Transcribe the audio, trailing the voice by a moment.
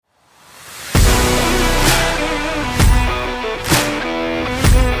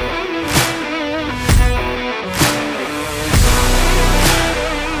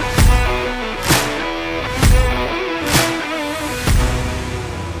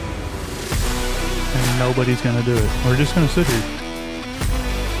nobody's going to do it. We're just going to sit here.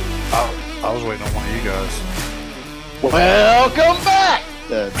 I was waiting on one of you guys. Welcome back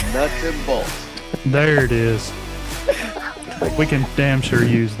to Nuts and Bolts. There it is. We can damn sure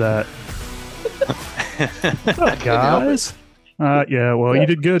use that. What's up, guys? Yeah, well, you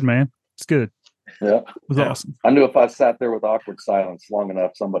did good, man. It's good. Yeah. It was awesome. I knew if I sat there with awkward silence long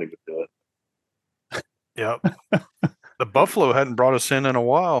enough, somebody would do it. Yep. The Buffalo hadn't brought us in a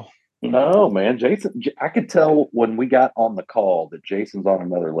while. No, man. Jason, I could tell when we got on the call that Jason's on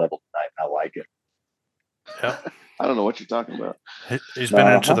another level tonight. I like it. Yeah. I don't know what you're talking about. He's been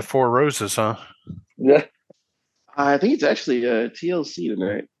into the Four Roses, huh? Yeah. I think it's actually TLC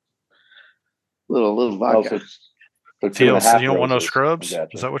tonight. Little vodka. So TLC, you don't want no roses. scrubs? Gotcha.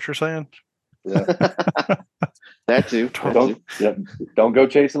 Is that what you're saying? Yeah. That too. Don't go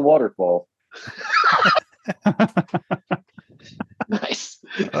chasing waterfall. Nice.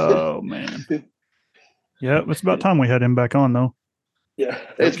 Oh, man. Yeah, it's about time we had him back on, though. Yeah.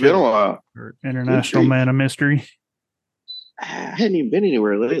 It's been a while. Our international man of mystery. I hadn't even been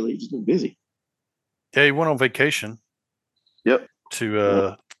anywhere lately. Just been busy. Yeah, he went on vacation. Yep.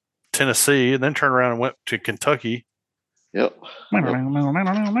 To Tennessee, and then turned around and went to Kentucky. Yep.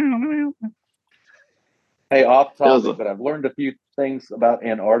 Hey, off topic, but I've learned a few things about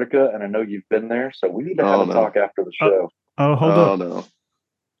Antarctica, and I know you've been there, so we need to have a talk after the show. Hold up. No.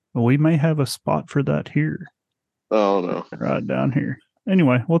 We may have a spot for that here. Oh, no. Right down here.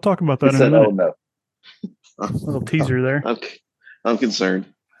 Anyway, we'll talk about that in a minute. Oh, no. Little teaser there. I'm concerned.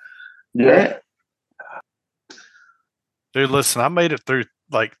 Yeah. Dude, listen, I made it through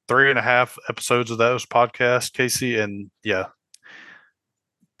like 3.5 episodes of those podcasts, Casey, and yeah,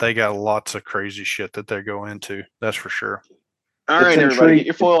 they got lots of crazy shit that they're going into. That's for sure. All right, everybody, get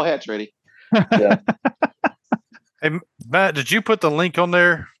your foil hats ready. Yeah. Hey, Matt, did you put the link on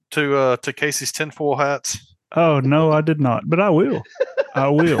there to Casey's tinfoil hats? Oh, no, I did not, but I will.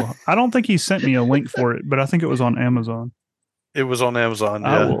 I don't think he sent me a link for it, but I think it was on Amazon. It was on Amazon,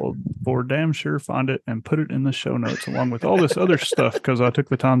 I yeah. will for damn sure find it and put it in the show notes along with all this other stuff because I took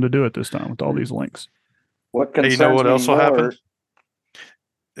the time to do it this time with all these links. What Hey, concerns you know what me else will more- happen?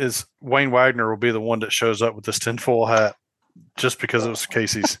 Is Wayne Wagner will be the one that shows up with this tinfoil hat just because it was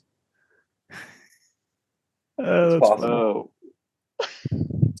Casey's. That's possible.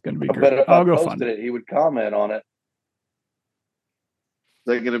 It's going to be I great. bet if I'll I go posted find it. it, he would comment on it. Is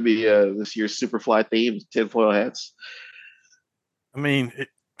that going to be this year's Superfly theme, tinfoil hats? I mean,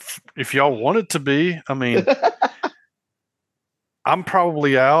 if y'all want it to be, I mean, I'm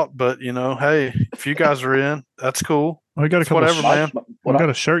probably out, but hey, if you guys are in, that's cool. We got a couple. Whatever, man. We got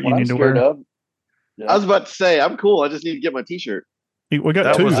a shirt you What need to I'm scared wear. of- I was about to say, I'm cool. I just need to get my T-shirt. We got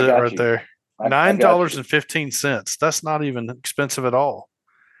That two. was I it got right you. there. I got you. $9.15. That's not even expensive at all.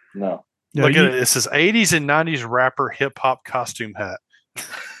 No. Yeah, Look at it. It says 80s and 90s rapper hip hop costume hat.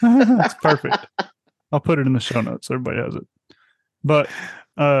 That's perfect. I'll put it in the show notes so everybody has it. But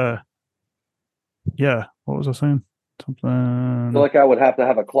yeah, what was I saying? I Something. feel like I would have to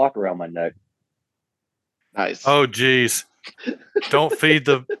have a clock around my neck. Nice. Oh, geez. Don't feed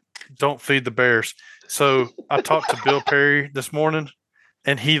the bears. So I talked to Bill Perry this morning,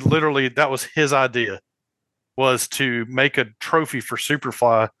 and he literally, that was his idea, was to make a trophy for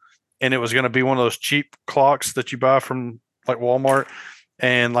Superfly, and it was going to be one of those cheap clocks that you buy from like Walmart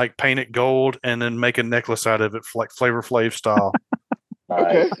and like paint it gold and then make a necklace out of it for like Flavor Flav style.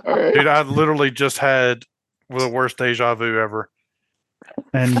 Okay. All right. Dude, I literally just had the worst deja vu ever.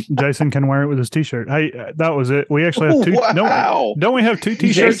 And Jason can wear it with his T-shirt. Hey, that was it. We actually have two. Wow. Don't we have two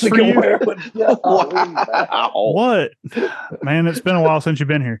T-shirts Jason for can you? wear it with- Yeah, Wow. What? Man, it's been a while since you've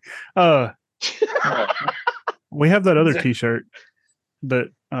been here. We have that other T-shirt that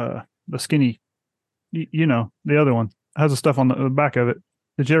the skinny, the other one has the stuff on the back of it.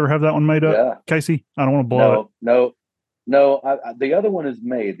 Did you ever have that one made up, Yeah. Casey? I don't want to blow it. No. The other one is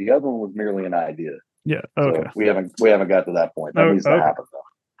made. The other one was merely an idea. Yeah. So Okay. we haven't got to that point. That needs to happen though.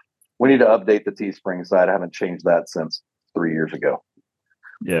 We need to update the Teespring site. I haven't changed that since 3 years ago.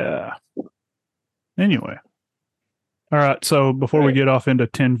 Yeah. Anyway. All right. So before we get off into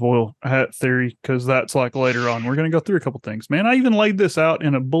tinfoil hat theory, because that's like later on, we're going to go through a couple things. Man, I even laid this out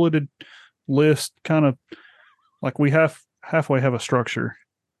in a bulleted list, kind of like we halfway have a structure.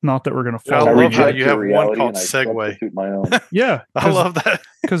 Not that we're going to I follow. love how reject you your have one reality called and I Segway. substitute my own. Yeah. I love that.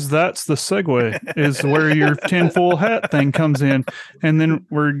 Because that's the segue is where your tinfoil hat thing comes in. And then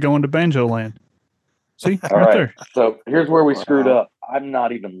we're going to Banjo Land. See? All right right. there. So here's where we screwed up. I'm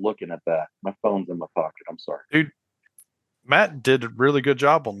not even looking at that. My phone's in my pocket. I'm sorry. Matt did a really good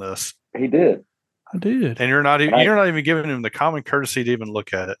job on this. He did. I did. And you're not And I- even giving him the common courtesy to even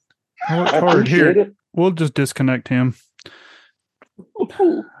look at it. I worked I hard here. appreciate it. we'll just disconnect him.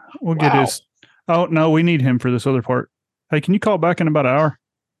 Ooh, We'll get his. Oh no, we need him for this other part. Hey, can you call back in about an hour?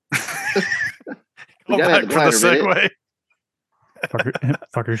 We Go gotta have back the for the glider minute. segue.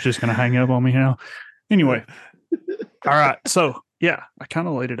 Fucker's just gonna hang up on me now. Anyway, all right. So yeah, I kind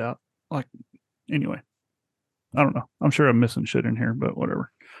of laid it out. Like, anyway, I don't know. I'm sure I'm missing shit in here, but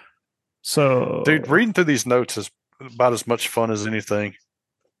whatever. So, Dude, reading through these notes is about as much fun as anything.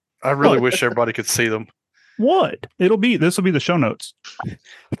 I really wish everybody could see them. what? This will be the show notes.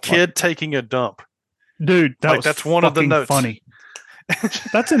 Kid taking a dump. Dude, that's one of the notes. Funny.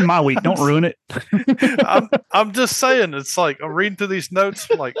 That's in my week. Don't ruin it. I'm just saying. It's like I'm reading through these notes.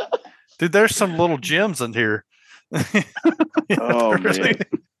 I'm like, dude, there's some little gems in here. Oh man,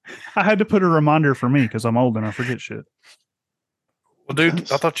 I had to put a reminder for me because I'm old and I forget shit. Well,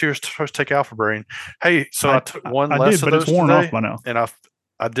 dude, I thought you were supposed to take Alpha Brain. Hey, so I took one less did, of but it's those worn today, off by now. and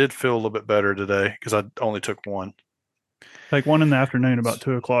I did feel a little bit better today because I only took one. Take one in the afternoon about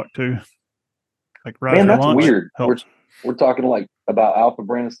 2:00 too. Like right Man, after that's lunch. weird. Helps. We're talking like about Alpha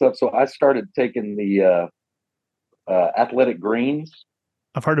Brain and stuff. So I started taking the athletic greens.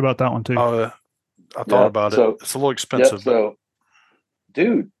 I've heard about that one too. I thought about it. It's a little expensive. So,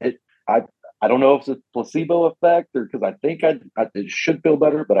 dude, I don't know if it's a placebo effect or because I think it should feel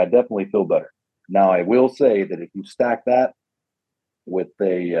better, but I definitely feel better. Now, I will say that if you stack that with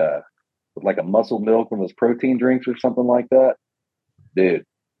like a muscle milk from those protein drinks or something like that, dude,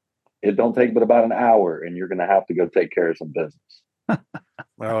 it don't take but about an hour, and you're going to have to go take care of some business.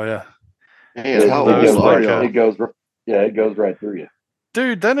 Oh yeah, man, how old are y'all? It goes right through you.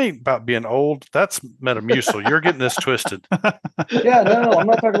 Dude, that ain't about being old. That's Metamucil. You're getting this twisted. Yeah, no, I'm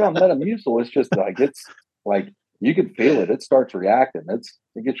not talking about Metamucil. It's just like you can feel it. It starts reacting.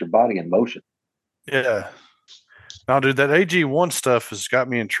 It gets your body in motion. Yeah. Now, dude, that AG1 stuff has got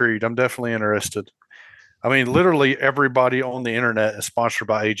me intrigued. I'm definitely interested. I mean, literally everybody on the internet is sponsored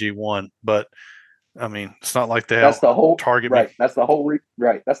by AG1, but I mean, it's not like they target me. That's the whole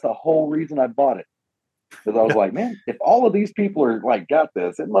That's the whole reason I bought it. Because I was like, man, if all of these people are like got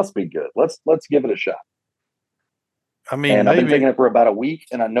this, it must be good. Let's give it a shot. I mean, and I've been taking it for about a week,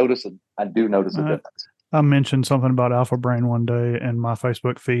 and I do notice a difference. I mentioned something about Alpha Brain one day in my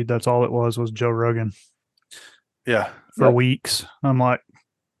Facebook feed. That's all it was Joe Rogan. Yeah, for weeks. I'm like,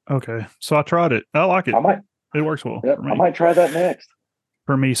 okay. So I tried it. I like it. It works well. Yep, for me. I might try that next.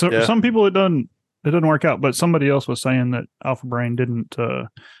 For me, so for some people it doesn't work out. But somebody else was saying that Alpha Brain didn't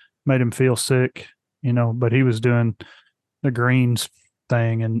made him feel sick. But he was doing the greens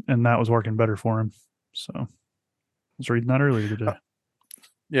thing, and that was working better for him. So I was reading that earlier today.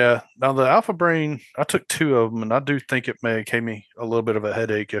 Yeah. Now the Alpha Brain, I took 2 of them, and I do think it may have gave me a little bit of a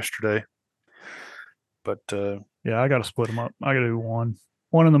headache yesterday. But yeah, I got to split them up. I got to do one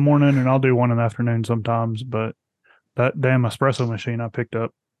in the morning, and I'll do one in the afternoon sometimes. But that damn espresso machine I picked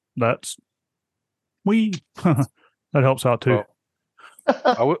up, that helps out too.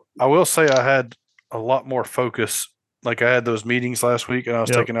 Well, I will say I had a lot more focus. Like I had those meetings last week, and I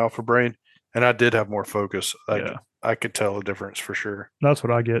was taking Alpha Brain, and I did have more focus. I could tell a difference for sure. That's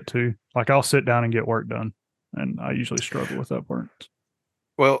what I get too. Like I'll sit down and get work done, and I usually struggle with that part.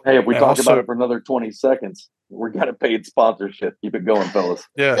 Well, hey, if we talk about it for another 20 seconds, we're got a paid sponsorship. Keep it going, fellas.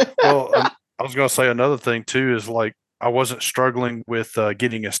 Yeah. Well, I was going to say another thing too is like I wasn't struggling with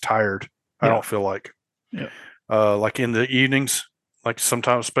getting as tired. I don't feel like. Yeah. Like in the evenings, like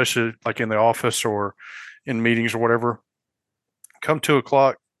sometimes, especially like in the office or in meetings or whatever, come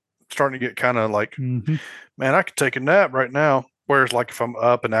 2:00, starting to get kind of like, man, I could take a nap right now. Whereas like if I'm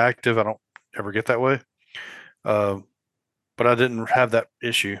up and active, I don't ever get that way. But I didn't have that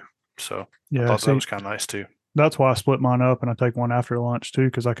issue. So I thought that was kind of nice too. That's why I split mine up and I take one after lunch too,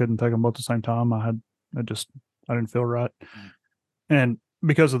 because I couldn't take them both at the same time. I didn't feel right. And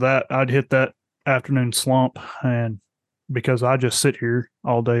because of that, I'd hit that afternoon slump. And because I just sit here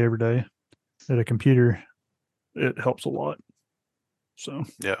all day, every day at a computer, it helps a lot. So,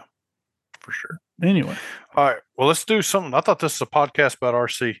 yeah, for sure. Anyway. All right. Well, let's do something. I thought this was a podcast about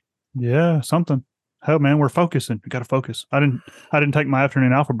RC. Yeah, something. Hell, man, we're focusing. We got to focus. I didn't take my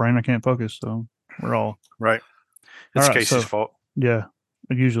afternoon Alpha Brain. I can't focus. So we're all right. It's Casey's fault. Yeah,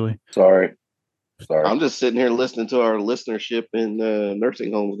 usually. Sorry. I'm just sitting here listening to our listenership in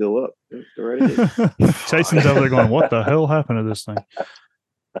nursing homes go up. Jason's over there going, "What the hell happened to this thing?"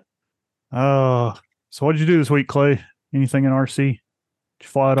 So what did you do this week, Clay? Anything in RC? Did you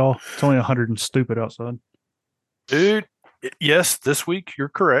fly at all? It's only 100 and stupid outside. Dude, yes, this week you're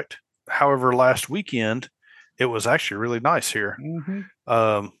correct. However, last weekend it was actually really nice here.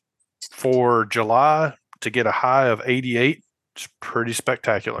 For July to get a high of 88, it's pretty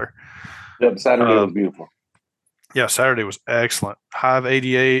spectacular. Yep, Saturday was beautiful. Yeah, Saturday was excellent. High of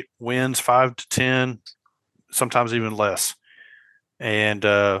 88, winds 5 to 10, sometimes even less. And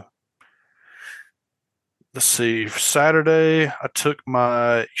let's see, Saturday, I took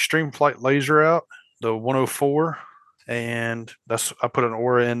my Extreme Flight laser out, the 104, and I put an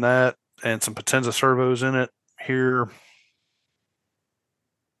Aura in that and some Potenza servos in it here.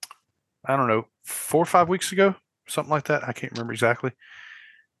 I don't know, 4 or 5 weeks ago, something like that. I can't remember exactly.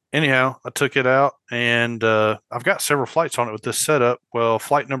 Anyhow, I took it out and I've got several flights on it with this setup. Well,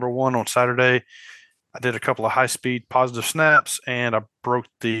 flight number 1 on Saturday, I did a couple of high speed positive snaps and I broke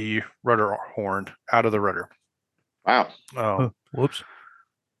the rudder horn out of the rudder. Wow. Whoops.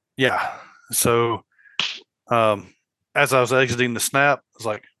 Yeah. So as I was exiting the snap, I was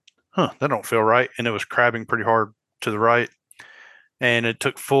like, that don't feel right. And it was crabbing pretty hard to the right. And it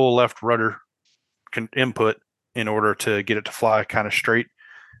took full left rudder input in order to get it to fly kind of straight.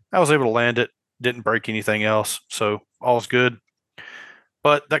 I was able to land it, didn't break anything else. So all's good.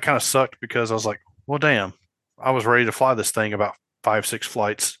 But that kind of sucked because I was like, well, damn, I was ready to fly this thing about 5-6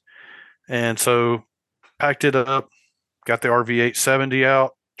 flights. And so packed it up, got the RV870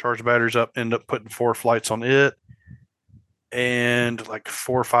 out, charged batteries up, ended up putting 4 flights on it and like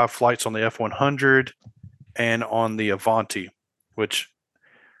 4 or 5 flights on the F100 and on the Avanti, which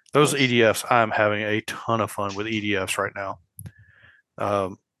those EDFs, I'm having a ton of fun with EDFs right now.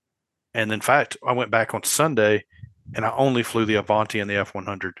 And in fact, I went back on Sunday and I only flew the Avanti and the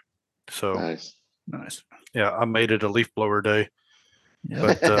F100. So nice. Yeah, I made it a leaf blower day. Yeah.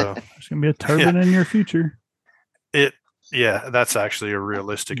 But there's gonna be a turbine in your future. Yeah, that's actually a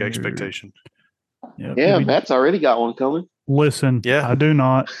realistic expectation. Yeah, Matt's already got one coming. Listen, I do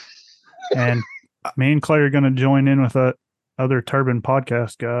not. And me and Clay are going to join in with that other turbine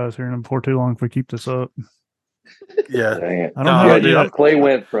podcast guys here before too long if we keep this up. Yeah. I don't know. You know, Clay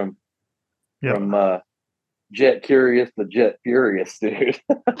went from jet curious to jet furious, dude.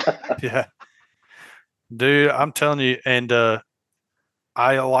 Yeah. Dude, I'm telling you, and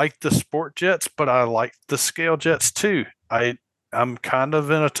I like the sport jets, but I like the scale jets too. I'm kind of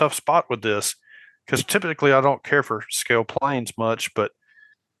in a tough spot with this because typically I don't care for scale planes much, but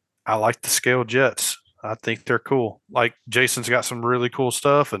I like the scale jets. I think they're cool. Like Jason's got some really cool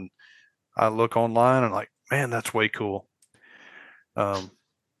stuff, and I look online and like, man, that's way cool.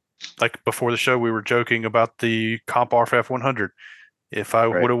 Like before the show, we were joking about the CompArf F100. If I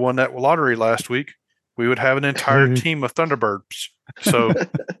would have won that lottery last week, we would have an entire team of Thunderbirds. So,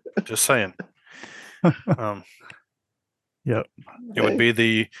 just saying. Yep. It would be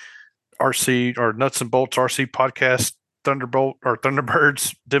the RC or Nuts and Bolts RC podcast Thunderbolt or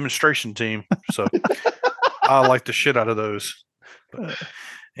Thunderbirds demonstration team. So, I like the shit out of those. But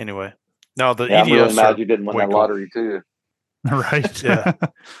anyway, now the EDS. I'm really mad you didn't win that lottery too. Right. Yeah.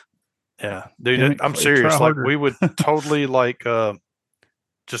 Yeah, dude, I'm serious. Like we would totally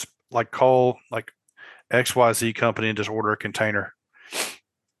just call like XYZ company and just order a container.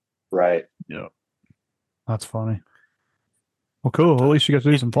 Right. Yeah. That's funny. Well, cool. At least you got to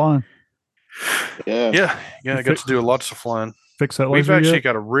do some flying. Yeah. I got to do lots of flying. Fix that We've laser actually yet?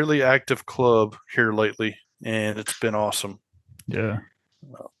 got a really active club here lately, and it's been awesome. Yeah.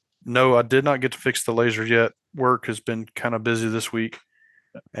 No, I did not get to fix the laser yet. Work has been kind of busy this week.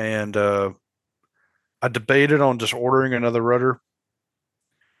 And I debated on just ordering another rudder,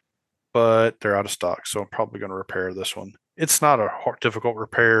 but they're out of stock, so I'm probably going to repair this one. It's not a difficult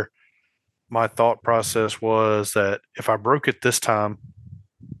repair. My thought process was that if I broke it this time,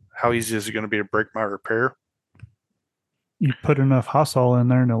 how easy is it going to be to break my repair? You put enough hot in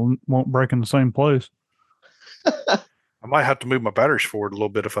there and it won't break in the same place. I might have to move my batteries forward a little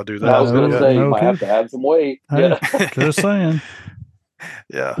bit if I do that. I was going to say, you might have to add some weight. Hey, just saying.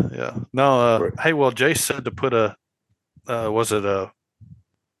 Yeah. No, hey, well, Jay said to put was it a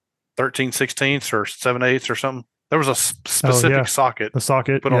 13/16 or 7/8 or something? There was a specific socket. The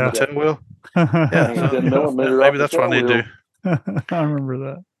socket put on the tail wheel. Maybe that's what I need to do. I remember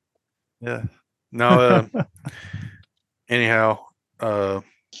that. Yeah. No. Anyhow, I'll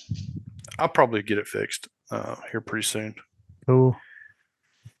probably get it fixed here pretty soon. Cool.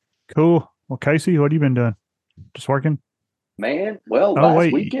 Well, Casey, what have you been doing? Just working? Man, well,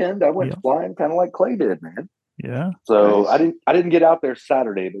 last weekend I went flying kind of like Clay did, man. Yeah. So I didn't get out there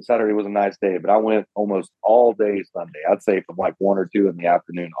Saturday, but Saturday was a nice day. But I went almost all day Sunday. I'd say from like 1 or 2 in the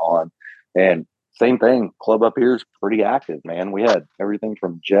afternoon on. And same thing, club up here is pretty active, man. We had everything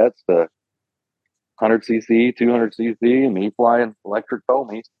from jets to 100cc, 200cc, and me flying electric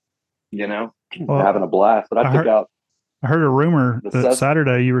foamies, having a blast. But I heard a rumor that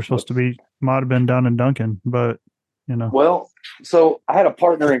Saturday you were supposed to might have been down in Duncan, but you know. Well, so I had a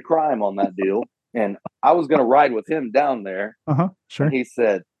partner in crime on that deal, and I was going to ride with him down there. Sure. And he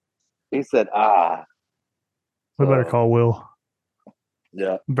said, we better call Will.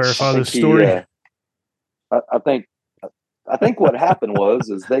 Yeah. Verify this story. I think what happened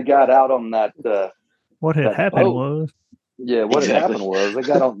is they got out on that. What had happened boat. was. Yeah, what had happened was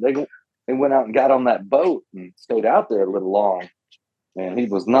they went out and got on that boat and stayed out there a little long, and he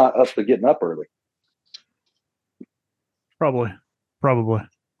was not up to getting up early. Probably.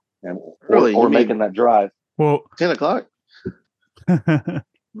 And Early, or you mean making that drive. Well, 10 o'clock.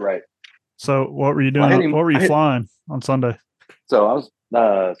 Right. So what were you doing? What were you flying on Sunday? So I was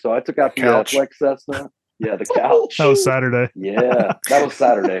so I took out the Flex Cessna. Yeah, the couch. That was Saturday. Yeah, that was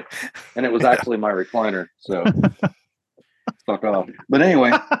Saturday, and it was actually my recliner. So fuck off. But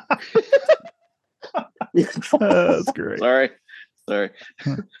anyway, that's great. Sorry.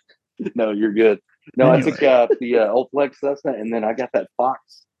 No, you're good. No, Anyway. I took the old Flex Cessna, and then I got that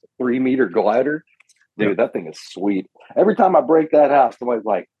Fox 3-meter glider. Dude, that thing is sweet. Every time I break that out, somebody's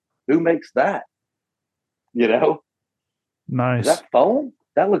like, "Who makes that?" You know. Nice. Is that foam?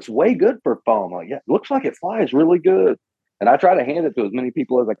 That looks way good for foam. Like, yeah, it looks like it flies really good. And I try to hand it to as many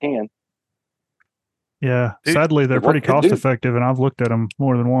people as I can. Yeah. Sadly, they're pretty cost effective, and I've looked at them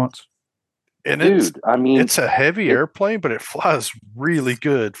more than once. And it's a heavy airplane, but it flies really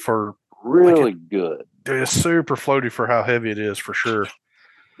good for good. It's super floaty for how heavy it is, for sure.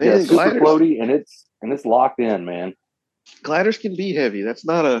 Yeah, super floaty, and it's locked in, man. Gliders can be heavy. That's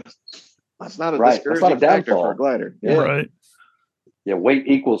not a right. discouraging factor for a glider. Yeah. Right. Yeah, weight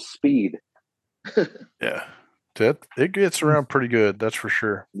equals speed. Yeah. It gets around pretty good, that's for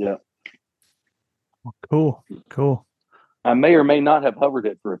sure. Yeah. Cool. I may or may not have hovered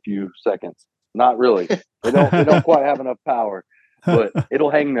it for a few seconds. Not really. They don't quite have enough power, but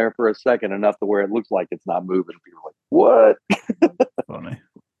it'll hang there for a second enough to where it looks like it's not moving. People are like, "What?" Funny.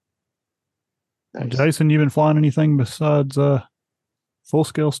 Nice. Jason, you been flying anything besides full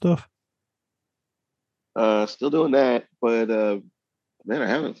scale stuff? Still doing that, but man, I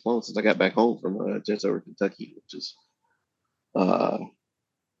haven't flown since I got back home from just over Kentucky, which is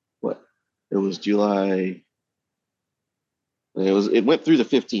it was July. It went through the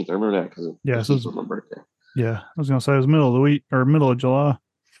 15th. I remember that because it was my birthday. Yeah, I was gonna say it was middle of the week or middle of July.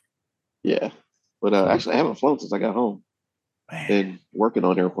 Yeah, but actually, I haven't flown since I got home. Man. Been working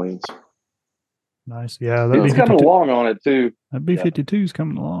on airplanes. Nice, yeah. It's coming along on it too. That B-52 is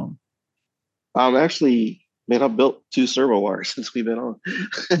coming along. I've built 2 servo wires since we've been on.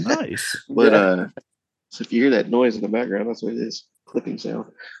 Nice. But so if you hear that noise in the background, that's what it is, clicking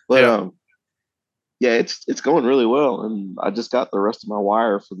sound. But it's going really well, and I just got the rest of my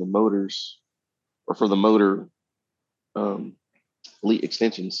wire for the motors, or for the motor elite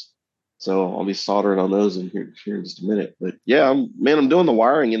extensions. So I'll be soldering on those in here in just a minute. But yeah, I'm doing the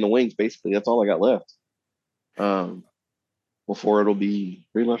wiring in the wings. Basically, that's all I got left. Before it'll be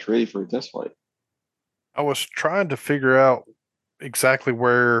pretty much ready for a test flight. I was trying to figure out exactly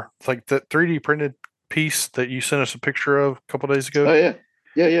where, like, that 3D printed piece that you sent us a picture of a couple of days ago. Oh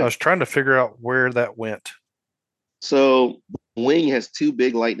yeah. I was trying to figure out where that went. So the wing has 2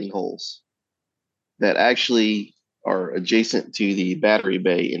 big lightning holes that actually are adjacent to the battery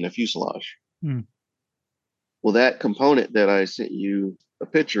bay in the fuselage. Well, that component that I sent you a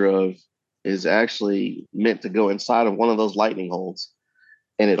picture of is actually meant to go inside of one of those lightning holes,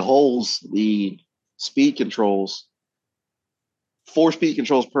 and it holds the speed controls, 4 speed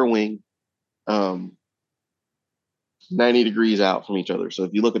controls per wing, 90 degrees out from each other. So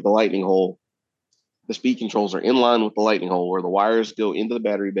if you look at the lightning hole, the speed controls are in line with the lightning hole, where the wires go into the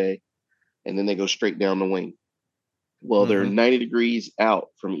battery bay and then they go straight down the wing. Well, they're 90 degrees out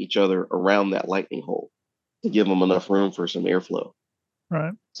from each other around that lightning hole to give them enough room for some airflow.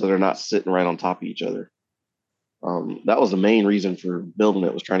 Right. So they're not sitting right on top of each other. That was the main reason for building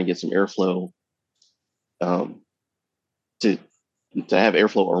it, was trying to get some airflow, to have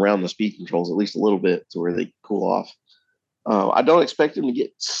airflow around the speed controls, at least a little bit, to where they cool off. I don't expect them to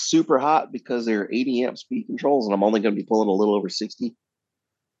get super hot because they're 80 amp speed controls, and I'm only going to be pulling a little over 60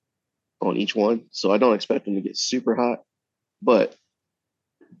 on each one. So I don't expect them to get super hot, but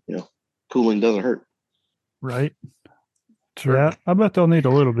cooling doesn't hurt. Right. Sure. Yeah, I bet they'll need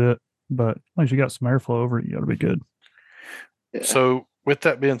a little bit, but as long as you got some airflow over it, you ought to be good. Yeah. So with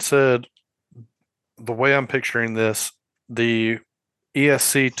that being said, the way I'm picturing this, the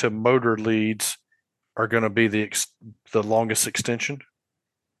ESC to motor leads are going to be the longest extension.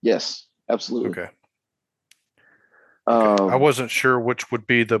 Yes, absolutely. Okay. I wasn't sure which would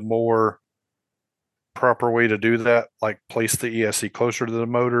be the more proper way to do that, like place the ESC closer to the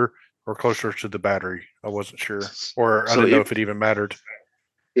motor or closer to the battery. I wasn't sure, or I So didn't know if it even mattered.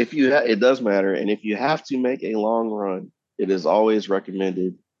 if you it does matter, and if you have to make a long run, it is always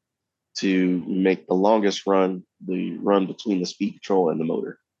recommended to make the longest run the run between the speed control and the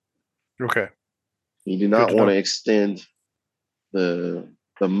motor. Okay. You do Good not to want know. to extend the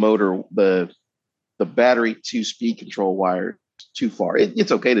motor the battery to speed control wire too far.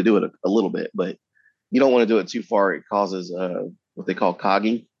 It's okay to do it a little bit, but you don't want to do it too far. It causes what they call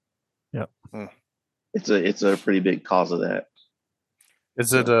cogging. Yep. It's a pretty big cause of that.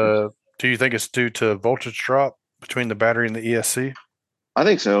 Is it do you think it's due to voltage drop between the battery and the ESC? I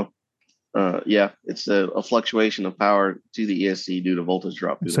think so. Yeah, it's a fluctuation of power to the ESC due to voltage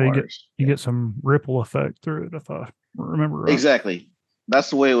drop through So the wires. you get some ripple effect through it, if I remember right. Exactly. That's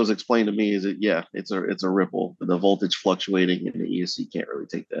the way it was explained to me. Is it? Yeah, it's a ripple. The voltage fluctuating, and the ESC can't really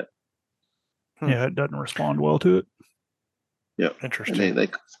take that. Yeah, it doesn't respond well to it. Yeah, Interesting. And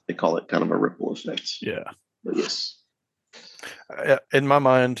they call it kind of a ripple effect. Yeah, but yes. In my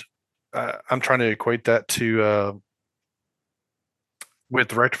mind, I'm trying to equate that to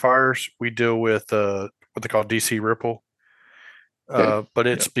with rectifiers. We deal with what they call DC ripple, Okay. but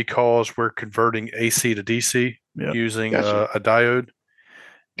it's because we're converting AC to DC using Gotcha. a diode.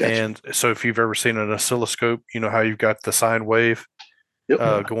 Gotcha. And so, if you've ever seen an oscilloscope, you know how you've got the sine wave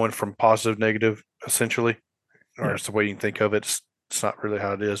going from positive, negative, essentially, or it's the way you can think of it. It's not really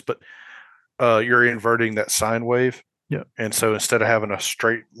how it is, but you're inverting that sine wave. Yeah. And so instead of having a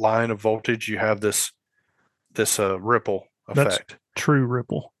straight line of voltage, you have this ripple effect. That's true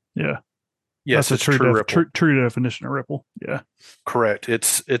ripple. Yeah. Yes, that's it's true ripple. True definition of ripple. Yeah. Correct.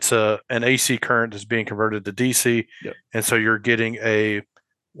 It's an AC current that's being converted to DC, and so you're getting a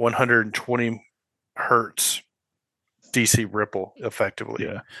 120 hertz DC ripple effectively.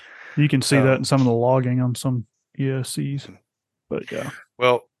 Yeah. You can see that in some of the logging on some ESCs. But yeah.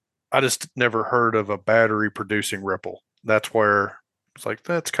 Well, I just never heard of a battery producing ripple. That's where it's like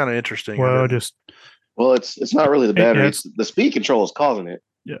that's kind of interesting. Well, it's not really the batteries. Yeah, the speed control is causing it.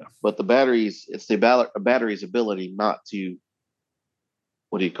 Yeah. But the batteries, it's the battery's ability not to,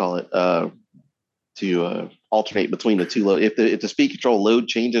 what do you call it? To alternate between the two load. If the speed control load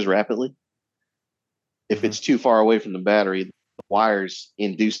changes rapidly, if it's too far away from the battery, the wires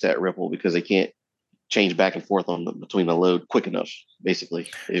induce that ripple because they can't change back and forth between the load quick enough. Basically,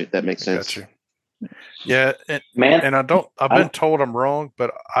 if that makes sense. Got you. Yeah, and I've been told I'm wrong,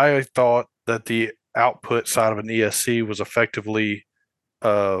 but I thought that the output side of an ESC was effectively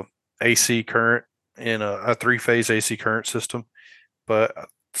AC current in a three-phase AC current system, but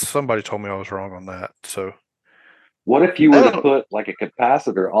somebody told me I was wrong on that. So, what if you were to put like a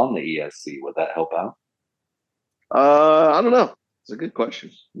capacitor on the ESC? Would that help out? I don't know. It's a good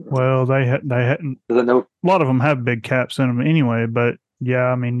question. Well, they hadn't. A lot of them have big caps in them anyway, but yeah,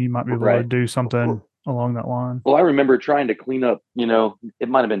 I mean, you might be able to do something along that line. Well, I remember trying to clean up, it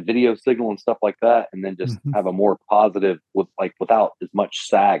might have been video signal and stuff like that, and then just have a more positive without as much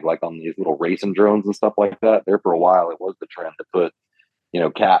sag, like on these little racing drones and stuff like that. There for a while, it was the trend to put,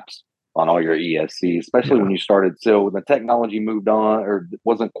 caps on all your ESCs, especially when you started. So when the technology moved on, or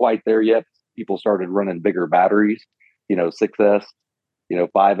wasn't quite there yet, people started running bigger batteries, 6S,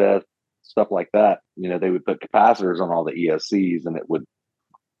 5S, stuff like that. They would put capacitors on all the ESCs, and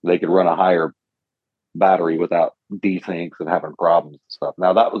they could run a higher battery without desyncs and having problems and stuff.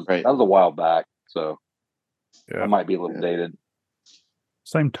 Now that was a while back, so it might be a little dated.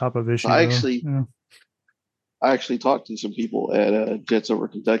 Same type of issue. I actually talked to some people at Jets Over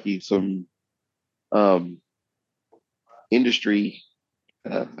Kentucky, some industry,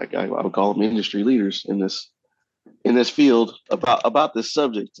 I would call them industry leaders in this field about this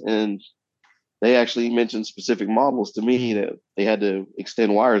subject, and they actually mentioned specific models to me that they had to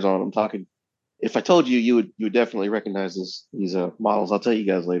extend wires on. I'm talking. If I told you, you would definitely recognize these models. I'll tell you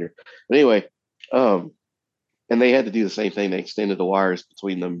guys later. But anyway, and they had to do the same thing. They extended the wires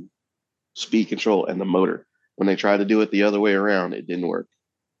between the speed control and the motor. When they tried to do it the other way around, it didn't work.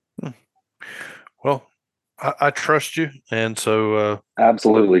 Well, I trust you, and so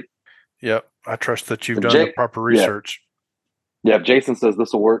absolutely, I trust that you've done the proper research. Yeah, if Jason says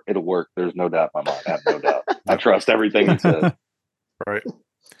this will work, it'll work. There's no doubt in my mind. I have no doubt. I trust everything he says. Right.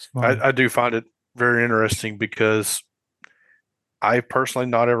 I do find it very interesting because I personally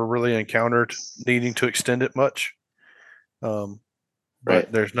not ever really encountered needing to extend it much.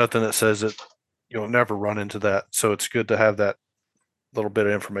 But there's nothing that says that you'll never run into that. So it's good to have that little bit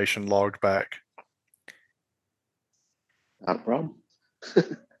of information logged back. Not a problem.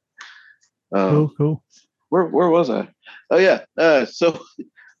 Cool. Where was I? Oh yeah. So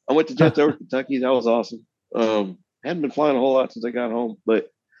I went to Jets Over Kentucky. That was awesome. Hadn't been flying a whole lot since I got home, but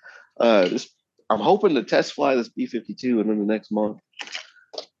I'm hoping to test fly this B-52 within the next month.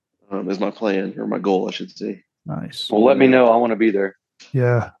 Is my plan or my goal, I should say. Nice. Well, let me know. I want to be there.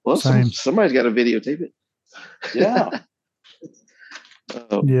 Yeah. Well, same. somebody's got to videotape it. Yeah.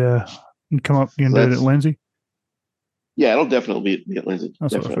 Yeah. You come up, you can do it at Lindsay? Yeah, it'll definitely be at Lindsay.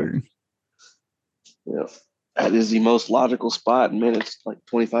 That's definitely. what I figured. Yeah. That is the most logical spot, and man, it's like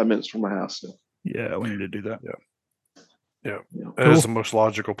 25 minutes from my house. So. Yeah, we need to do that. Yeah. That is the most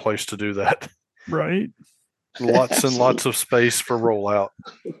logical place to do that. Right. Lots and lots of space for rollout.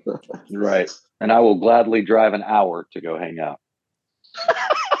 Right. And I will gladly drive an hour to go hang out.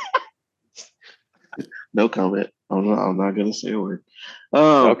 No comment. I'm not going to say a word.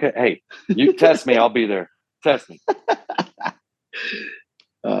 Okay. Hey, you test me. I'll be there. Test me.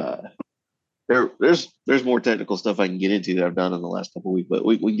 There's more technical stuff I can get into that I've done in the last couple of weeks, but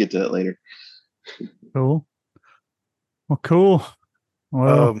we can get to that later. Cool. Well, cool.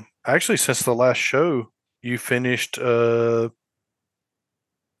 Well, actually, since the last show, you finished the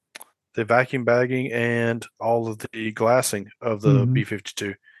vacuum bagging and all of the glassing of the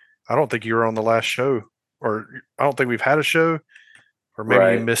B-52. I don't think you were on the last show, or I don't think we've had a show, or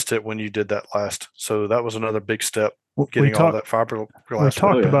maybe you missed it when you did that last. So that was another big step, getting all that fiberglass. We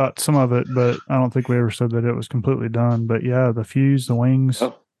talked about some of it, but I don't think we ever said that it was completely done. But yeah, the fuse, the wings.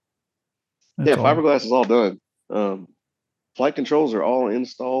 Oh. Yeah, fiberglass is all done. Flight controls are all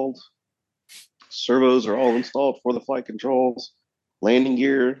installed. Servos are all installed for the flight controls. Landing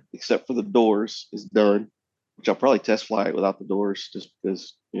gear, except for the doors, is done, which I'll probably test fly it without the doors just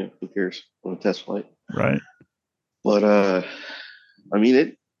because, who cares on a test flight. Right. But, I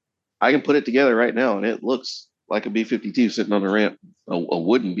mean, I can put it together right now, and it looks like a B-52 sitting on the ramp, a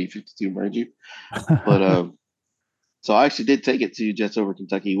wooden B-52, mind you. But, so I actually did take it to Jets Over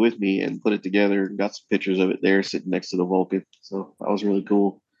Kentucky with me and put it together and got some pictures of it there sitting next to the Vulcan. So that was really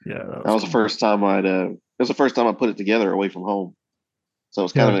cool. Yeah. That was the first time it was the first time I put it together away from home. So it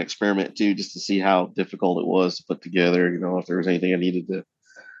was kind of an experiment too, just to see how difficult it was to put together, if there was anything I needed to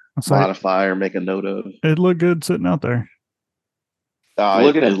modify or make a note of. It looked good sitting out there.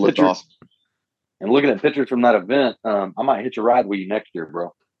 It looked awesome. And looking at pictures from that event, I might hitch a ride with you next year,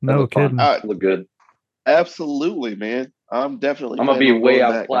 bro. No kidding. Look good. Absolutely, man. I'm gonna be way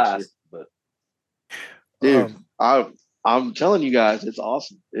outclassed, but dude, I'm telling you guys, it's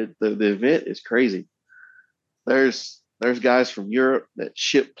awesome. The event is crazy. There's guys from Europe that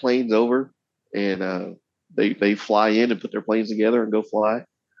ship planes over, and they fly in and put their planes together and go fly.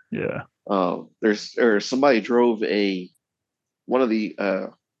 Yeah. There's somebody drove one of the I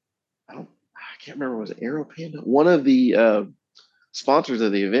can't remember, was it Aero Panda? One of the sponsors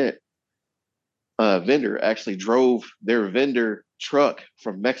of the event. Vendor actually drove their vendor truck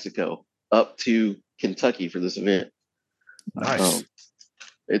from Mexico up to Kentucky for this event. Nice.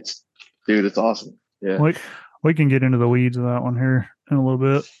 It's awesome. Yeah. We can get into the weeds of that one here in a little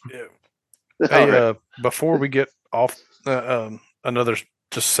bit. Yeah. Hey, before we get off, another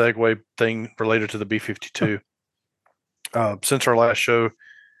just segue thing related to the B-52. Since our last show,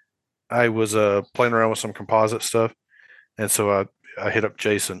 I was playing around with some composite stuff, and so I hit up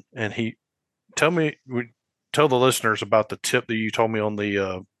Jason, and he tell the listeners about the tip that you told me on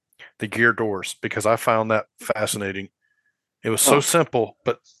the gear doors, because I found that fascinating. It was so simple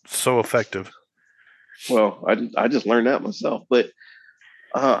but so effective. Well, I just learned that myself, but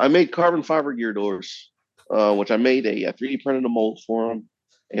I made carbon fiber gear doors, which I made I 3D printed a mold for them,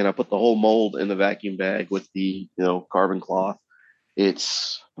 and I put the whole mold in the vacuum bag with the carbon cloth.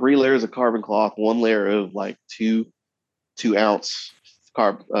 It's 3 layers of carbon cloth, 1 layer of like 2-ounce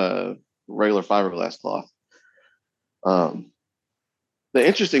regular fiberglass cloth. The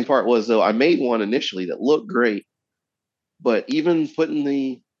interesting part was, though, I made one initially that looked great, but even putting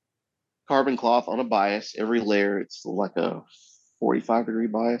the carbon cloth on a bias, every layer, it's like a 45-degree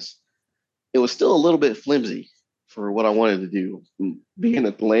bias. It was still a little bit flimsy for what I wanted to do. Being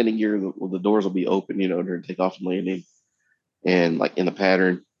at the landing gear, the doors will be open, during takeoff and landing, and like in the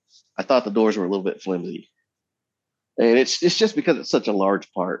pattern, I thought the doors were a little bit flimsy. And it's just because it's such a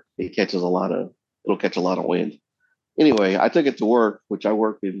large part, it'll catch a lot of wind. Anyway, I took it to work, which I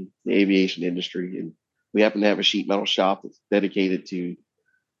work in the aviation industry, and we happen to have a sheet metal shop that's dedicated to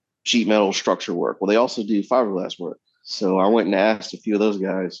sheet metal structure work. Well, they also do fiberglass work. So I went and asked a few of those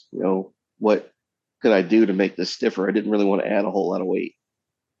guys, what could I do to make this stiffer? I didn't really want to add a whole lot of weight.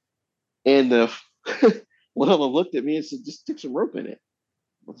 And one of them looked at me and said, just stick some rope in it.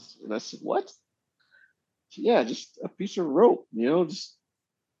 And I said, what? Yeah, just a piece of rope, just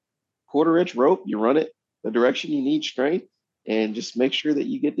 1/4-inch rope. You run it the direction you need strength, and just make sure that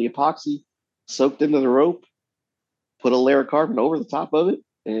you get the epoxy soaked into the rope, put a layer of carbon over the top of it,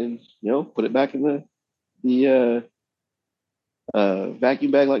 and put it back in the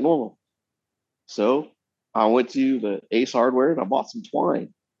vacuum bag like normal. So I went to the Ace Hardware and I bought some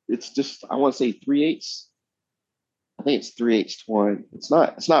twine. It's just I want to say 3/8. I think it's 3/8 twine. It's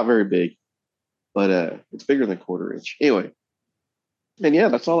not very big, but it's bigger than 1/4 inch. Anyway, and yeah,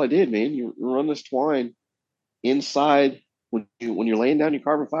 that's all I did, man. You run this twine inside when you're laying down your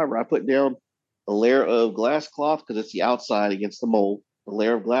carbon fiber. I put down a layer of glass cloth because it's the outside against the mold. A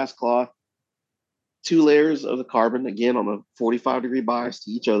layer of glass cloth, 2 layers of the carbon again on a 45-degree bias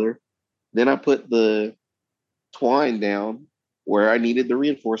to each other. Then I put the twine down where I needed the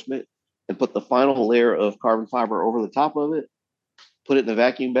reinforcement and put the final layer of carbon fiber over the top of it. Put it in the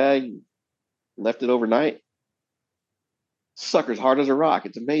vacuum bag, left it overnight. Sucker's hard as a rock.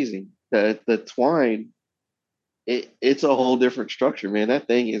 It's amazing. The twine, it's a whole different structure, man. That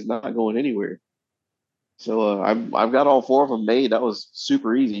thing is not going anywhere. So I've got all 4 of them made. That was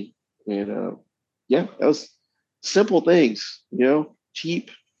super easy, and yeah, that was simple things, cheap,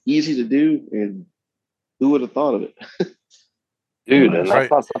 easy to do, and who would have thought of it? Dude, and Right.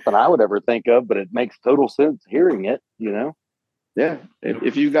 that's not something I would ever think of, but it makes total sense hearing it, Yeah,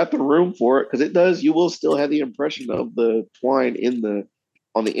 if you got the room for it, because it does, you will still have the impression of the twine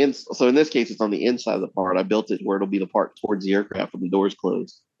on the inside. So in this case, it's on the inside of the part. I built it where it'll be the part towards the aircraft when the door's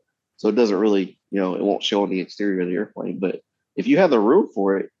closed. So it doesn't really, it won't show on the exterior of the airplane. But if you have the room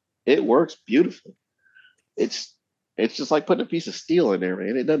for it, it works beautifully. It's just like putting a piece of steel in there,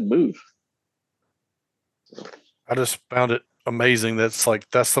 man. It doesn't move. I just found it amazing. That's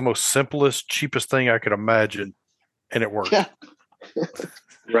the most simplest, cheapest thing I could imagine, and it worked. Yeah.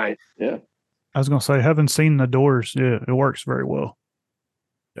 Right. Yeah. I was going to say, haven't seen the doors. Yeah, it works very well.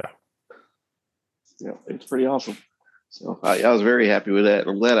 Yeah, it's pretty awesome. So I was very happy with that.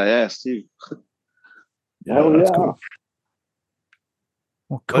 I'm glad I asked too. Yeah, that's cool.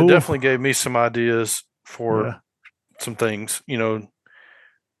 Well, cool. It definitely gave me some ideas for some things,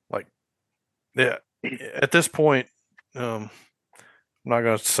 like, yeah, at this point, I'm not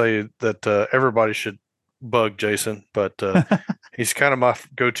going to say that everybody should bug Jason, but he's kind of my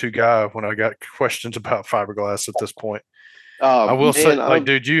go-to guy when I got questions about fiberglass at this point. I will say,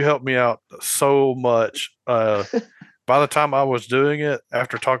 dude, you helped me out so much. By the time I was doing it,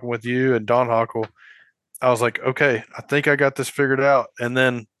 after talking with you and Don Hockle, I was like, okay, I think I got this figured out. And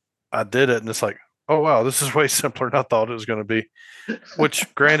then I did it, and it's like, oh, wow, this is way simpler than I thought it was going to be.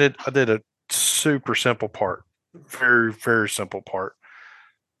 Which, granted, I did a super simple part, very, very simple part.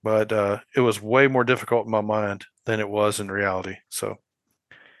 But it was way more difficult in my mind than it was in reality. So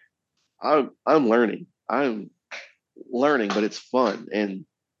I'm learning. I'm learning, but it's fun. And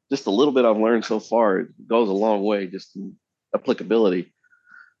just a little bit I've learned so far, it goes a long way just in applicability.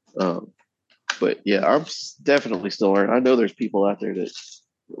 But yeah, I'm definitely still learning. I know there's people out there that's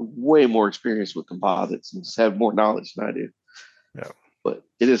way more experienced with composites and just have more knowledge than I do. Yeah. But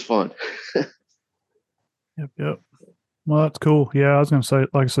it is fun. Yep. Well, that's cool. Yeah, I was going to say,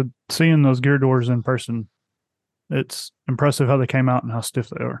 like I said, seeing those gear doors in person, it's impressive how they came out and how stiff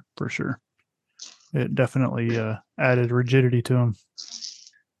they are, for sure. It definitely added rigidity to them.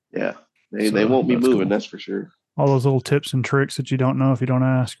 Yeah, they won't be moving, cool. That's for sure. All those little tips and tricks that you don't know if you don't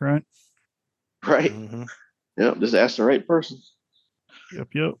ask, right? Right. Mm-hmm. Yep, just ask the right person.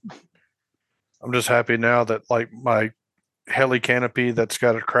 Yep. I'm just happy now that, like, my heli canopy that's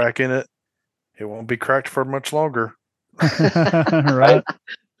got a crack in it, it won't be cracked for much longer. Right.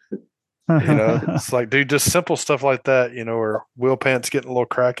 It's like, dude, just simple stuff like that, or wheel pants getting a little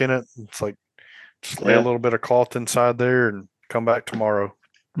crack in it. It's like, just lay a little bit of cloth inside there and come back tomorrow,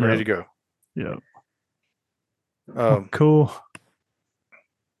 ready to go. Yeah. Cool.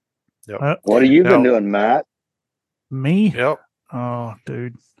 Yep. What have you been doing, Matt? Me? Yep. Oh,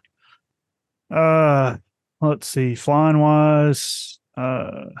 dude. Let's see. Flying wise,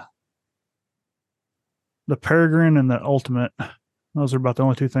 the Peregrine and the Ultimate. Those are about the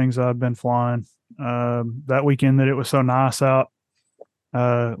only 2 things I've been flying. That weekend that it was so nice out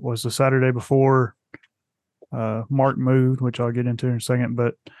was the Saturday before Mark moved, which I'll get into in a second.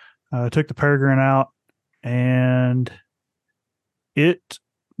 But I took the Peregrine out, and it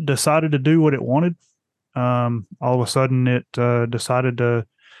decided to do what it wanted. All of a sudden, it decided to.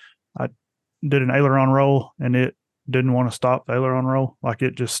 I did an aileron roll, and it didn't want to stop the aileron roll. Like,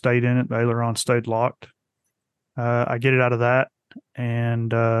 it just stayed in it. The aileron stayed locked. I get it out of that,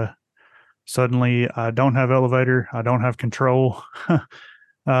 and suddenly I don't have elevator. I don't have control.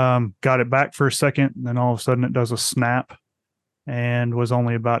 Got it back for a second, and then all of a sudden it does a snap, and was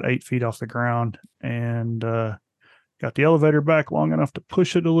only about 8 feet off the ground, and got the elevator back long enough to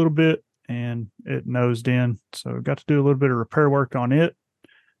push it a little bit, and it nosed in. So got to do a little bit of repair work on it.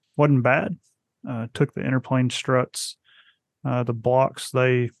 wasn't bad. Took the interplane struts, the blocks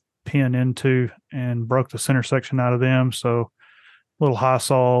they pin into, and broke the center section out of them. So a little high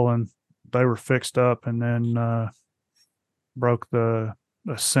saw, and they were fixed up, and then broke the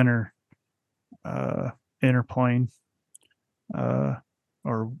center interplane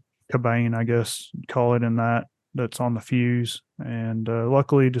or cabane, I guess you'd call it, in that's on the fuse. And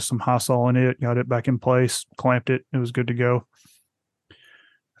luckily, just some high saw in it, got it back in place, clamped it. It was good to go.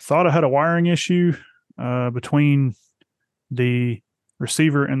 Thought I had a wiring issue between the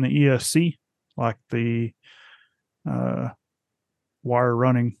receiver and the ESC, like the wire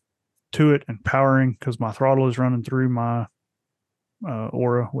running to it and powering, because my throttle is running through my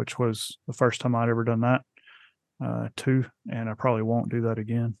Aura, which was the first time I'd ever done that too, and I probably won't do that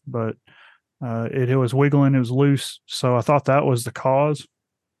again. But it was wiggling, it was loose, so I thought that was the cause.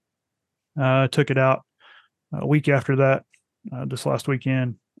 Took it out a week after that, this last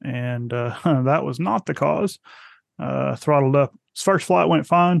weekend, and that was not the cause. Throttled up. First flight went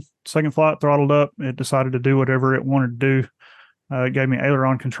fine. Second flight, throttled up. It decided to do whatever it wanted to do. It gave me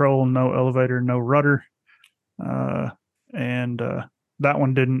aileron control, no elevator, no rudder. And that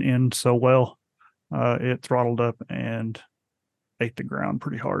one didn't end so well. It throttled up and ate the ground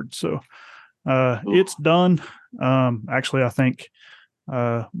pretty hard. So it's done. Actually, I think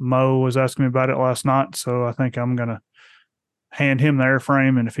Mo was asking me about it last night, so I think I'm going to hand him the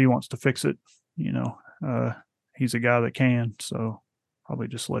airframe, and if he wants to fix it, he's a guy that can, so probably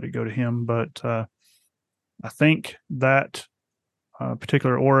just let it go to him. But I think that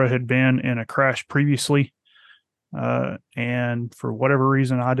particular Aura had been in a crash previously, and for whatever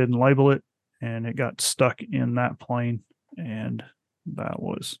reason, I didn't label it, and it got stuck in that plane, and that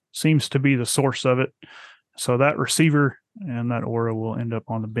seems to be the source of it. So that receiver and that Aura will end up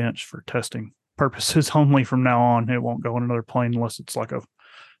on the bench for testing purposes only from now on. It won't go in another plane unless it's like a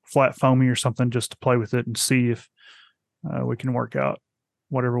flat foamy or something, just to play with it and see if we can work out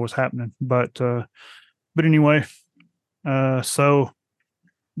whatever was happening. But anyway, so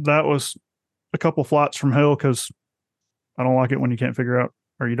that was a couple flights from hell, because I don't like it when you can't figure out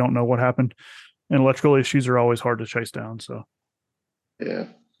or you don't know what happened. And electrical issues are always hard to chase down. So yeah.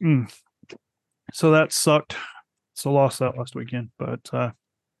 So that sucked. So lost that last weekend. But like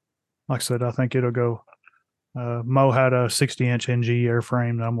I said, I think it'll go. Mo had a 60-inch NG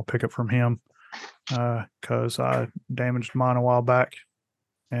airframe that I'm going to pick up from him, because I damaged mine a while back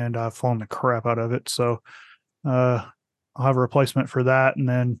and I've flown the crap out of it. So I'll have a replacement for that. And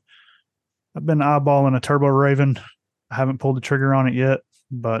then I've been eyeballing a Turbo Raven. I haven't pulled the trigger on it yet,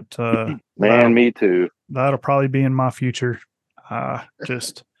 but man, me too. That'll probably be in my future. I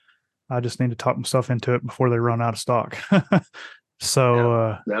just need to talk myself into it before they run out of stock.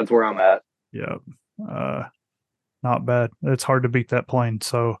 So that's where I'm at. Yeah. Not bad. It's hard to beat that plane.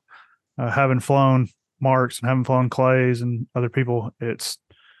 So having flown Marks and having flown Clays and other people, it's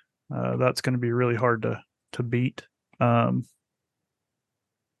that's going to be really hard to beat. But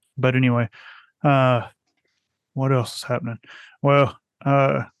anyway, what else is happening? Well,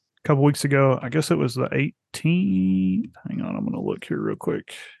 a couple weeks ago, I guess it was the 18th. Hang on, I'm going to look here real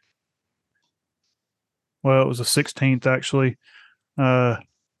quick. Well, it was the 16th, actually.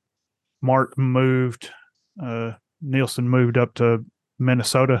 Mark moved. Nielsen moved up to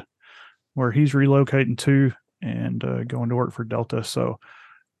Minnesota, where he's relocating to and going to work for Delta. So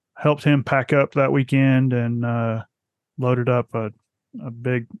helped him pack up that weekend and loaded up a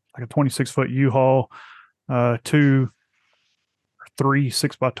big, like a 26-foot U-Haul, 2 or 3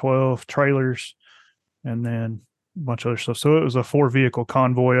 6x12 trailers, and then a bunch of other stuff. So it was a 4-vehicle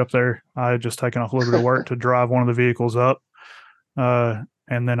convoy up there. I had just taken off a little bit of work to drive one of the vehicles up, and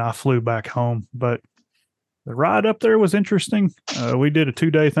then I flew back home. But the ride up there was interesting. We did a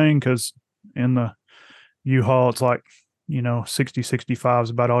 2-day thing, because in the U-Haul, it's like, 60, 65 is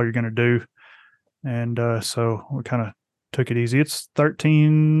about all you're going to do. And so we kind of took it easy. It's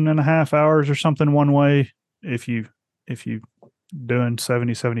 13 and a half hours or something one way if you doing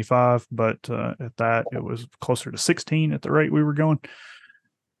 70, 75. But at that, it was closer to 16 at the rate we were going.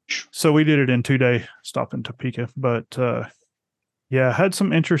 So we did it in 2-day stop in Topeka. But yeah, had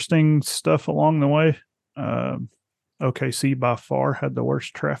some interesting stuff along the way. OKC by far had the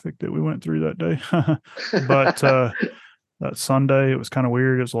worst traffic that we went through that day. But that Sunday, it was kind of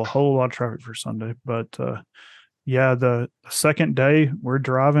weird. It was a whole lot of traffic for Sunday. But yeah, the second day we're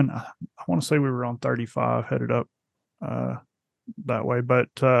driving, I want to say we were on 35 headed up that way. But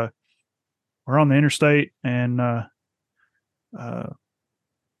we're on the interstate, and I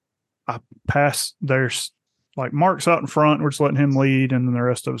pass, there's like Mark's out in front. We're just letting him lead, and then the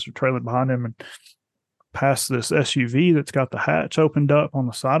rest of us are trailing behind him. And past this SUV that's got the hatch opened up on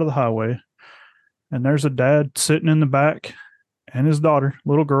the side of the highway. And there's a dad sitting in the back and his daughter,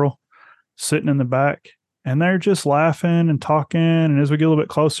 little girl, sitting in the back. And they're just laughing and talking. And as we get a little bit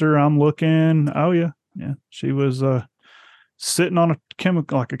closer, I'm looking. Oh, yeah. Yeah. She was sitting on a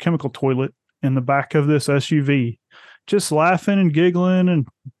chemical toilet in the back of this SUV, just laughing and giggling and,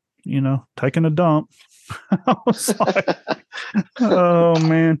 taking a dump. I was like, oh,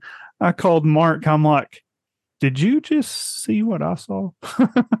 man. I called Mark. I'm like, did you just see what I saw?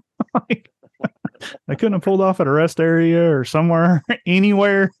 Like, they couldn't have pulled off at a rest area or somewhere,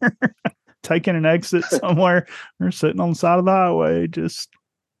 anywhere, taking an exit somewhere. They're sitting on the side of the highway. Just,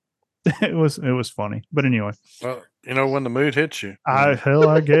 it was funny. But anyway. Well, when the mood hits you.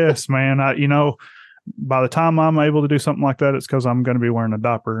 I guess, man. By the time I'm able to do something like that, it's because I'm going to be wearing a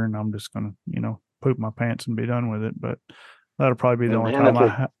diaper and I'm just going to, poop my pants and be done with it. But that'll probably be the only time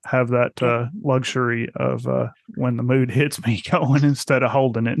I have that luxury of when the mood hits me going instead of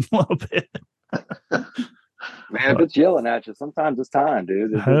holding it a little bit. Man, if it's yelling at you, sometimes it's time,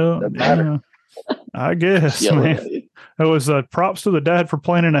 dude. It doesn't matter. I guess, man. It was props to the dad for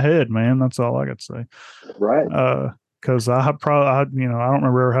planning ahead, man. That's all I got to say. Right. Because I don't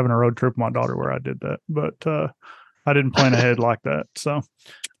remember ever having a road trip with my daughter where I did that, but I didn't plan ahead like that. So,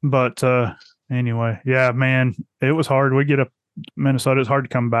 but anyway, yeah, man, it was hard. We get up Minnesota. It's hard to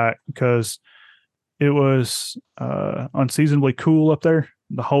come back because it was unseasonably cool up there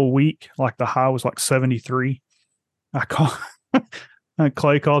the whole week. Like the high was like 73.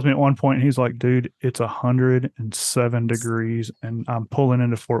 Clay calls me at one point and he's like, dude, it's 107 degrees and I'm pulling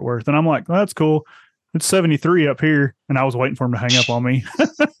into Fort Worth. And I'm like, well, that's cool. It's 73 up here. And I was waiting for him to hang up on me.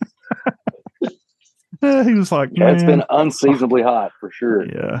 He was like, yeah, it's been unseasonably hot for sure.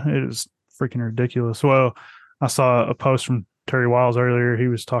 Yeah, it is freaking ridiculous. Well, I saw a post from Terry Wiles earlier. He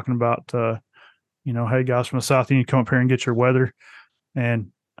was talking about, hey guys from the South, you need to come up here and get your weather.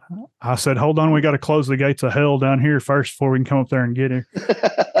 And I said, hold on, we got to close the gates of hell down here first before we can come up there and get it.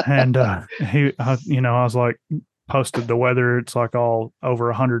 And I was like, posted the weather. It's like all over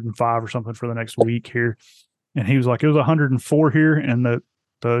 105 or something for the next week here. And he was like, it was 104 here. And the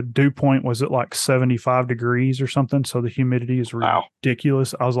dew point was at like 75 degrees or something. So the humidity is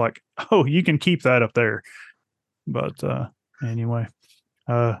ridiculous. Wow. I was like, oh, you can keep that up there. But anyway,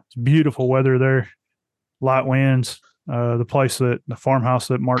 it's beautiful weather there. Light winds. The farmhouse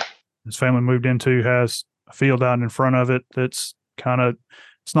that Mark, his family moved into has a field out in front of it. That's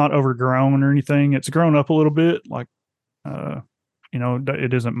it's not overgrown or anything. It's grown up a little bit, like,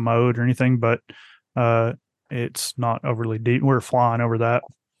 it isn't mowed or anything, but it's not overly deep. We're flying over that.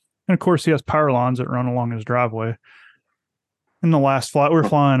 And of course he has power lines that run along his driveway. In the last flight, we were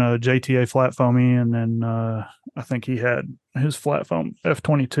flying a JTA flat foamy, and then I think he had his flat foam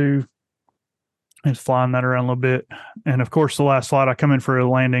F-22. He's flying that around a little bit. And of course, the last flight I come in for a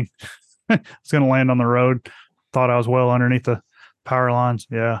landing. It's going to land on the road. Thought I was well underneath the power lines.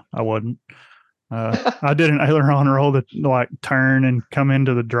 Yeah, I wasn't. I did an aileron roll that like turn and come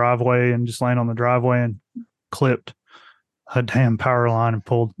into the driveway and just land on the driveway and clipped a damn power line and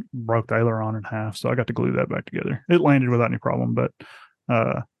broke the aileron in half. So I got to glue that back together. It landed without any problem, but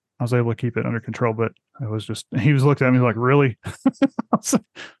I was able to keep it under control. But it was just, he was looking at me like, really?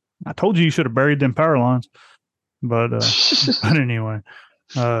 I told you should have buried them power lines. But anyway,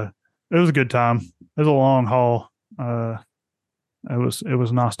 it was a good time. It was a long haul. It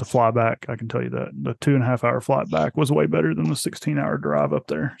was nice to fly back. I can tell you that the 2.5 hour flight back was way better than the 16-hour drive up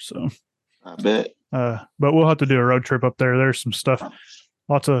there. So I bet. But we'll have to do a road trip up there. There's some stuff,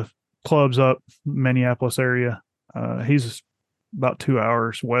 lots of clubs up Minneapolis area. He's about 2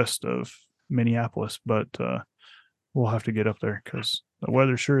 hours west of Minneapolis, but we'll have to get up there because the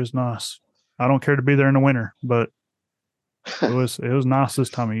weather sure is nice. I don't care to be there in the winter, but it was nice this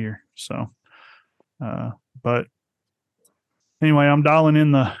time of year. So, but anyway, I'm dialing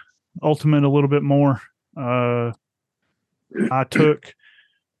in the Ultimate a little bit more. I took,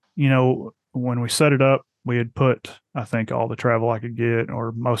 when we set it up, we had put, I think, all the travel I could get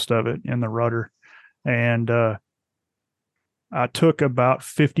or most of it in the rudder. And I took about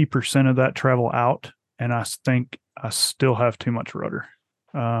 50% of that travel out, and I think I still have too much rudder.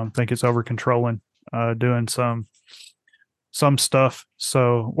 I think it's over controlling, doing some stuff.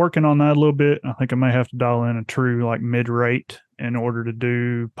 So working on that a little bit. I think I may have to dial in a true like mid rate in order to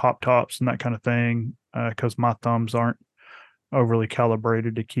do pop tops and that kind of thing, because my thumbs aren't overly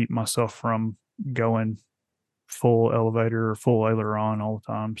calibrated to keep myself from going full elevator or full aileron all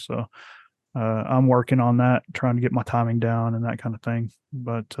the time. So I'm working on that, trying to get my timing down and that kind of thing.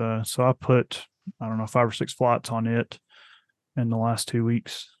 But so I put, I don't know, 5 or 6 flights on it in the last 2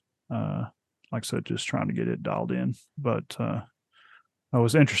 weeks. like I said, just trying to get it dialed in. But I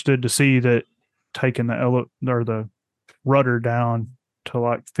was interested to see that taking the rudder down to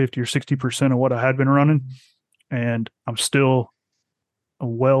like 50 or 60% of what I had been running, and I'm still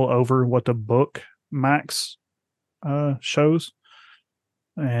well over what the book max shows,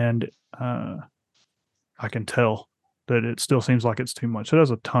 and I can tell that it still seems like it's too much. It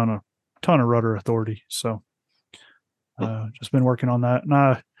has a ton of rudder authority, so just been working on that. And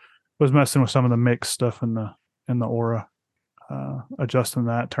I was messing with some of the mix stuff in the Aura, adjusting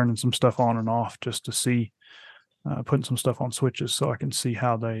that, turning some stuff on and off just to see, putting some stuff on switches so I can see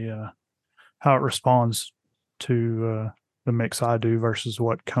how it responds to the mix I do versus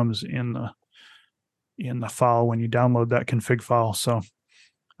what comes in the file when you download that config file. So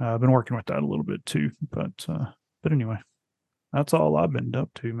I've been working with that a little bit too, but anyway, that's all I've been up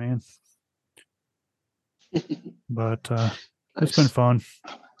to, man. But it's been fun.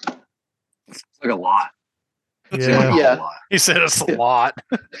 It's like a lot. Yeah. Yeah. He said it's a lot.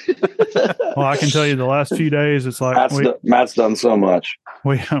 Well, I can tell you the last few days, it's like Matt's done so much.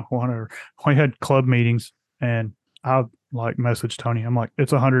 we had club meetings, and I like messaged Tony. I'm like,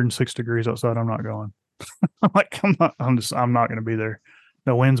 it's 106 degrees outside. I'm not going. I'm like, I'm not going to be there.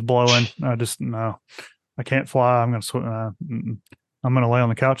 The wind's blowing. No, I can't fly. I'm going to swim. I'm going to lay on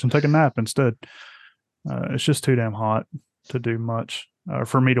the couch and take a nap instead. It's just too damn hot to do much,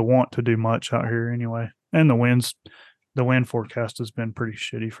 for me to want to do much out here anyway. And the wind forecast has been pretty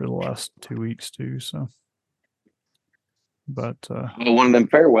shitty for the last 2 weeks too. So, but one of them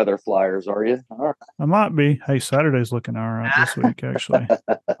fair weather flyers, are you? All right. I might be. Hey, Saturday's looking all right this week, actually.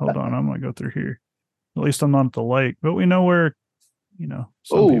 Hold on, I'm gonna go through here. At least I'm not at the lake, but we know where,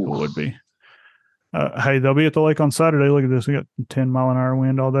 some people would be. Hey, they'll be at the lake on Saturday. Look at this. We got 10-mile-an-hour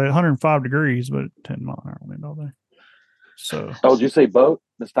wind all day, 105 degrees, but 10-mile-an-hour wind all day. So, oh, did you say boat?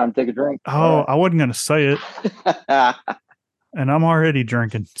 This time, take a drink. Oh, right. I wasn't going to say it, and I'm already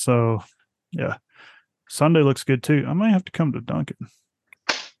drinking. So, yeah, Sunday looks good too. I may have to come to Duncan.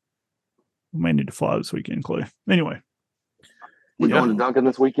 We may need to fly this weekend, Clay. Anyway, we're going to Duncan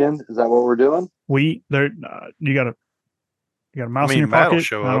this weekend. Is that what we're doing? You got a mouse in your Matt will pocket.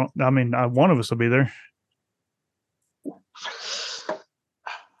 show up. One of us will be there.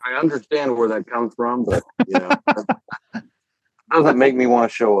 I understand where that comes from, but doesn't make me want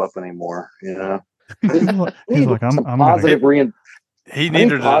to show up anymore. He's like, I'm positive He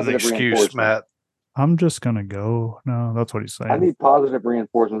needed an excuse, Matt. I'm just gonna go. No, that's what he's saying. I need positive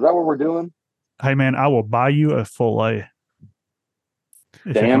reinforcement. Is that what we're doing? Hey man, I will buy you a fillet.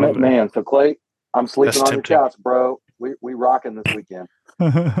 Damn it, man. So Clay, I'm sleeping on your couch, bro. We rocking this weekend.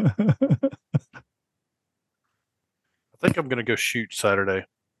 I think I'm gonna go shoot Saturday.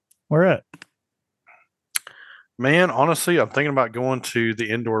 Where at? Man, honestly, I'm thinking about going to the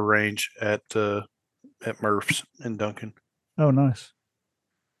indoor range at Murph's in Duncan. Oh, nice.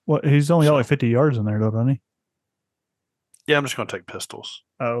 Well, he's only got like 50 yards in there, though, doesn't he? Yeah, I'm just going to take pistols.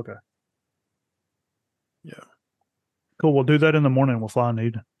 Oh, okay. Yeah. Cool. We'll do that in the morning. We'll fly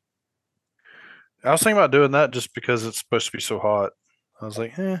Need. I was thinking about doing that just because it's supposed to be so hot. I was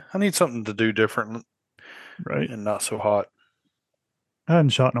like, I need something to do different, right, and not so hot. I hadn't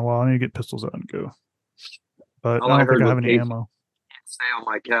shot in a while. I need to get pistols out and go. But I don't think I have any ammo. Stay on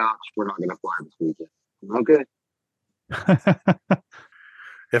my couch. We're not going to fly this weekend. Okay.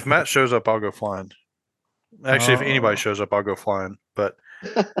 If Matt shows up, I'll go flying. Actually, if anybody shows up, I'll go flying. But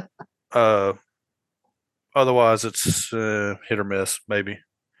otherwise, it's hit or miss, maybe.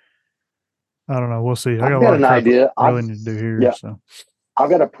 I don't know. We'll see. I got an idea. I really need to do here. Yeah. So I've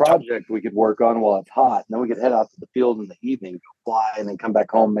got a project we could work on while it's hot. And then we could head out to the field in the evening, go fly, and then come back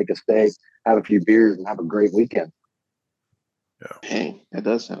home, make a stay, have a few beers, and have a great weekend. Yeah. Dang, that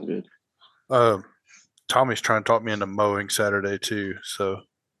does sound good. Tommy's trying to talk me into mowing Saturday too, so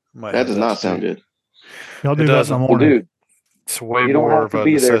that does not sound good. Y'all do that in the morning. Well, dude, it's way more of a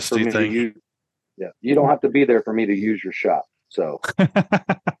necessity thing. You don't have to be there for me to use your shop. So.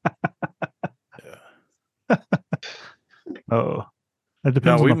 Oh, it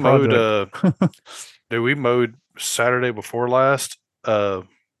depends on the project. We mowed Saturday before last. I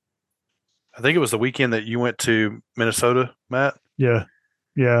think it was the weekend that you went to Minnesota, Matt. Yeah.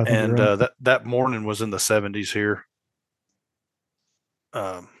 And that morning was in the 70s here.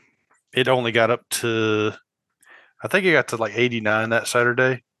 It only got up to, I think it got to like 89 that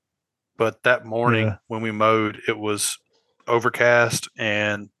Saturday. But that morning when we mowed, it was overcast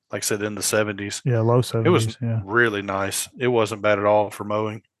and, like I said, in the 70s. Yeah, low 70s. It was really nice. It wasn't bad at all for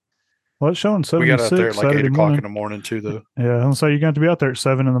mowing. Well, it's showing 76. We got out there at like Saturday 8 o'clock morning. in the morning too, though. Yeah, I'm saying you're going to be out there at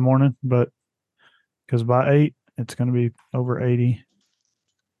 7 in the morning, but because by 8 it's going to be over 80,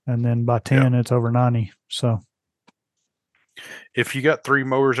 and then by 10, it's over 90. So if you got 3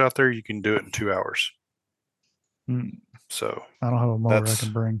 mowers out there, you can do it in 2 hours. So I don't have a mower I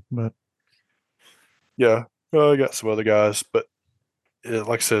can bring, but yeah, I got some other guys, but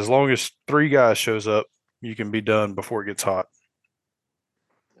like I said, as long as 3 guys shows up, you can be done before it gets hot.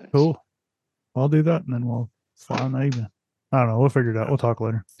 Cool. I'll do that, and then we'll fly in the evening. I don't know. We'll figure it out. We'll talk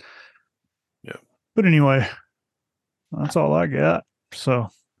later. Yeah. But anyway, that's all I got. So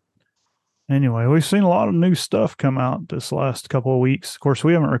anyway, we've seen a lot of new stuff come out this last couple of weeks. Of course,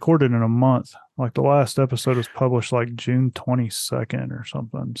 we haven't recorded in a month. Like the last episode was published like June 22nd or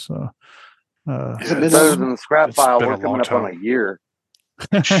something. So it's better than the scrap file. We're coming up on a year.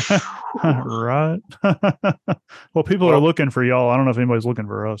 Right. Well, people are looking for y'all. I don't know if anybody's looking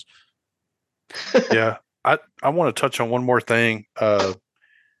for us. Yeah. I want to touch on one more thing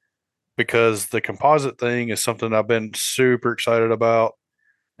because the composite thing is something I've been super excited about.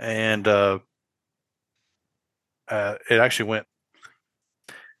 And it actually went,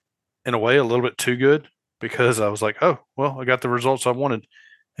 in a way, a little bit too good because I was like, oh, well, I got the results I wanted.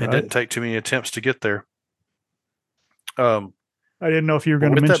 It didn't take too many attempts to get there. I didn't know if you were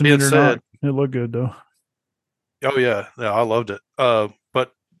going to mention it or not. It looked good, though. Oh, yeah. Yeah, I loved it.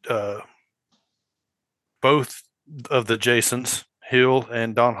 But both of the Jasons, Hill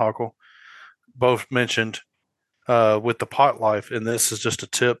and Don Hockle, both mentioned with the pot life, and this is just a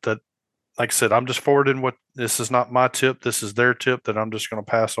tip that, like I said, I'm just forwarding what, this is not my tip. This is their tip that I'm just going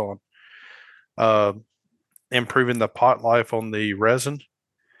to pass on. Improving the pot life on the resin.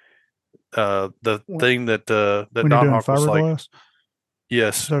 The thing that Don Hockle was like,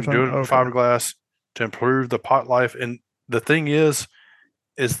 yes, doing fiberglass to improve the pot life. And the thing is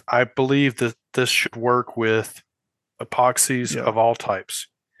I believe that this should work with epoxies of all types.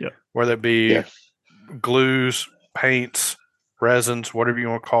 Yeah. Whether it be glues, paints, resins, whatever you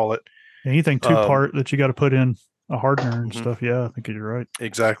want to call it. Anything two-part that you got to put in a hardener and stuff. Yeah, I think you're right.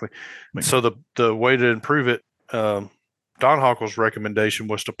 Exactly. So the way to improve it, Don Hockle's recommendation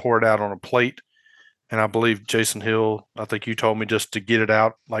was to pour it out on a plate. And I believe Jason Hill, I think you told me just to get it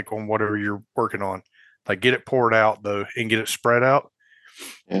out, like on whatever you're working on, like get it poured out though, and get it spread out.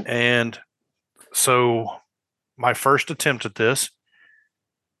 Yeah. And so my first attempt at this,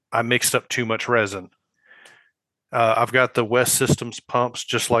 I mixed up too much resin. I've got the West Systems pumps,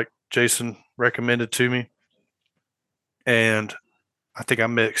 just like Jason recommended to me. And I think I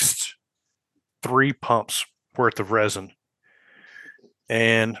mixed 3 pumps worth of resin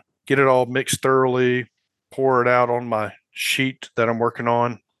and get it all mixed thoroughly, pour it out on my sheet that I'm working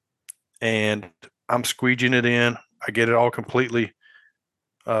on, and I'm squeegeeing it in. I get it all completely,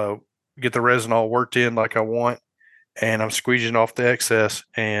 get the resin all worked in like I want, and I'm squeegeeing off the excess,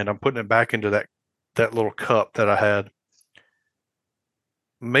 and I'm putting it back into that little cup that I had.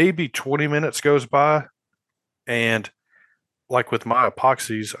 Maybe 20 minutes goes by, and like with my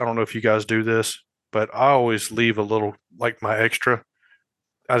epoxies, I don't know if you guys do this, but I always leave a little, like my extra,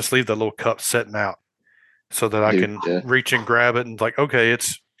 I just leave the little cup setting out so that I can reach and grab it and like, okay,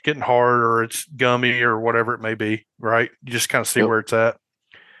 it's getting hard or it's gummy or whatever it may be, right? You just kind of see where it's at.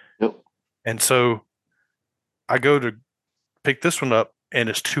 Yep. And so I go to pick this one up and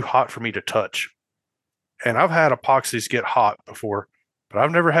it's too hot for me to touch. And I've had epoxies get hot before, but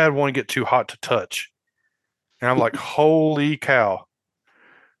I've never had one get too hot to touch. And I'm like, holy cow.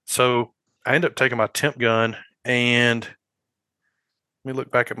 So I end up taking my temp gun and let me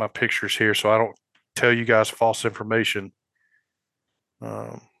look back at my pictures here so I don't tell you guys false information.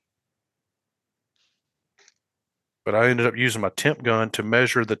 But I ended up using my temp gun to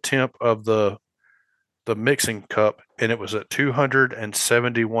measure the temp of the mixing cup, and it was at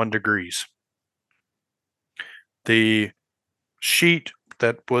 271 degrees. The sheet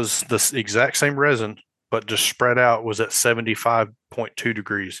that was the exact same resin, but just spread out, was at 75.2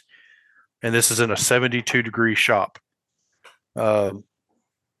 degrees. And this is in a 72 degree shop.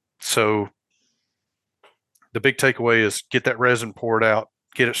 So the big takeaway is get that resin poured out,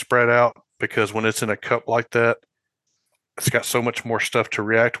 get it spread out, because when it's in a cup like that, it's got so much more stuff to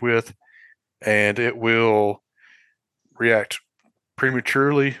react with, and it will react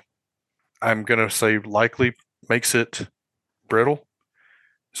prematurely. I'm going to say likely makes it brittle,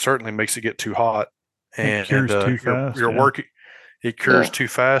 certainly makes it get too hot, and it cures too fast. You're working. It cures too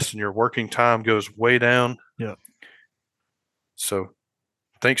fast, and your working time goes way down. Yeah. So,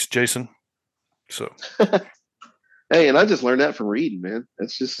 thanks, Jason. So, hey, and I just learned that from reading, man.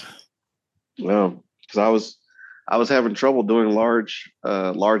 That's just because I was having trouble doing large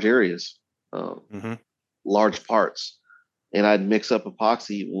areas, large parts, and I'd mix up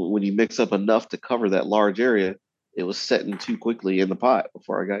epoxy. When you mix up enough to cover that large area, it was setting too quickly in the pot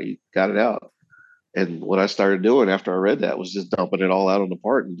before I got it out. And what I started doing after I read that was just dumping it all out on the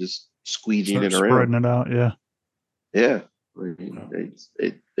part and just squeegeeing it Spreading around. it out, yeah. Yeah,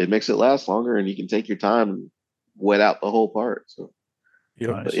 it makes it last longer, and you can take your time and wet out the whole part. So,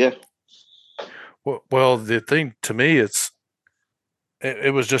 Yep. but yeah. Well, the thing to me,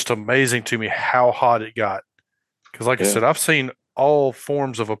 it was just amazing to me how hot it got. Because, like I said, I've seen all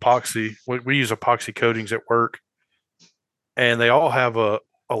forms of epoxy. We use epoxy coatings at work, and they all have a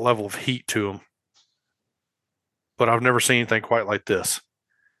level of heat to them. But I've never seen anything quite like this.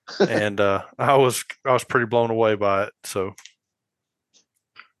 And I was pretty blown away by it. So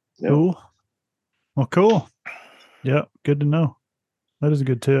cool. Well, cool. Yeah, good to know. That is a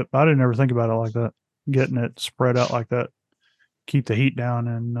good tip. I didn't ever think about it like that. Getting it spread out like that, keep the heat down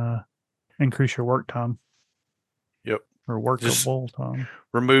and increase your work time. Yep. Or workable time.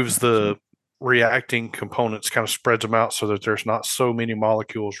 Removes the reacting components, kind of spreads them out so that there's not so many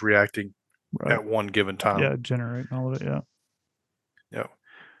molecules reacting at one given time. Yeah, generating all of it. Yeah. Yeah.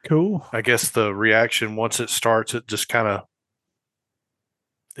 Cool. I guess the reaction, once it starts, it just kind of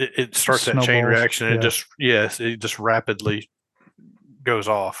it starts that chain reaction and it just rapidly goes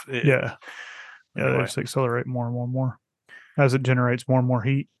off. They just accelerate more and more and more as it generates more and more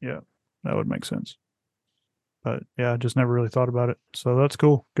heat. Yeah, that would make sense. But yeah, I just never really thought about it. So that's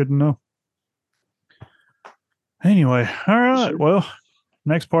cool. Good to know. Anyway, all right. Sure. Well,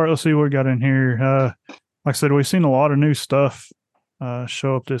 next part, let's see what we got in here. Like I said, we've seen a lot of new stuff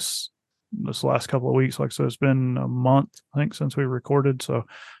show up this last couple of weeks. Like I said, it's been a month, I think, since we recorded. So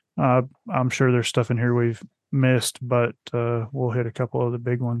I'm sure there's stuff in here we've missed, but we'll hit a couple of the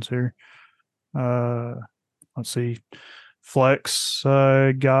big ones here. Let's see. Flex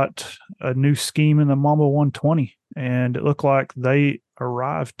got a new scheme in the Mamba 120, and it looked like they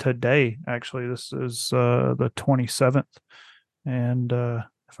arrived today. Actually, this is the 27th, and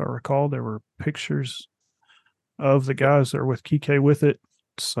if I recall, there were pictures of the guys that are with Kike with it,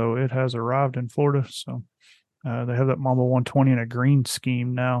 so it has arrived in Florida. So they have that Mamba 120 in a green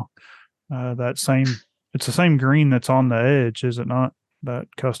scheme now. It's the same green that's on the edge, is it not?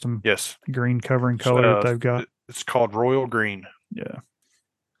 That custom green covering color that they've got. It's called Royal Green. Yeah.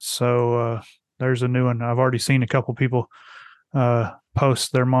 So there's a new one. I've already seen a couple people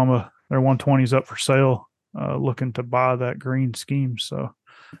post their 120s up for sale, looking to buy that green scheme. So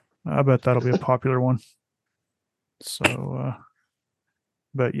I bet that'll be a popular one. So,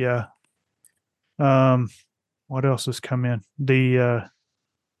 but yeah. What else has come in? The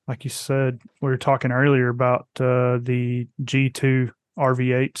like you said, we were talking earlier about the G2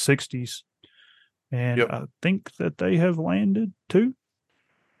 RV8 60s. And I think that they have landed too.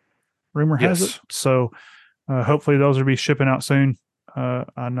 Rumor has it. So hopefully those will be shipping out soon.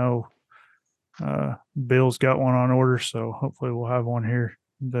 I know Bill's got one on order, so hopefully we'll have one here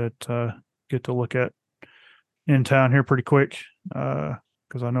that get to look at in town here pretty quick,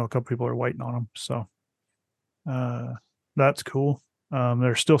 because I know a couple people are waiting on them. So that's cool.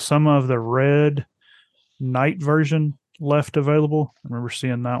 There's still some of the red night version left available. I remember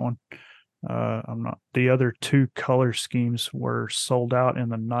seeing that one. The other two color schemes were sold out in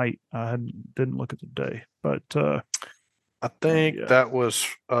the night. I didn't look at the day, but I think that was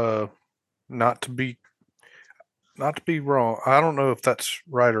not to be wrong. I don't know if that's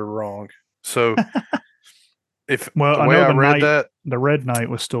right or wrong. So the red night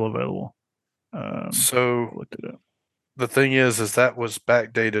was still available. So looked it up. The thing is that was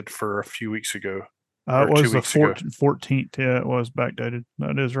backdated for a few weeks ago. It was the 14th. Yeah, it was backdated.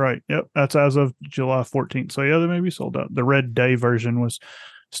 That is right. Yep, that's as of July 14th. So yeah, they may be sold out. The red day version was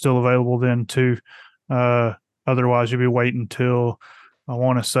still available then too. Otherwise, you'd be waiting till I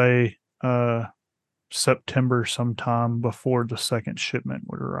want to say September sometime before the second shipment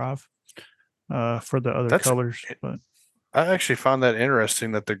would arrive for the other colors. But I actually find that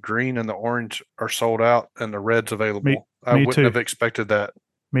interesting that the green and the orange are sold out and the red's available. I wouldn't have expected that.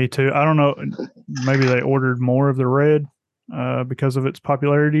 Me too. I don't know. Maybe they ordered more of the red because of its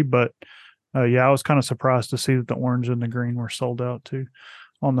popularity, but I was kind of surprised to see that the orange and the green were sold out too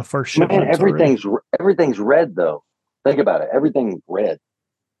on the first shipment. Everything's red though. Think about it. Everything's red.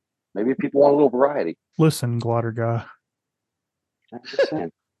 Maybe people want a little variety. Listen, Glider guy. I'm just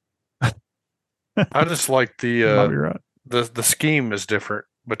saying. I just like the scheme is different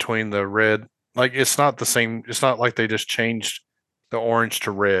between the red. Like it's not the same. It's not like they just changed the orange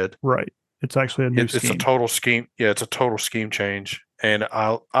to red. Right. It's actually a new scheme. It's a total scheme. Yeah, it's a total scheme change. And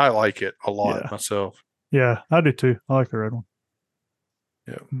I like it a lot myself. Yeah, I do too. I like the red one.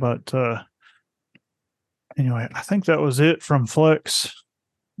 Yeah. But anyway, I think that was it from Flex.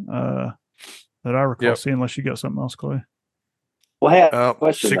 that I recall seeing, unless you got something else, Clay. Well, hey, I have a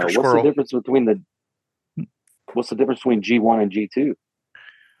question Secret though. Squirrel. What's the difference between G1 and G2?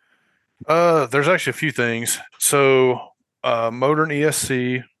 There's actually a few things. So, motor and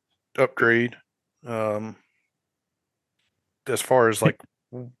ESC upgrade. As far as like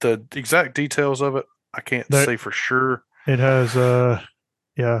the exact details of it, I can't say for sure. It has, the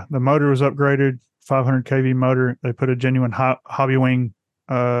motor was upgraded, 500 kV motor. They put a genuine Hobby Wing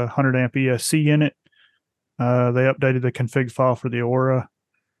 100 amp ESC in it. They updated the config file for the Aura.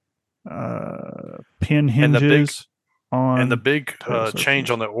 Pin hinges and the big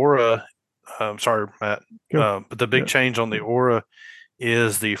change on the Aura. Sorry, Matt. But the big change on the Aura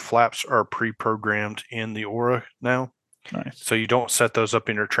is the flaps are pre-programmed in the Aura now. Nice. So you don't set those up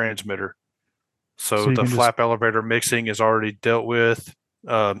in your transmitter. So the flap elevator mixing is already dealt with.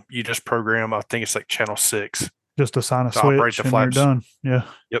 You just program, I think it's like channel 6. Just assign a switch and you're done. Yeah.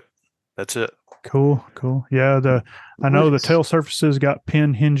 Yep. That's it. Cool. Yeah, I know the tail surfaces got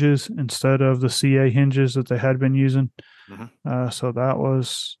pin hinges instead of the CA hinges that they had been using. Mm-hmm. So that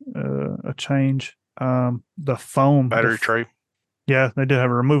was a change. The foam battery tray. Yeah, they did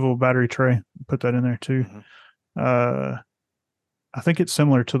have a removable battery tray. Put that in there too. Mm-hmm. I think it's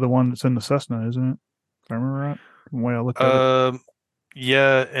similar to the one that's in the Cessna, isn't it? If I remember right, from the way I looked at it.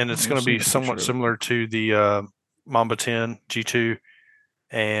 Yeah, and it's going to be somewhat similar to the Mamba 10 G2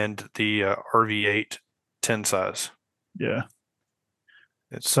 and the RV8 10 size. Yeah.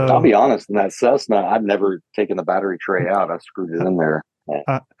 So I'll be honest, in that Cessna, I've never taken the battery tray out. I screwed it in there.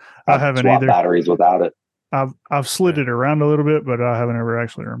 I haven't either. Batteries without it. I've slid it around a little bit, but I haven't ever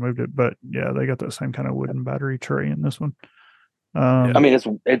actually removed it. But yeah, they got that same kind of wooden battery tray in this one. I mean,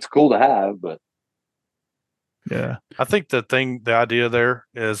 it's cool to have, but yeah, I think the idea there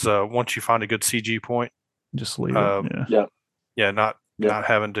is once you find a good CG point, just leave it. Not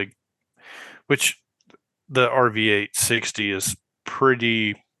having to. Which the RV860 is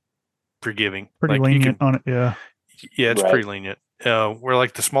pretty forgiving, pretty lenient on it. Yeah, it's pretty lenient. Where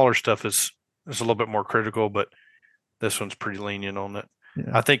like the smaller stuff is a little bit more critical, but this one's pretty lenient on it.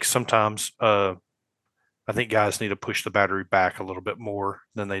 Yeah. I think sometimes I think guys need to push the battery back a little bit more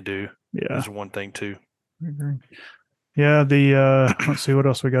than they do. Yeah, is one thing too. Yeah, the let's see what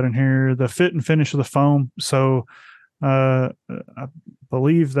else we got in here. The fit and finish of the foam. So I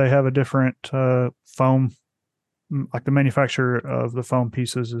believe they have a different foam, like the manufacturer of the foam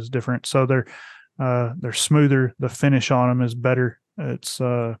pieces is different. So they're smoother. The finish on them is better. It's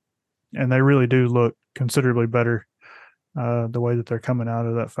and they really do look considerably better the way that they're coming out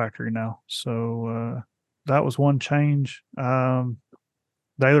of that factory now. So that was one change. The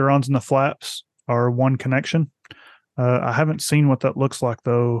ailerons and the flaps are one connection. I haven't seen what that looks like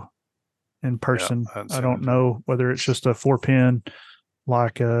though in person. I don't know whether it's just a 4-pin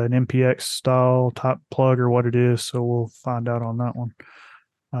like an MPX style type plug or what it is. So we'll find out on that one.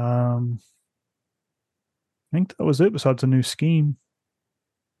 I think that was it besides a new scheme.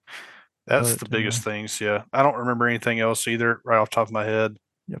 That's the biggest things. Yeah. I don't remember anything else either right off the top of my head.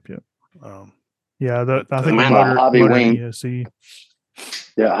 Yep. Yeah. I think the Hobby Wing ESC.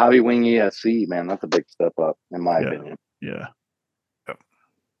 Yeah. Hobby Wing ESC, man, that's a big step up in my opinion. Yeah.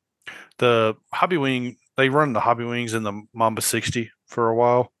 The Hobby Wing, they run the Hobby Wings in the Mamba 60 for a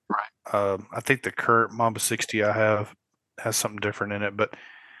while. Right. I think the current Mamba 60 I have has something different in it, but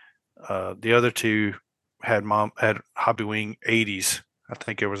the other two had Hobby Wing 80s. I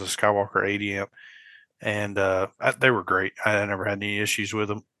think it was a Skywalker 80 amp, and they were great. I never had any issues with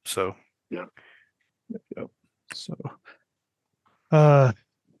them. So yeah. So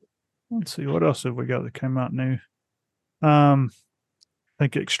let's see what else have we got that came out new. I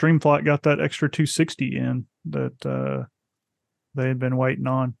think Extreme Flight got that extra 260 in that they had been waiting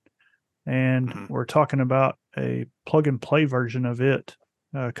on, and we're talking about a plug and play version of it.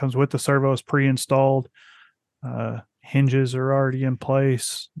 Comes with the servos pre-installed. Hinges are already in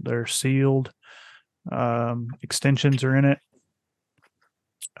place. They're sealed. Extensions are in it.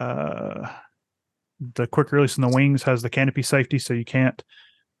 The quick release in the wings has the canopy safety, so you can't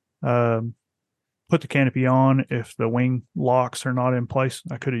put the canopy on if the wing locks are not in place.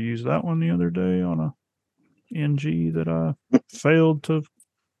 I could have used that one the other day on a NG that I failed to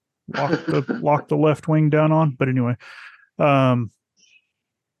lock the left wing down on. But anyway, what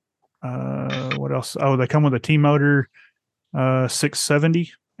else? Oh, they come with a T-Motor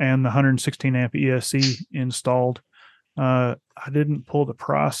 670 and the 116 amp ESC installed. I didn't pull the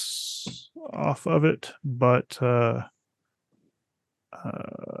price off of it, but I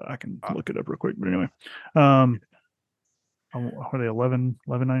can look it up real quick. But anyway, are they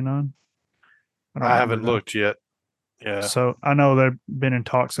 $11.99? I haven't looked yet. Yeah. So I know they've been in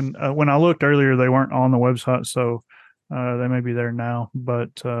talks, and when I looked earlier, they weren't on the website, so they may be there now.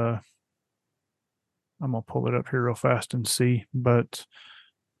 But I'm gonna pull it up here real fast and see. But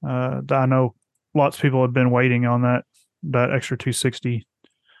I know lots of people have been waiting on that extra 260.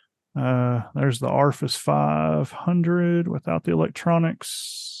 There's the Arfus 500 without the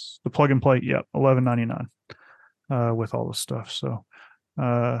electronics, the plug and play. Yep, $11.99 with all the stuff. So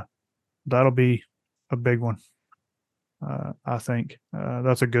that'll be a big one. I think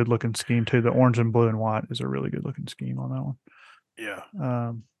that's a good looking scheme too. The orange and blue and white is a really good looking scheme on that one. Yeah.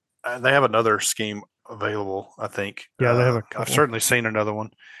 They have another scheme available, I think. Yeah, they have a I've couple. certainly seen another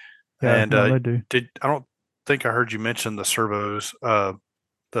one. Yeah, and no, they do. I don't think I heard you mention the servos.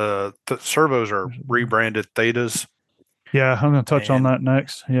 The servos are rebranded Thetas. Yeah, I'm going to touch on that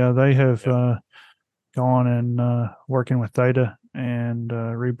next. Yeah, they have gone and working with Theta and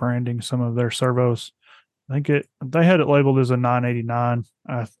rebranding some of their servos. I think they had it labeled as a 989.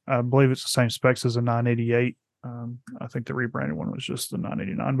 I believe it's the same specs as a 988. I think the rebranded one was just the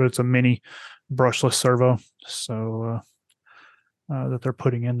 989, but it's a mini brushless servo. So that they're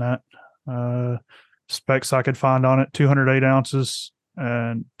putting in that specs I could find on it: 208 ounces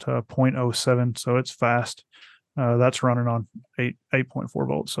and 0.07, so it's fast. That's running on 8.4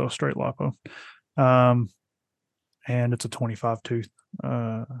 volts, so straight LiPo. And it's a 25 tooth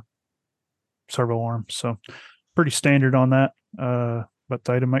servo arm, so pretty standard on that. But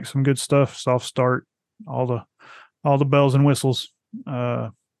Theta makes some good stuff. Soft start, all the bells and whistles.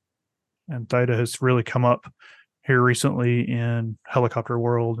 And Theta has really come up here recently in helicopter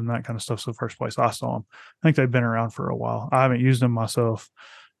world and that kind of stuff. So the first place I saw them, I think they've been around for a while. I haven't used them myself,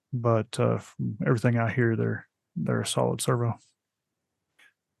 but from everything I hear, they're a solid servo.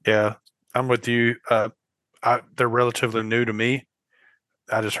 Yeah, I'm with you. They're relatively new to me.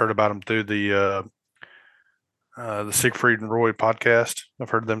 I just heard about them through the Siegfried and Roy podcast. I've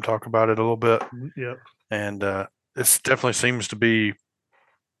heard them talk about it a little bit. Yep. And it definitely seems to be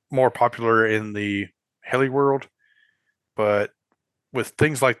more popular in the heli world, but with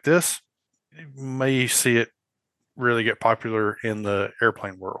things like this, you may see it really get popular in the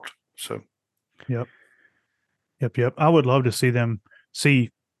airplane world. So, yep. I would love to see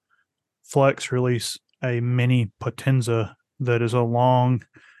Flex release a mini Potenza that is along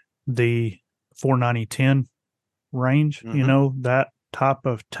the 490-10 range. mm-hmm. You know, that type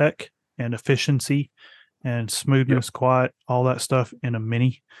of tech and efficiency and smoothness, quiet, all that stuff in a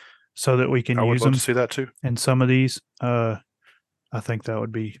mini, so that we can I would use love them to see that too. in some of these. I think that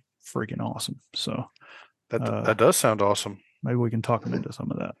would be freaking awesome. So that does sound awesome. maybe we can talk them into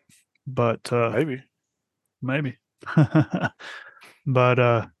some of that. But maybe.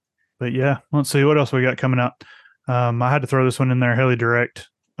 But yeah, let's see what else we got coming out. I had to throw this one in there. Heli Direct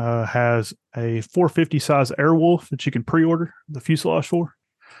has a 450 size Airwolf that you can pre-order the fuselage for.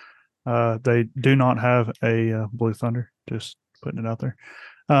 They do not have a Blue Thunder. Just putting it out there.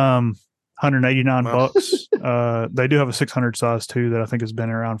 189 bucks. They do have a 600 size too that I think has been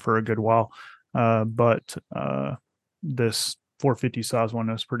around for a good while. But this 450 size one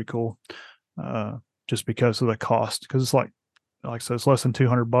is pretty cool. Just because of the cost, because it's like I said, it's less than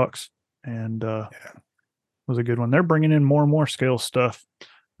 200 bucks, and was a good one. They're bringing in more and more scale stuff.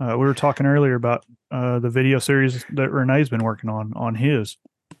 We were talking earlier about the video series that Renee's been working on his.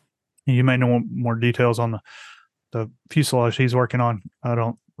 You may know more details on the fuselage he's working on. I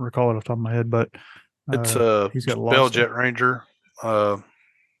don't recall it off the top of my head, but it's he's got Bell Jet Ranger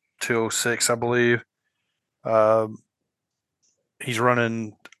 206, I believe. He's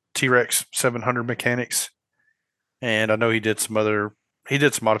running T-Rex 700 mechanics, and I know he did some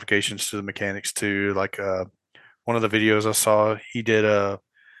modifications to the mechanics too. Like one of the videos I saw,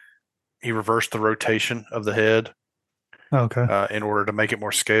 he reversed the rotation of the head. Okay. In order to make it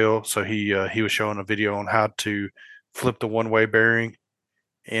more scale. So he was showing a video on how to flip the one-way bearing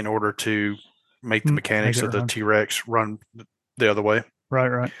in order to make the mechanics of the T-Rex run the other way.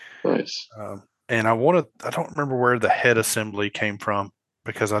 Right. Nice. And I don't remember where the head assembly came from,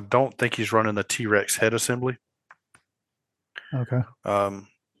 because I don't think he's running the T-Rex head assembly. Okay.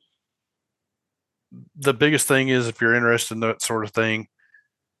 The biggest thing is, if you're interested in that sort of thing,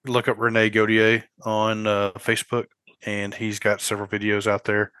 look up Rene Gaudier on Facebook, and he's got several videos out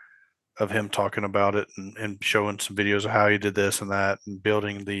there of him talking about it and showing some videos of how he did this and that and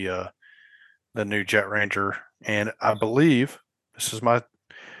building the new Jet Ranger. And I believe this is what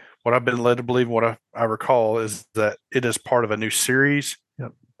I've been led to believe. What I recall is that it is part of a new series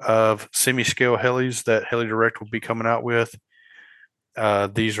of semi-scale helis that Heli Direct will be coming out with.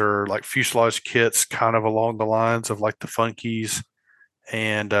 These are like fuselage kits, kind of along the lines of like the Funkies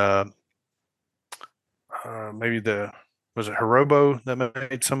and maybe was it Hirobo that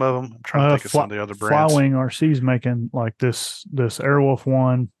made some of them? I'm trying to think of some of the other brands. Flywing RC's making like this Airwolf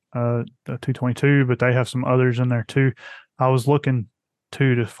one, the 222, but they have some others in there too. I was looking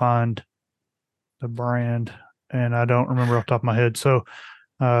too to find the brand, and I don't remember off the top of my head. So,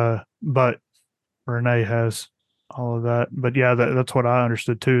 but Renee has all of that. But yeah, that's what I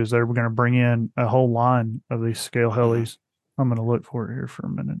understood too. Is they were going to bring in a whole line of these scale helis. I'm going to look for it here for a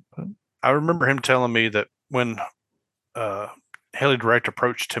minute. But I remember him telling me that when Heli Direct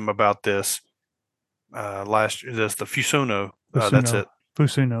approached him about this last year, the Fusono. That's it.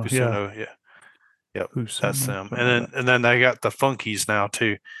 Fusuno, yeah. Yep, Fusuno, that's them. And then they got the Funkies now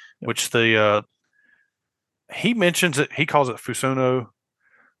too, which he mentions it. He calls it Fusono,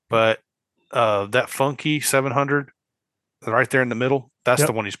 but that Funky 700 right there in the middle, that's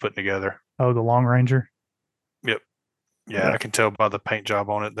the one he's putting together. Oh, the Long Ranger. Yep. Yeah, I can tell by the paint job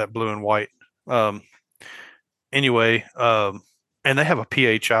on it, that blue and white. Anyway, and they have a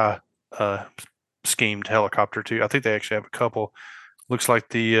PHI schemed helicopter too. I think they actually have a couple. Looks like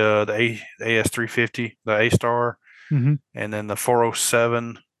the AS350, the A-Star, and then the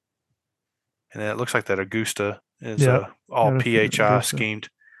 407, and then it looks like that Augusta is all PHI schemed,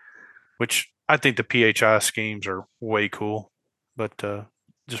 which I think the PHI schemes are way cool, but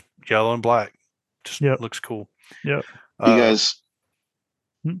just yellow and black just looks cool. Yep. You guys,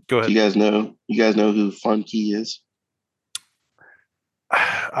 go ahead. You guys know who Funky is?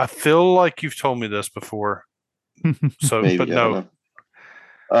 I feel like you've told me this before. So, Maybe, but no.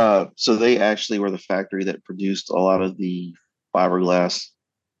 So they actually were the factory that produced a lot of the fiberglass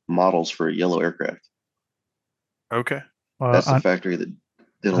models for yellow aircraft. Okay. That's the factory that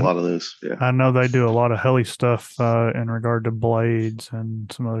did a lot of those. Yeah. I know they do a lot of heli stuff in regard to blades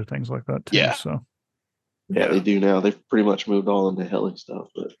and some other things like that too. Yeah. So. Yeah, they do now. They've pretty much moved all into heli stuff,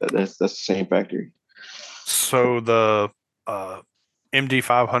 but that's the same factory. So the MD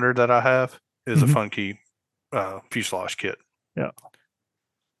 500 that I have is a Funky fuselage kit. Yeah.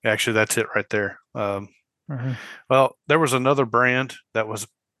 Actually, that's it right there. Well, there was another brand that was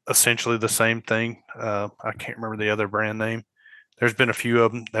essentially the same thing. I can't remember the other brand name. There's been a few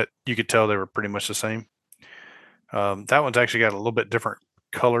of them that you could tell they were pretty much the same. That one's actually got a little bit different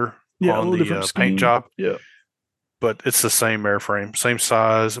color on the paint job. Yeah. But it's the same airframe, same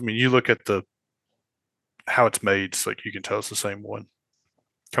size. I mean, you look at how it's made, it's like you can tell it's the same one.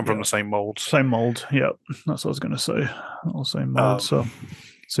 Come from the same molds. Same molds. Yep. That's what I was going to say. All same molds.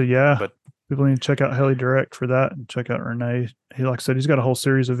 So yeah. But people need to check out Heli Direct for that and check out Renee. He, like I said, he's got a whole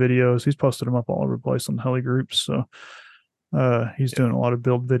series of videos. He's posted them up all over the place on the heli groups. So he's doing a lot of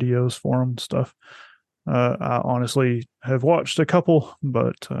build videos for them and stuff. I honestly have watched a couple,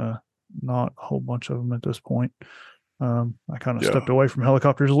 but not a whole bunch of them at this point. I kind of stepped away from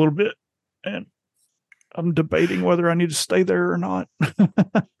helicopters a little bit, and I'm debating whether I need to stay there or not.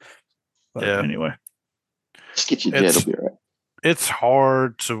 But anyway, just get your jet, it'll be all right. It's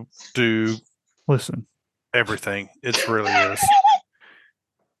hard to do. Listen, everything. It really is.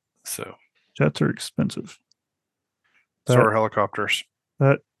 So jets are expensive. So are helicopters.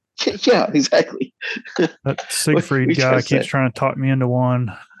 Yeah, exactly. That Siegfried guy keeps trying to talk me into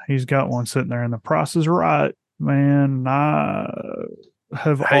one. He's got one sitting there, and the price is right, man. I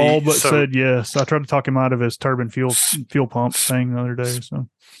have all but said yes. I tried to talk him out of his turbine fuel pump thing the other day. So,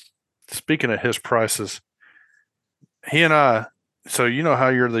 speaking of his prices, he and I. So you know how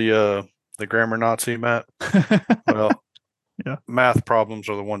you're the grammar Nazi, Matt? Well, math problems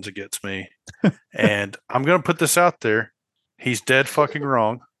are the ones that gets me, and I'm going to put this out there. He's dead fucking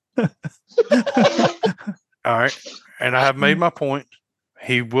wrong. All right, and I have made my point.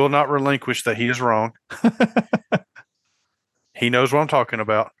 He will not relinquish that he is wrong. He knows what I'm talking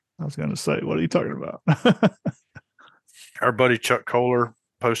about. I was going to say, what are you talking about? Our buddy Chuck Kohler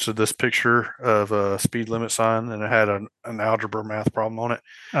posted this picture of a speed limit sign, and it had an algebra math problem on it.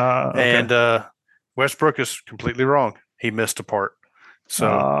 Okay. And Westbrook is completely wrong. He missed a part.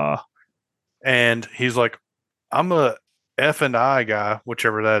 So, and he's like, I'm a F&I guy,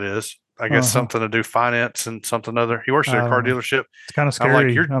 whichever that is. I guess something to do finance and something other. He works at a car dealership. It's kind of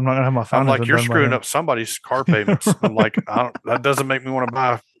scary. I'm not gonna have my finance. I'm like, you're screwing up somebody's car payments. I'm like, that doesn't make me want to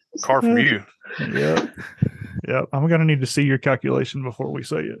buy a car from you. Yep. I'm gonna need to see your calculation before we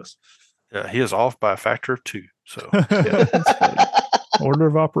say yes. Yeah, he is off by a factor of 2. So order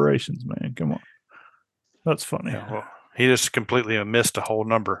of operations, man. Come on, that's funny. Yeah, well, he just completely missed a whole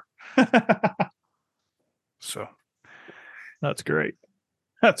number. So that's great.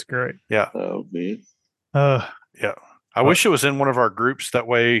 That's great. Yeah. Oh man. Yeah. I wish it was in one of our groups. That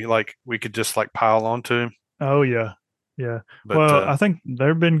way, like we could just like pile onto him. Oh yeah, yeah. But, well, I think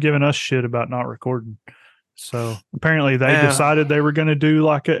they've been giving us shit about not recording. So apparently they decided they were going to do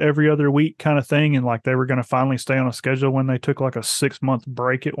like a every other week kind of thing. And like they were going to finally stay on a schedule when they took like a 6-month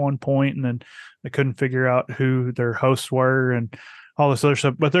break at one point, and then they couldn't figure out who their hosts were and all this other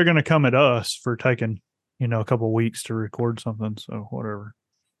stuff. But they're going to come at us for taking, a couple of weeks to record something. So whatever.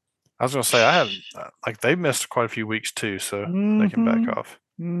 I was going to say, I have like they missed quite a few weeks too, so they can back off.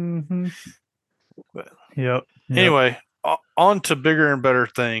 Mm-hmm. But Yep. Anyway, on to bigger and better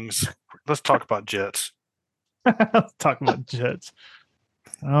things. Let's talk about jets. Let's talk about jets.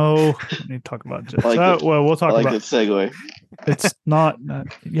 Oh, we need to talk about jets. Well, we'll talk about the segue. It's not. The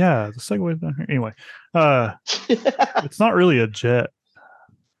segue down here. Anyway, it's not really a jet.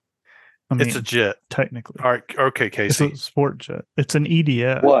 I mean, it's a jet, technically. All right. Okay, Casey. It's a sport jet. It's an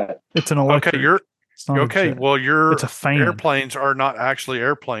EDF. What? It's an electric. Okay, okay. Well, it's a fan. Airplanes are not actually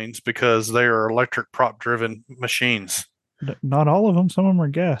airplanes because they are electric prop driven machines. Not all of them. Some of them are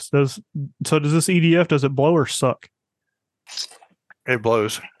gas. Does this EDF? Does it blow or suck? It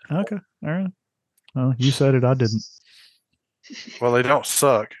blows. Okay. All right. Well, you said it. I didn't. Well, they don't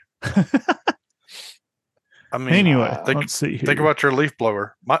suck. I mean, anyway, let's see here. Think about your leaf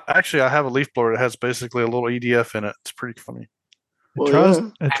blower. Actually, I have a leaf blower that has basically a little EDF in it. It's pretty funny.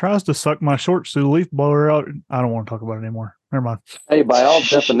 It tries to suck my shorts through the leaf blower out. I don't want to talk about it anymore. Never mind. Hey, by all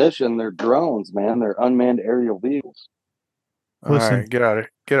definition, they're drones, man. They're unmanned aerial vehicles. Listen, all right, get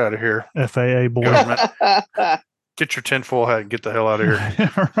out of here, FAA boy. Get your tinfoil hat and get the hell out of here.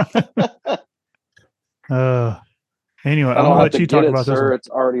 Anyway, I'm gonna let you talk about this. Sir, it's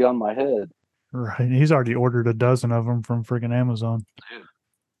already on my head. Right, he's already ordered a dozen of them from freaking Amazon.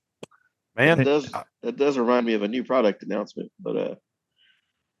 Man, that does remind me of a new product announcement, but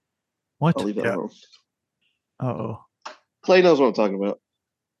what? I'll leave that alone. Uh-oh. Clay knows what I'm talking about.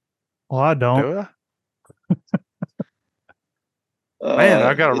 Well, I don't. Do I? Man,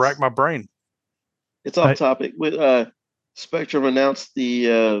 I gotta rack my brain. It's off topic. With Spectrum announced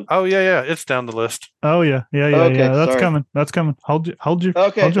the. Oh yeah, it's down the list. Oh yeah. Okay, That's sorry. coming. That's coming. Hold you. Okay,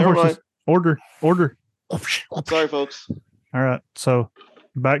 hold your never horses. mind. Order. Sorry, folks. All right. So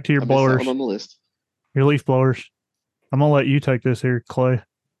back to your blowers. On the list. Your leaf blowers. I'm gonna let you take this here, Clay.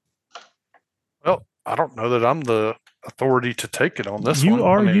 Well, I don't know that I'm the authority to take it on this one.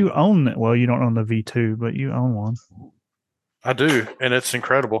 You own it. Well, you don't own the V2, but you own one. I do, and it's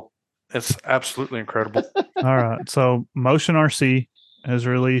incredible. It's absolutely incredible. All right. So Motion RC has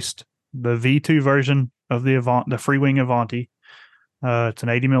released the V2 version of the Freewing Avanti. It's an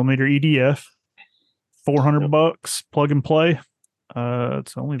 80 millimeter EDF, $400, plug and play.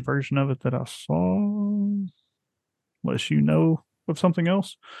 It's the only version of it that I saw, unless you know of something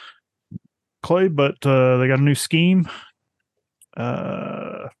else, Clay. But they got a new scheme,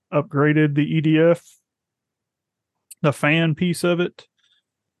 upgraded the EDF, the fan piece of it,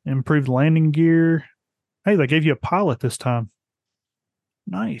 improved landing gear. Hey, they gave you a pilot this time.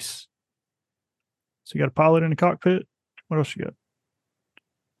 Nice. So you got a pilot in the cockpit. What else you got?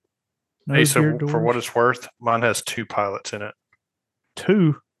 Hey, so for what it's worth, mine has 2 pilots in it.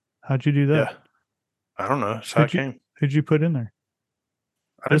 2? How'd you do that? Yeah. I don't know. That's how it came. Who'd you put in there?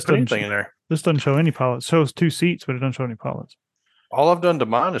 I didn't put anything in there. This doesn't show any pilots. It shows 2 seats, but it doesn't show any pilots. All I've done to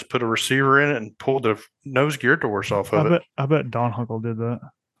mine is put a receiver in it and pull the nose gear doors off of it. I bet Don Huckle did that.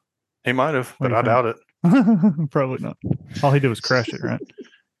 He might have, but I doubt it. Probably not. All he did was crash it, right?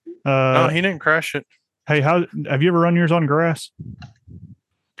 No, he didn't crash it. Hey, have you ever run yours on grass?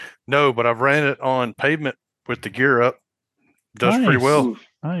 No, but I've ran it on pavement with the gear up. Does pretty well.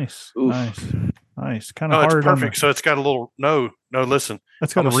 Nice. Kind of hard. It's perfect. So it's got a little listen.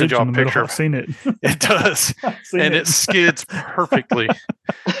 That's got a ridge in the middle. I've seen it. It does, and it skids perfectly.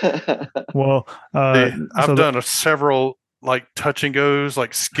 Well, I've done several like touch and goes,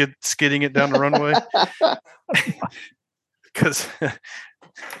 like skidding it down the runway, because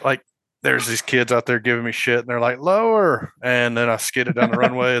like there's these kids out there giving me shit, and they're like lower, and then I skid it down the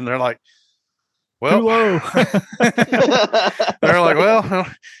runway, and they're like, well, too low. They're like, well,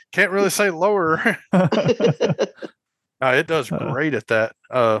 can't really say lower. It does great at that.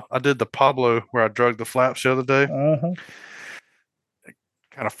 I did the Pablo where I drug the flaps the other day.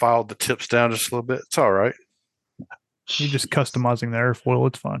 Kind of filed the tips down just a little bit. It's all right. You're just customizing the airfoil.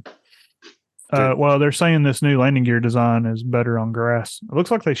 It's fine. Well, they're saying this new landing gear design is better on grass. It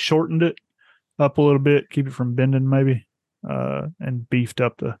looks like they shortened it up a little bit, keep it from bending maybe, and beefed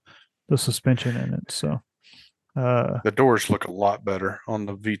up the suspension in it. So the doors look a lot better on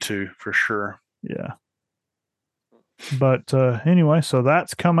the V2 for sure. Yeah. But anyway, so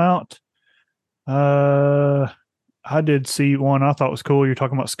that's come out. I did see one I thought was cool. You're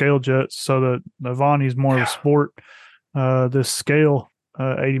talking about scale jets. So the Avanti is more of a sport. This scale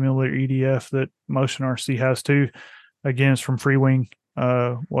 80 millimeter EDF that Motion RC has too. Again, it's from Free Wing.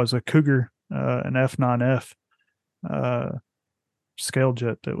 Was a Cougar, an F9F scale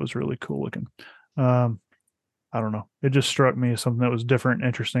jet that was really cool looking. I don't know. It just struck me as something that was different, and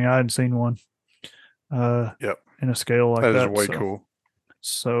interesting. I hadn't seen one. In a scale like that. That is way cool.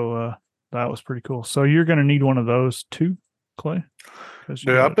 So that was pretty cool. So you're going to need one of those too, Clay.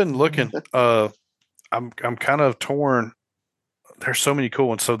 Dude, I've been looking. I'm kind of torn. There's so many cool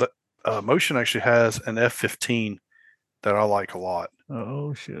ones. So that Motion actually has an F-15 that I like a lot.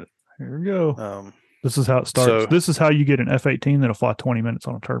 Oh shit! Here we go. This is how it starts. So, this is how you get an F-18 that'll fly 20 minutes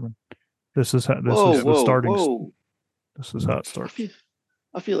on a turbine. This is how. This is the starting. Whoa. This is how it starts.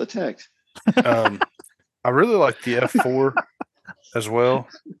 I feel attacked. I really like the F4 as well.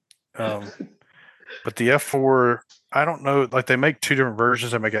 But the F4, I don't know. Like they make two different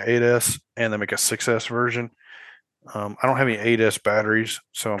versions. They make an 8S and they make a 6S version. I don't have any 8S batteries,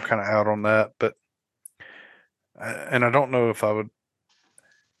 so I'm kind of out on that. But and I don't know if I would.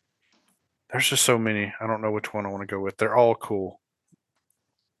 There's just so many. I don't know which one I want to go with. They're all cool.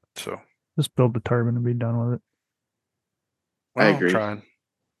 So just build the turbine and be done with it. Well, I agree. I'm trying.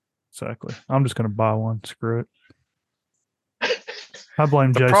 Exactly. I'm just going to buy one. Screw it. I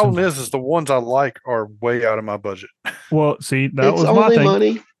blame Jason. The problem is the ones I like are way out of my budget. Well, see, that was my thing.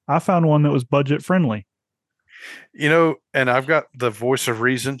 Money. I found one that was budget friendly. You know, and I've got the voice of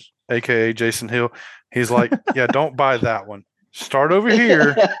reason, aka Jason Hill. He's like, yeah, don't buy that one. Start over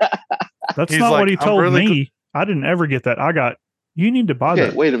here. That's not what he told me. I didn't ever get that. I got, you need to buy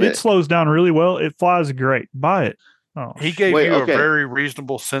that. Wait a minute. It slows down really well. It flies great. Buy it. Oh, he gave you a very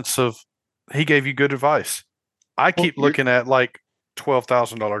reasonable sense of, he gave you good advice. I keep looking at like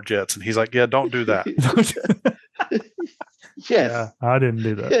 $12,000 jets, and he's like, yeah, don't do that. Yes. Yeah, I didn't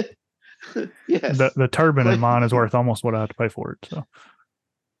do that. Yes. The turbine in mine is worth almost what I have to pay for it. So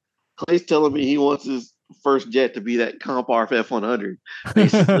Clay's telling me he wants his first jet to be that Comp RF F100,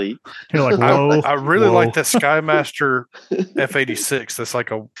 basically. You're like, whoa. I really like that Skymaster F86. That's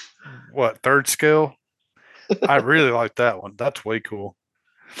like a, third scale? I really like that one. That's way cool.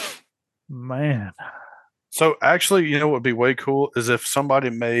 Man. So actually, you know what would be way cool is if somebody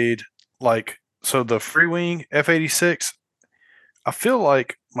made so the Free Wing F86, I feel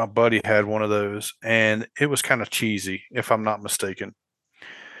like my buddy had one of those and it was kind of cheesy, if I'm not mistaken.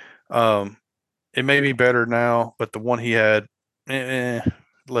 It may be better now, but the one he had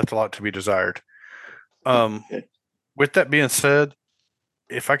left a lot to be desired. With that being said,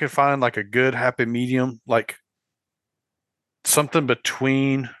 if I could find like a good happy medium, like something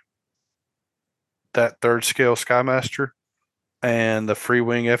between that third scale Skymaster and the Free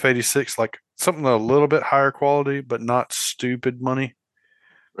Wing F86, like something a little bit higher quality, but not stupid money,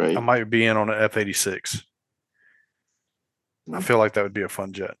 right? I might be in on an F86. I feel like that would be a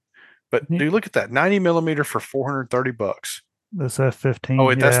fun jet. But dude, look at that 90 millimeter for $430. This F-15. Oh,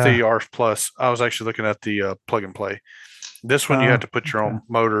 wait, that's the ARF Plus. I was actually looking at the plug and play. This one, you have to put your own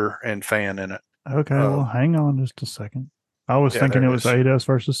motor and fan in it. Okay, well, hang on just a second. I was thinking it was 8S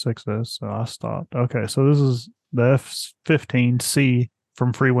versus 6S, so I stopped. Okay, so this is the F-15C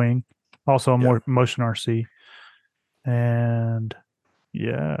from Free Wing, also a more Motion RC. And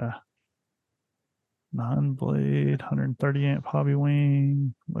yeah, 9-blade, 130 amp hobby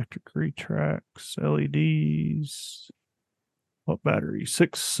wing, electric retracts, LEDs. What battery?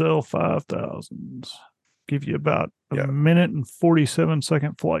 6-cell 5000s. Give you about a minute and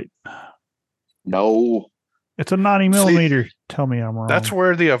 47-second flight. No. It's a 90 millimeter. Tell me I'm wrong. That's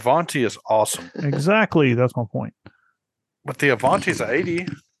where the Avanti is awesome. Exactly. That's my point. But the Avanti is 80.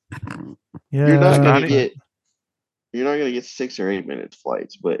 Yeah. You're not going to get 6 or 8 minute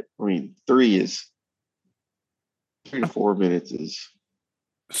flights, but I mean, 3 to 4 minutes is.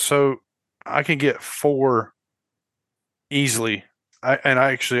 So I can get 4 easily.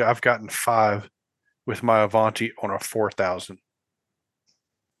 I've gotten 5 with my Avanti on a 4000.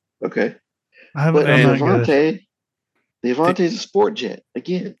 Okay. I haven't done the Avanti is a sport jet.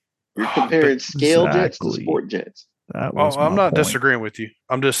 Again, you're comparing scale jets to sport jets. I'm not disagreeing with you.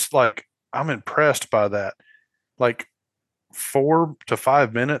 I'm just like, I'm impressed by that. Like 4 to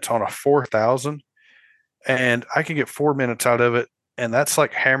 5 minutes on a 4000, and I can get 4 minutes out of it, and that's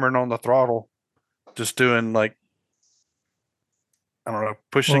like hammering on the throttle, just doing like, I don't know,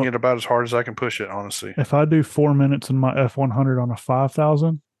 pushing it about as hard as I can push it, honestly. If I do 4 minutes in my F100 on a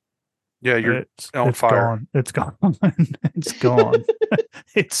 5000, yeah, you're on fire. Gone. It's gone. It's gone.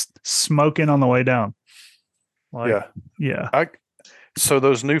 It's smoking on the way down. Yeah. So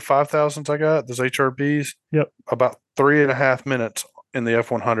those new 5000s I got, those HRBs, about 3.5 minutes in the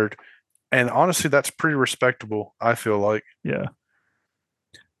F100. And honestly, that's pretty respectable, I feel like. Yeah.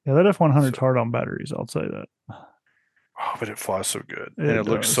 Yeah, that F-100's hard on batteries. I'll say that. Oh, but it flies so good, and It it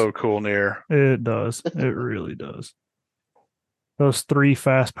looks does. so cool in the air. It does. It really does. Those 3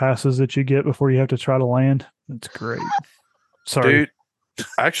 fast passes that you get before you have to try to land, it's great. Sorry. Dude,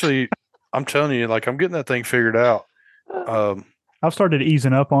 actually, I'm telling you, like I'm getting that thing figured out. I've started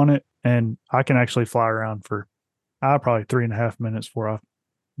easing up on it, and I can actually fly around for probably 3.5 minutes before I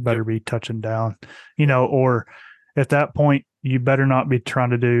better be touching down, or at that point, you better not be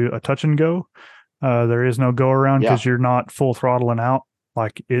trying to do a touch and go. There is no go around because you're not full throttling out.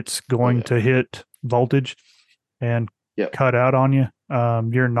 Like it's going to hit voltage and cut out on you.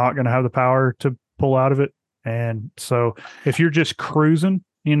 You're not going to have the power to pull out of it. And so if you're just cruising,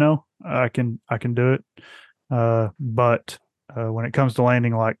 I can do it. But when it comes to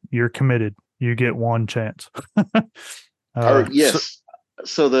landing, like you're committed, you get one chance. Yes.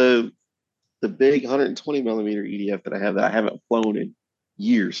 So the big 120 millimeter EDF that I haven't flown in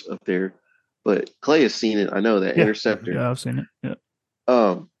years up there, but Clay has seen it. I know that Interceptor. Yeah, I've seen it.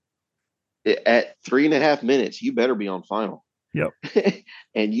 Yeah. At 3.5 minutes, you better be on final. Yep.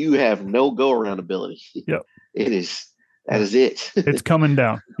 And you have no go around ability. Yep. That is it. It's coming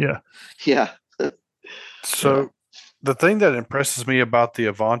down. Yeah. Yeah. So the thing that impresses me about the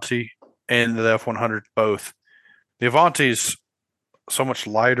Avanti and the F-100 both, the Avanti is so much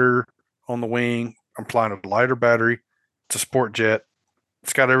lighter on the wing. I'm flying a lighter battery. It's a sport jet.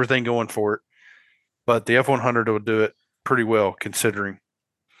 It's got everything going for it. But the F-100 will do it pretty well considering.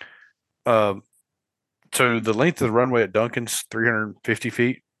 So the length of the runway at Duncan's 350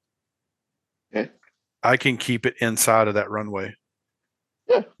 feet. Okay. I can keep it inside of that runway.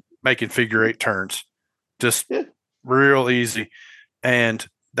 Yeah. Making figure 8 turns. Just real easy. And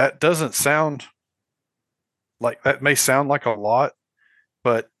that doesn't sound like, that may sound like a lot,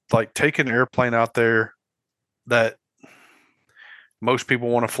 but like taking an airplane out there that most people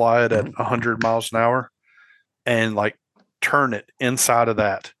want to fly it at 100 miles an hour and like turn it inside of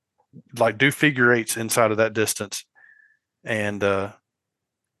that, like do figure 8s inside of that distance. And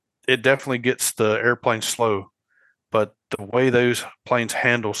it definitely gets the airplane slow, but the way those planes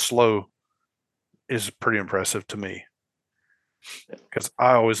handle slow is pretty impressive to me. Because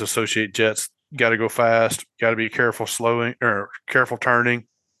I always associate jets, got to go fast, got to be careful slowing or careful turning.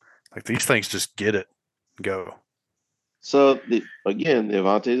 Like these things just get it, go. So the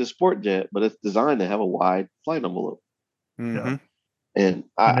Avanti is a sport jet, but it's designed to have a wide flight envelope. Mm-hmm. And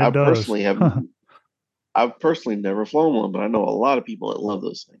I've personally never flown one, but I know a lot of people that love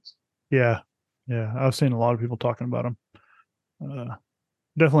those things. Yeah. I've seen a lot of people talking about them.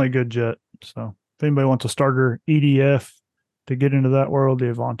 Definitely a good jet. So if anybody wants a starter EDF to get into that world, the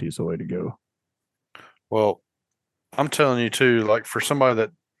Avanti is the way to go. Well, I'm telling you too, like for somebody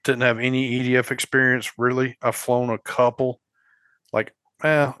that didn't have any EDF experience, really, I've flown a couple. Like,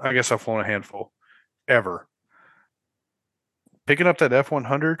 I guess I've flown a handful ever. Picking up that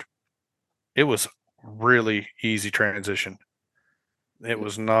F-100, it was really easy transition. It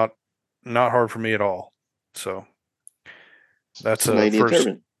was not hard for me at all. So that's a first.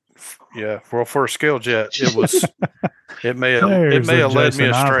 Turbine. Yeah, well, for a scale jet, it was. It may have led me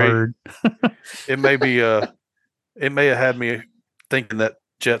astray. It may have had me thinking that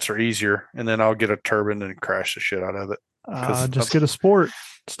jets are easier, and then I'll get a turbine and crash the shit out of it. Just get a sport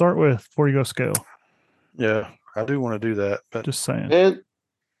to start with before you go scale. Yeah, I do want to do that, but just saying. And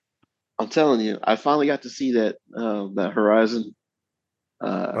I'm telling you, I finally got to see that Horizon.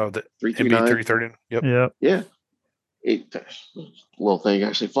 The MB330. Yep. Yeah. Little thing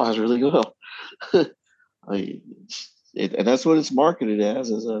actually flies really well. And that's what it's marketed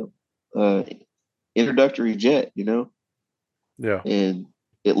as a introductory jet, Yeah. And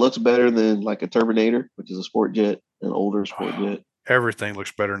it looks better than like a Turbinator, which is a sport jet, an older sport jet. Everything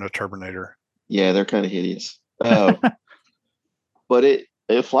looks better than a Turbinator. Yeah, they're kind of hideous. But it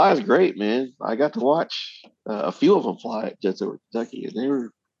flies great, man. I got to watch a few of them fly at Jets Over Kentucky, and they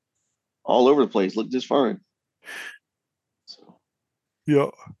were all over the place. Looked just fine. So, yeah,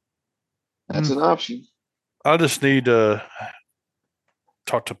 that's an option. I just need to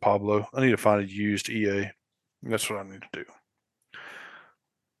talk to Pablo. I need to find a used EA. That's what I need to do.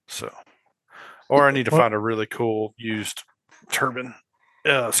 So, or I need to find a really cool used turbine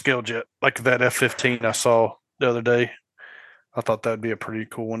scale jet, like that F-15 I saw the other day. I thought that'd be a pretty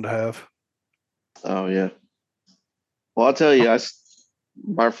cool one to have. Oh yeah. Well, I'll tell you,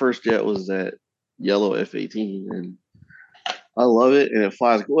 my first jet was that yellow F-18, and I love it, and it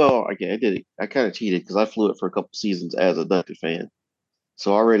flies well. I did it. I kind of cheated because I flew it for a couple seasons as a Duncan fan,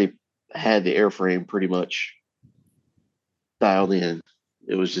 so I already had the airframe pretty much dialed in.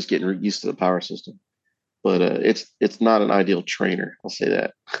 It was just getting used to the power system. but it's not an ideal trainer. I'll say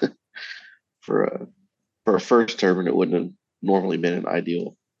that for a first turbine, it wouldn't have normally been an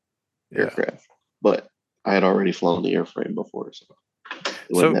ideal aircraft. But I had already flown the airframe before, so it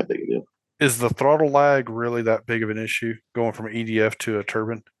wasn't that big a deal. Is the throttle lag really that big of an issue going from EDF to a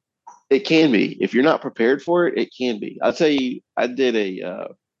turbine? It can be. If you're not prepared for it, it can be. I'll tell you, I did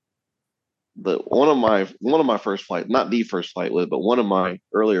one of my first flights, not the first flight with it, but one of my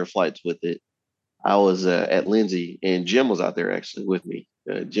earlier flights with it. I was at Lindsay, and Jim was out there actually with me.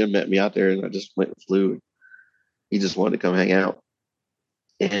 Jim met me out there, and I just went and flew. He just wanted to come hang out,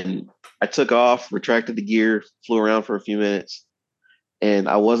 and I took off, retracted the gear, flew around for a few minutes, and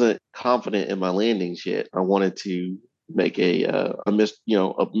I wasn't confident in my landings yet. I wanted to make a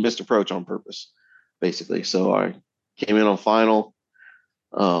missed approach on purpose, basically. So I came in on final,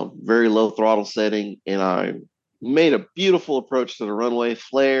 very low throttle setting, and I made a beautiful approach to the runway,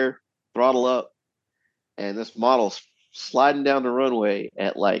 flare, throttle up, and this model's sliding down the runway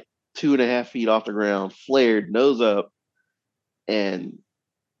at like 2.5 feet off the ground, flared, nose up, and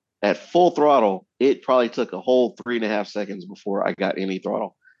at full throttle, it probably took a whole 3.5 seconds before I got any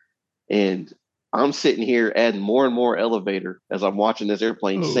throttle. And I'm sitting here adding more and more elevator as I'm watching this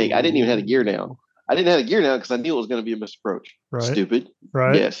airplane sink. I didn't even have the gear down. I didn't have the gear down because I knew it was going to be a missed approach. Right. Stupid.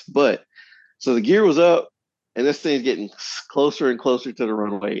 Right. Yes. But so the gear was up, and this thing's getting closer and closer to the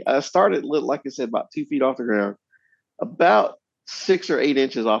runway. I started, like I said, about 2 feet off the ground, about 6 or 8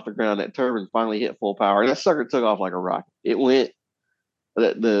 inches off the ground. That turbine finally hit full power, and that sucker took off like a rocket. It went.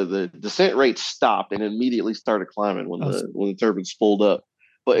 The descent rate stopped and immediately started climbing when the turbine spooled up.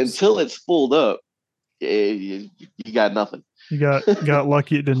 But until it spooled up, you got nothing. You got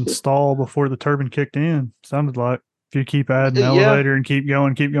lucky it didn't stall before the turbine kicked in. Sounded like if you keep adding elevator and keep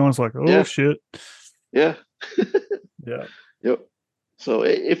going, it's like, shit. Yeah. Yeah. Yep. So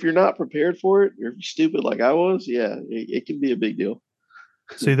if you're not prepared for it, or if you're stupid like I was, it can be a big deal.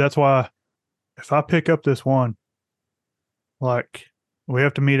 See, that's why if I pick up this one, like we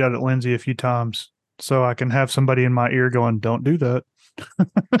have to meet out at Lindsay a few times so I can have somebody in my ear going, don't do that.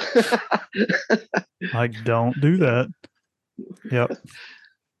 Like, don't do that. Yep.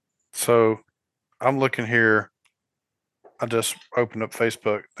 So I'm looking here. I just opened up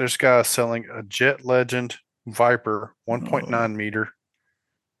Facebook. There's a guy selling a Jet Legend Viper 1.9 meter.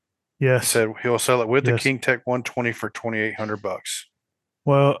 Yes. He said he'll sell it with the King Tech 120 for $2,800.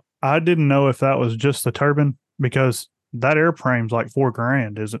 Well, I didn't know if that was just the turbine because that airframe's like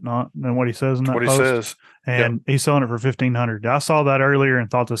 $4,000, is it not? And what he says in that what post? He says. And he's selling it for $1,500. I saw that earlier and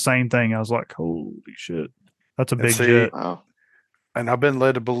thought the same thing. I was like, holy shit. That's a big jet. Wow. And I've been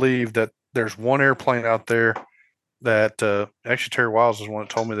led to believe that there's one airplane out there that actually Terry Wiles is one that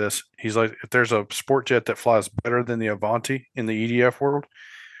told me this. He's like, if there's a sport jet that flies better than the Avanti in the EDF world,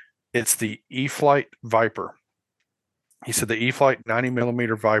 it's the E-Flight Viper. He said the E-Flight 90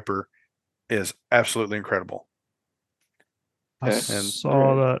 millimeter Viper is absolutely incredible. I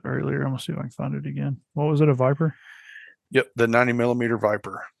saw that earlier. I'm going to see if I can find it again. What was it, a Viper? Yep, the 90 millimeter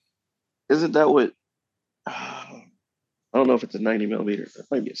Viper. Isn't that what? I don't know if it's a 90 millimeter. It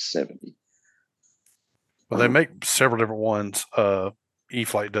might be a 70. Well, they make several different ones.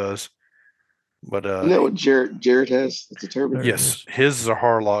 E-Flight does. But isn't that what Jared has? It's a turbine. Yes, his is a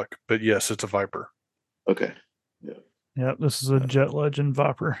Harlock, but yes, it's a Viper. Okay. Yeah. Yep, this is a Jet Legend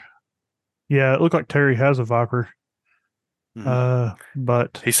Viper. Yeah, it looked like Terry has a Viper.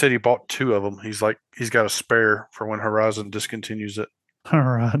 But he said he bought 2 of them. He's like, he's got a spare for when Horizon discontinues it. All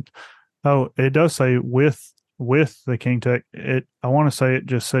right. Oh, it does say with the King Tech. I want to say it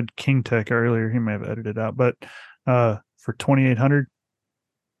just said King Tech earlier. He may have edited it out, but for $2,800.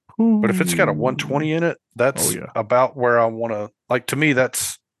 But if it's got a 120 in it, that's about where I want to. Like, to me,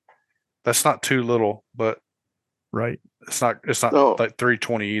 that's not too little, but right. It's not like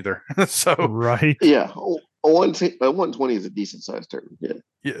 320 either. So right. Yeah. A 120 is a decent sized turbine.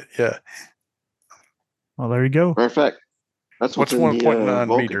 Yeah. Yeah. Well, there you go. Matter of fact, that's what's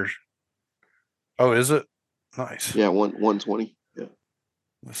 1.9 meters. Oh, is it? Nice. Yeah, 120. Yeah.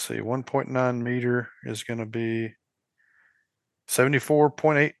 Let's see. 1.9 meter is going to be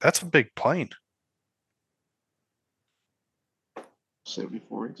 74.8. That's a big plane.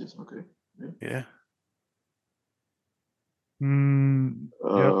 74 inches. Okay. Yeah.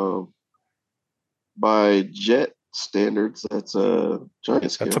 Yep. By jet standards, that's a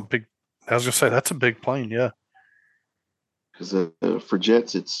giant scale. That's a big. I was gonna say that's a big plane, yeah. Because for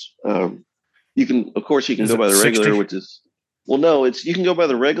jets, it's you can go by the 60? regular, which is you can go by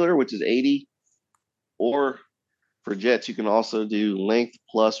the regular, which is 80, or for jets you can also do length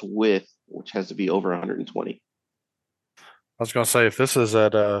plus width, which has to be over 120. I was gonna say if this is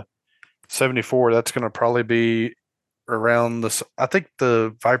at 74. That's going to probably be around this. I think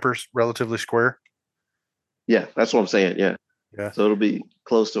the Viper's relatively square. Yeah, that's what I'm saying. Yeah. Yeah. So it'll be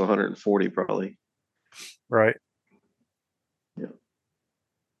close to 140 probably. Right. Yeah.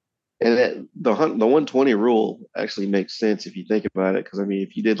 And the 120 rule actually makes sense if you think about it. Because I mean,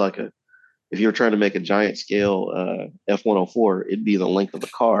 if you were trying to make a giant scale F-104, it'd be the length of a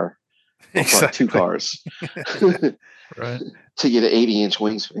car, or probably two cars, right, to get an 80-inch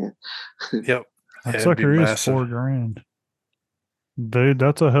wingspan. Yep. That sucker is $4,000. Dude,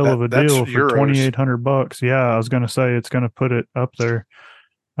 that's a hell of a deal for $2,800. Yeah, I was gonna say it's gonna put it up there.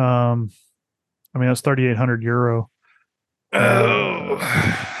 I mean that's 3,800 euro.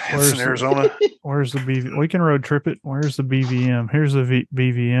 It's in Arizona. Where's the BV? We can road trip it. Where's the BVM? Here's the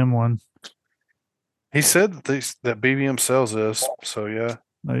BVM one. He said that BVM sells this, so yeah,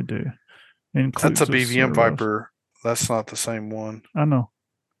 they do. That's a BVM Viper. That's not the same one. I know.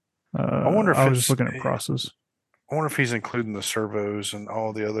 I wonder if I was just looking at prices. I wonder if he's including the servos and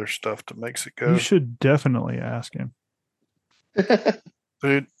all the other stuff that makes it go. You should definitely ask him.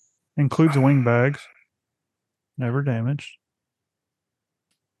 Dude. Includes wing bags. Never damaged.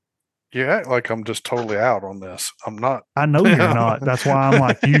 You act like I'm just totally out on this. I'm not. I know you're not. That's why I'm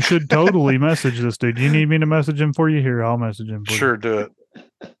like, you should totally message this dude. You need me to message him for you? Here, I'll message him for Sure, you. do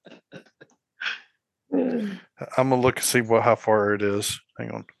it. I'm gonna look and see how far it is.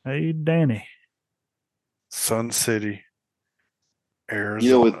 Hang on. Hey, Danny. Sun City,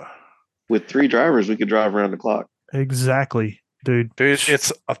 Arizona. You know, with 3 drivers, we could drive around the clock. Exactly, dude. Dude,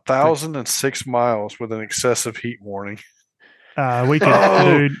 it's 1,006 miles with an excessive heat warning. We could,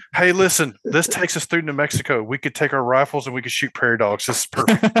 dude. Hey, listen, this takes us through New Mexico. We could take our rifles and we could shoot prairie dogs. This is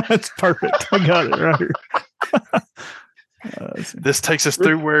perfect. That's perfect. I got it right here. This takes us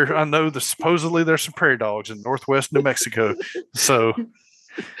through where I know supposedly there's some prairie dogs in northwest New Mexico. So,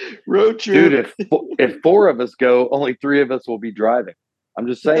 road trip. Dude, if 4 of us go, only 3 of us will be driving. I'm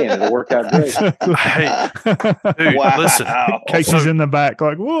just saying, it'll work out great. Hey, dude, listen. Casey's in the back,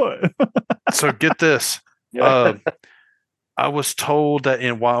 like, what? So get this. Yeah. I was told that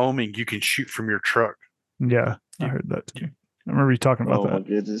in Wyoming you can shoot from your truck. Yeah, I heard that too. I remember you talking about that. Oh my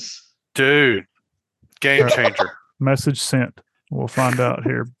goodness, dude! Game changer. Message sent. We'll find out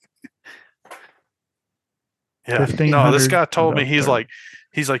here. Yeah. No, this guy told me he's like,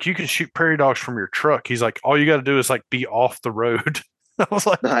 you can shoot prairie dogs from your truck. He's like, all you got to do is like be off the road. I was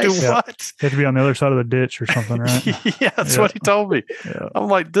like, nice. Do what? You have to be on the other side of the ditch or something, right? Yeah, that's what he told me. Yeah. I'm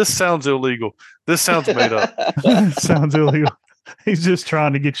like, this sounds illegal. This sounds made up. Sounds illegal. He's just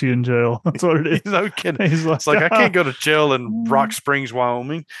trying to get you in jail. That's what it is. No kidding. He's like, it's like I can't go to jail in Rock Springs,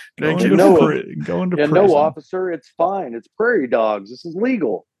 Wyoming. Go into prison. No, officer, it's fine. It's prairie dogs. This is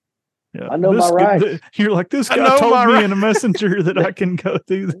legal. Yeah. I know my rights. You're like, this guy told me in a messenger that I can go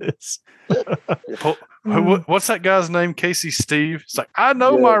do this. What's that guy's name? Casey Steve. It's like, I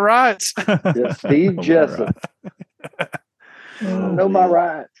know my rights. Yeah, Steve Jessup. I know my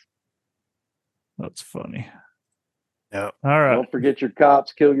rights. That's funny. Yeah. All right. Don't forget your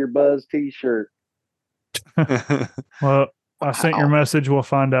cops kill your buzz t-shirt. Well, I sent your message. We'll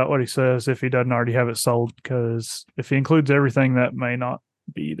find out what he says if he doesn't already have it sold, because if he includes everything, that may not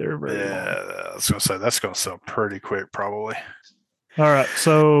be there very long. I was going to say that's going to sell pretty quick, probably. All right,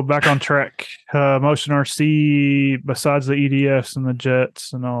 so back on track. Motion RC, besides the EDFs and the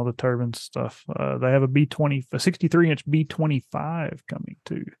jets and all the turbine stuff, they have a 63-inch B25 coming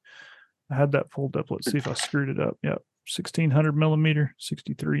too. I had that pulled up. Let's see if I screwed it up. Yep, 1,600 millimeter,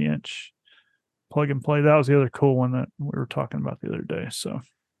 63-inch plug and play. That was the other cool one that we were talking about the other day. So,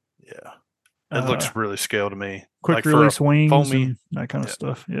 yeah, it looks really scale to me. Quick release wings, foamy, and that kind of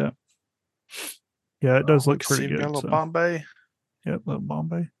stuff. Yeah, yeah, it does look pretty good. Got a little Bombay. Yep, little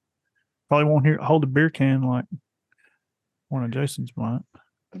Bombay. Probably won't hold a beer can like one of Jason's might.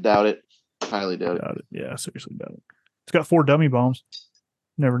 Doubt it. Highly doubt it. Yeah, seriously doubt it. It's got 4 dummy bombs.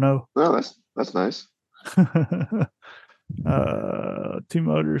 Never know. Oh, that's nice. 2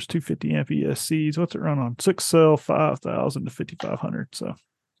 motors, 250 amp ESCs. What's it run on? 6 cell, 5,000 to 5,500. So,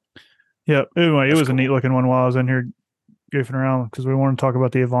 yeah. Anyway, it was a neat looking one while I was in here goofing around because we wanted to talk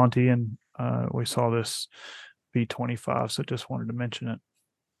about the Avanti, and we saw this B25, so just wanted to mention it.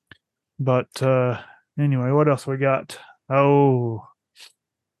 But anyway, what else we got? Oh,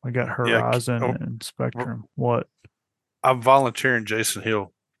 we got Horizon and Spectrum. What? I'm volunteering Jason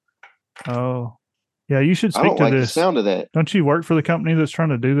Hill. Oh, yeah, you should speak to this. The sound of that. Don't you work for the company that's trying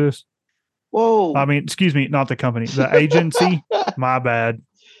to do this? Whoa. I mean, excuse me, not the company, the agency. My bad.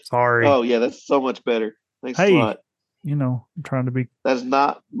 Sorry. Oh, yeah, that's so much better. Thanks a lot. You know, I'm trying to be. That's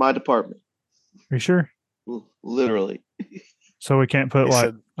not my department. Are you sure? Literally. So we can't put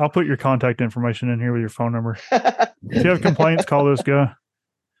I'll put your contact information in here with your phone number. If you have complaints, call this guy.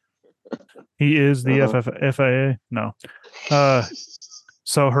 He is the FAA. No.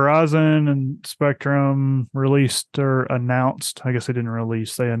 So Horizon and Spectrum released or announced, I guess they didn't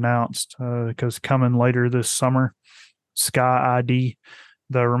release, they announced because coming later this summer, Sky ID,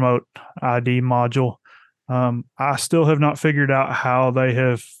 the remote ID module. I still have not figured out how they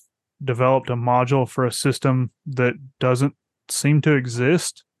have developed a module for a system that doesn't seem to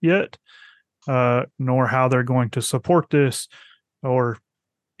exist yet, nor how they're going to support this or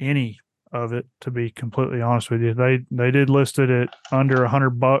any of it, to be completely honest with you. They did list it at under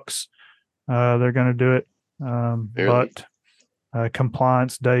 $100. They're going to do it. But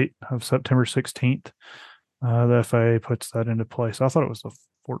compliance date of September 16th. The FAA puts that into place. I thought it was the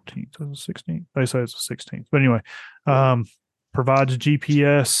 14th or the 16th. They say it's the 16th. But anyway, provides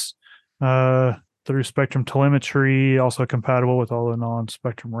GPS through Spectrum telemetry, also compatible with all the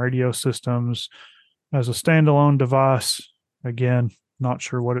non-Spectrum radio systems as a standalone device. Again, not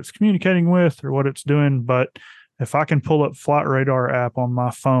sure what it's communicating with or what it's doing, but if I can pull up Flight Radar app on my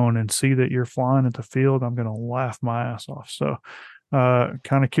phone and see that you're flying at the field, I'm going to laugh my ass off. So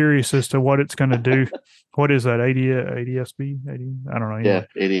kind of curious as to what it's going to do. What is that? ADSB? I don't know. Anyway. Yeah,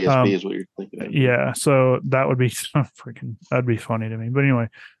 ADSB is what you're thinking of. Yeah, so that would be that'd be funny to me. But anyway,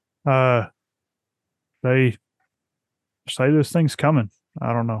 they say this thing's coming.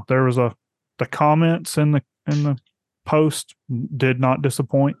 I don't know. There was the comments in the post did not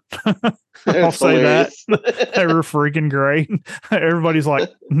disappoint. I'll say that. They were freaking great. Everybody's like,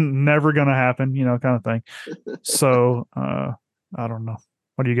 never gonna happen, kind of thing. So I don't know.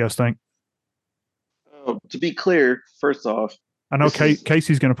 What do you guys think? To be clear, first off, I know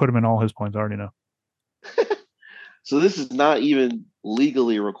Casey's going to put him in all his planes. I already know. So this is not even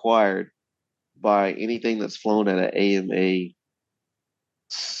legally required by anything that's flown at an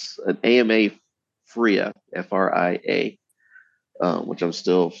AMA FRIA, FRIA, which I'm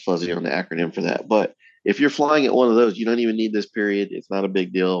still fuzzy on the acronym for that. But if you're flying at one of those, you don't even need this period. It's not a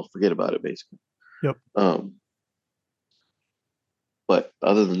big deal. Forget about it, basically. Yep. But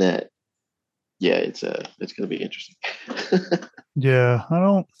other than that, yeah, it's going to be interesting. Yeah, I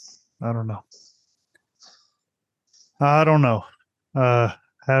don't know. I don't know.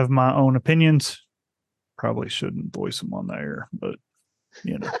 Have my own opinions. Probably shouldn't voice them on the air, but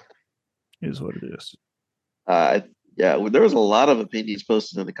is what it is. Yeah, there was a lot of opinions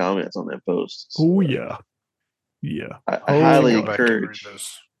posted in the comments on that post. So yeah. I highly encourage.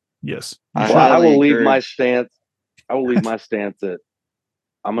 Yes. I will leave my stance. I will leave my stance at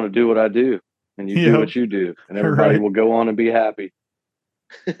I'm going to do what I do, and you do what you do, and everybody will go on and be happy.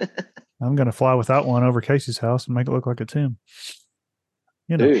 I'm going to fly without one over Casey's house and make it look like it's him.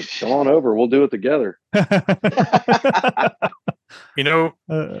 Dude, come on over. We'll do it together. Here's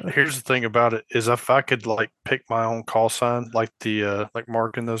the thing about it is if I could pick my own call sign like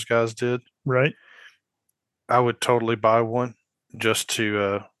Mark and those guys did, right? I would totally buy one just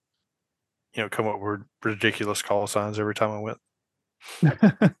to come up with ridiculous call signs every time I went. Try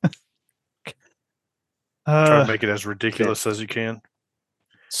to make it as ridiculous as you can.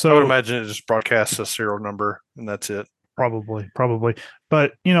 So I would imagine it just broadcasts a serial number and that's it. Probably.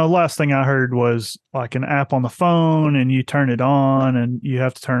 But, last thing I heard was like an app on the phone and you turn it on and you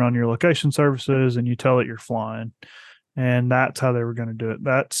have to turn on your location services and you tell it you're flying. And that's how they were going to do it.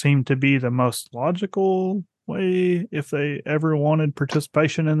 That seemed to be the most logical way if they ever wanted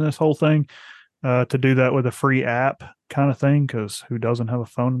participation in this whole thing, to do that with a free app kind of thing, because who doesn't have a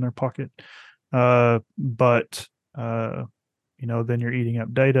phone in their pocket? But then you're eating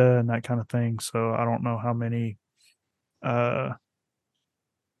up data and that kind of thing. So I don't know how many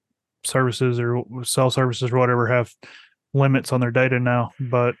services or cell services or whatever have limits on their data now,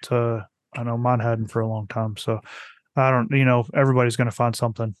 but I know mine hadn't for a long time. So I don't, everybody's going to find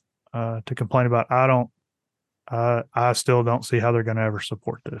something to complain about. I still don't see how they're going to ever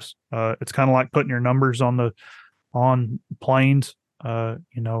support this. It's kind of like putting your numbers on planes. How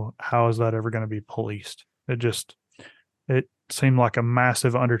is that ever going to be policed? It seemed like a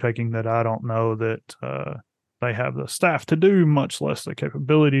massive undertaking that I don't know that they have the staff to do, much less the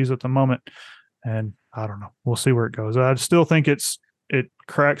capabilities at the moment. And I don't know. We'll see where it goes. I still think it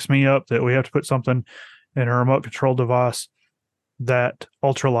cracks me up that we have to put something in a remote control device that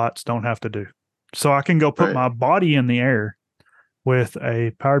ultralights don't have to do. So I can go put my body in the air with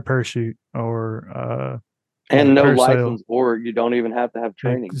a powered parachute or and no license, or you don't even have to have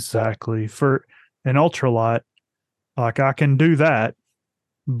training. Exactly. For an ultralight, like I can do that,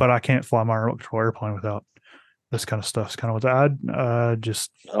 but I can't fly my remote control airplane without this kind of stuff's kind of what I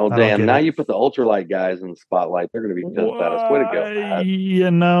just. Oh, I don't damn. get Now it. you put the ultralight guys in the spotlight. They're going to be pissed at us. Way to go, Matt.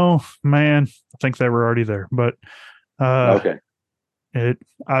 You know, man, I think they were already there, but Okay.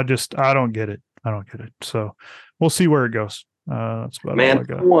 I don't get it. I don't get it. So we'll see where it goes. That's about all I Man,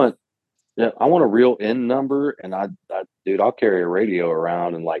 got. I want a real end number, and dude, I'll carry a radio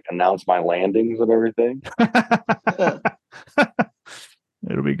around and like announce my landings and everything.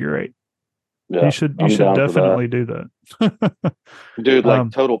 It'll be great. Yeah, you should definitely do that. Dude,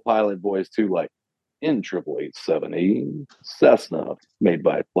 like Total Pilot Boys too, like in 787 Cessna made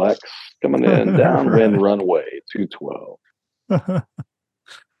by Flex coming in downwind runway 212.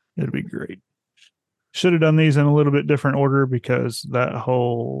 It'd be great. Should have done these in a little bit different order because that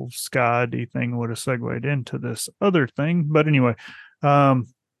whole SkyD thing would have segued into this other thing. But anyway,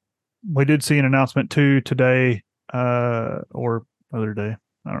 we did see an announcement too today, or other day.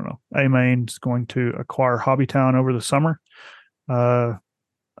 I don't know. A-Main's going to acquire Hobbytown over the summer. The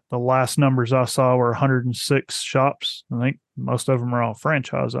last numbers I saw were 106 shops. I think most of them are all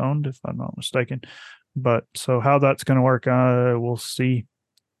franchise owned, if I'm not mistaken. But so how that's going to work, we'll see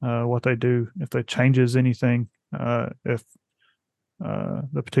what they do, if they changes anything, if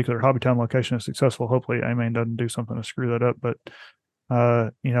the particular Hobbytown location is successful. Hopefully A-Main doesn't do something to screw that up. But,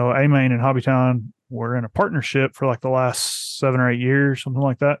 A-Main and Hobbytown were in a partnership for like the last 7 or 8 years, something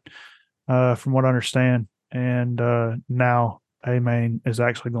like that, from what I understand. And now A-Main is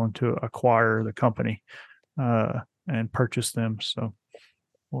actually going to acquire the company and purchase them. So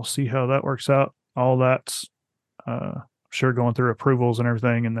we'll see how that works out. All that's sure going through approvals and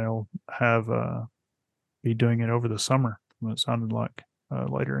everything, and they'll have be doing it over the summer. It sounded like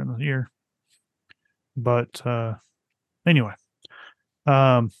later in the year. But anyway,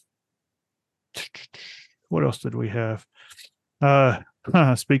 what else did we have?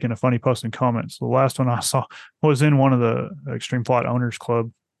 Speaking of funny posts and comments, the last one I saw was in one of the Extreme Flight Owners Club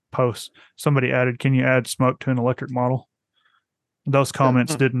posts. Somebody added, "Can you add smoke to an electric model?" Those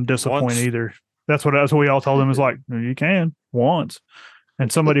comments didn't disappoint either. That's what we all told them, is like, you can once. And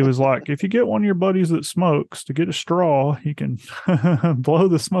somebody was like, if you get one of your buddies that smokes to get a straw, you can blow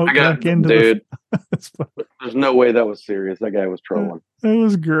the smoke back into dude. There's no way that was serious. That guy was trolling. It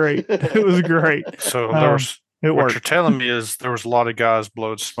was great. It was great. So there was what worked. You're telling me is there was a lot of guys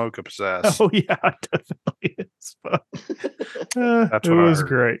blowing smoke up his ass. Oh yeah, definitely is. That's it what was I heard.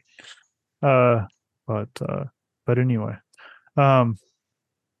 Great. But anyway,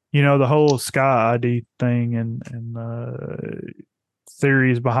 the whole Sky ID thing and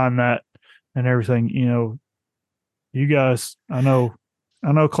theories behind that and everything, you guys, I know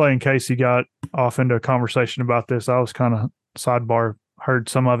Clay and Casey got off into a conversation about this. I was kind of sidebar, heard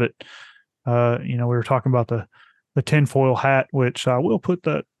some of it. We were talking about the tinfoil hat, which I will put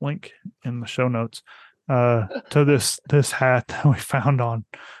that link in the show notes to this hat that we found on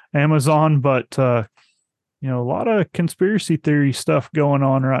Amazon. But a lot of conspiracy theory stuff going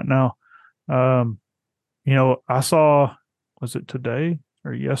on right now. I saw, was it today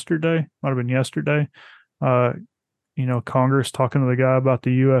or yesterday? Might have been yesterday. Congress talking to the guy about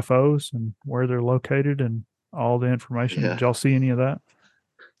the UFOs and where they're located and all the information. Yeah. Did y'all see any of that?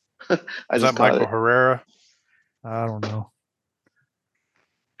 Is that Michael Herrera? I don't know.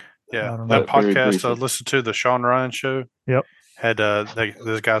 Yeah, don't that know. podcast I listened to, the Sean Ryan show. Yep. Had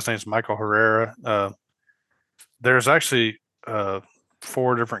this guy's name's Michael Herrera. There's actually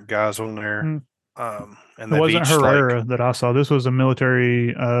 4 different guys on there. And it wasn't Herrera that I saw. This was a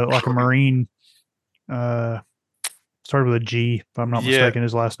military, like a Marine, started with a G, if I'm not mistaken,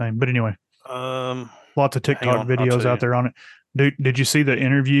 his last name. But anyway, lots of TikTok videos out there on it. Did you see the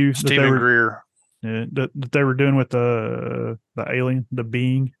interview Stephen Greer that they were doing with the alien, the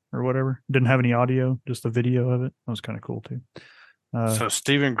being or whatever? Didn't have any audio, just the video of it. That was kind of cool too. So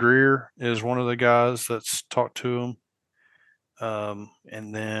Stephen Greer is one of the guys that's talked to him.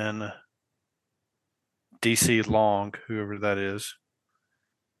 And then DC Long, whoever that is.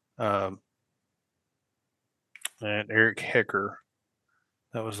 And Eric Hecker.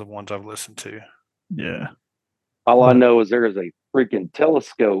 That was the ones I've listened to. Yeah. All I know is there is a freaking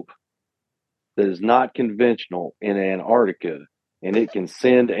telescope that is not conventional in Antarctica, and it can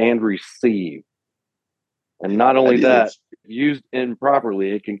send and receive. And not only that, if used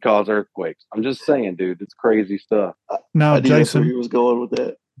improperly, it can cause earthquakes. I'm just saying, dude, it's crazy stuff. Now, Jason, he was going with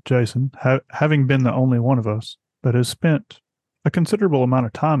that. Jason, having been the only one of us that has spent a considerable amount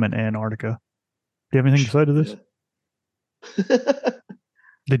of time in Antarctica, do you have anything to say to this? Yeah.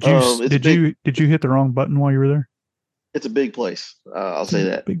 Did you hit the wrong button while you were there? It's a big place. I'll say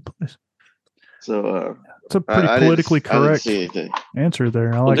that. Big place. So it's a pretty politically correct answer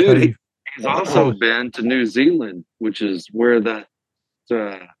there. I like how you He's also been to New Zealand, which is where the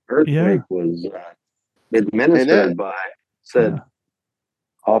earthquake was administered by said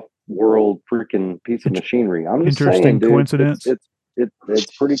off-world freaking piece of machinery. I'm just saying, dude, coincidence.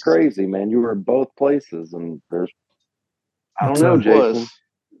 It's pretty crazy, man. You were in both places, and I don't know, Jason.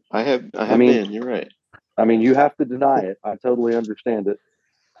 I have been. You're right. I mean, you have to deny it. I totally understand it.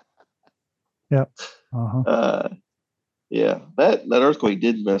 Yep. Yeah, that earthquake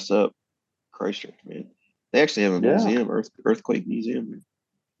did mess up Christchurch, man. They actually have a museum, earthquake museum.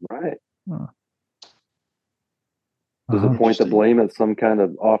 Right. Does it point the blame at some kind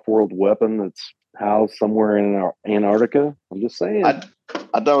of off-world weapon that's housed somewhere in Antarctica? I'm just saying.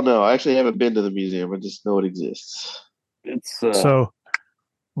 I don't know. I actually haven't been to the museum. I just know it exists. It's so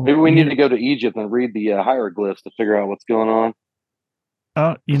maybe we need to go to Egypt and read the hieroglyphs to figure out what's going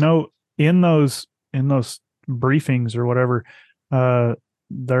on. In those briefings or whatever,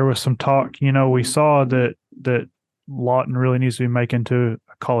 there was some talk. We saw that Lawton really needs to be making to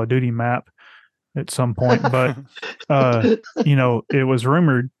a Call of Duty map at some point, but it was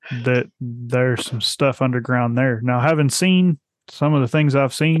rumored that there's some stuff underground there. Now, having seen some of the things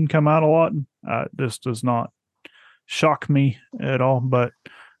I've seen come out of Lawton, this does not shock me at all. But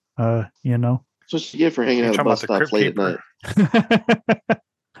That's what you get for hanging out at the bus stops late at night.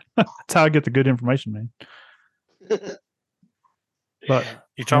 That's how I get the good information, man. But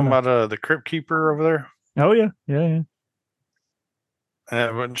you talking about the Crypt Keeper over there? Oh yeah.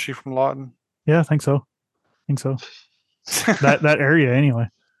 Wasn't she from Lawton? Yeah, I think so. that area anyway.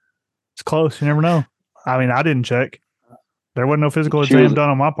 It's close. You never know. I mean, I didn't check. There wasn't no physical exam done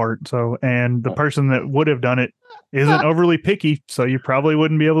on my part. So, and the person that would have done it isn't overly picky. So you probably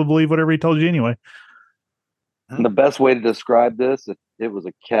wouldn't be able to believe whatever he told you anyway. The best way to describe this, if it was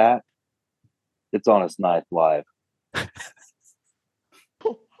a cat, it's on its ninth life.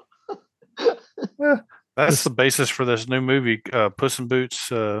 That's the basis for this new movie, Puss in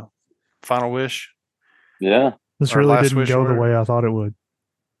Boots, Final Wish. Yeah. This really didn't go the way I thought it would.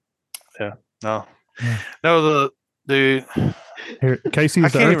 Yeah. No. Yeah. No, the Here, Casey's I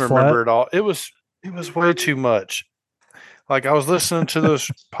can't even remember it all. It was way too much. Like I was listening to those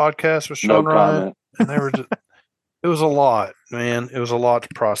podcasts with Sean Ryan, and it was a lot, man. It was a lot to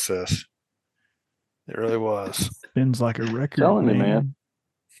process. It really was. Spins like a record. Telling you, man.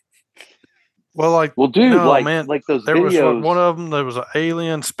 Well, dude, man, like those there videos. was one of them. There was an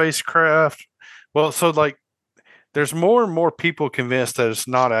alien spacecraft. Well, so there's more and more people convinced that it's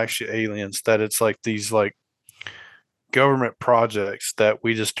not actually aliens. That it's like these government projects that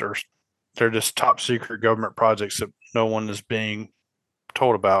they're just top secret government projects that no one is being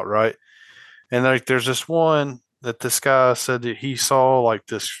told about, right? And there's this one that this guy said that he saw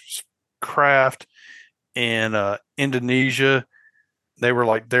this craft in Indonesia. They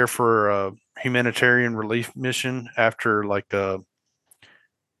were there for a humanitarian relief mission after I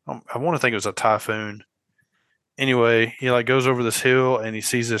want to think it was a typhoon. Anyway, he goes over this hill and he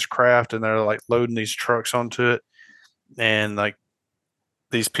sees this craft and they're loading these trucks onto it, and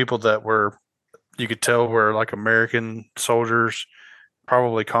these people that you could tell were American soldiers,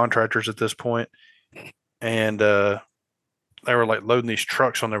 probably contractors at this point, and they were loading these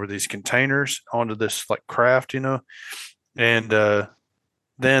trucks on there with these containers onto this craft, and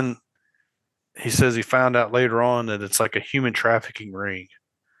then he says he found out later on that it's a human trafficking ring.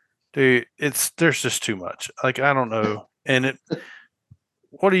 Dude, there's just too much. I don't know. And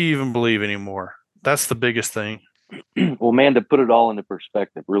what do you even believe anymore? That's the biggest thing. Well, man, to put it all into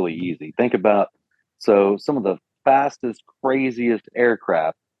perspective, really easy. Think about some of the fastest, craziest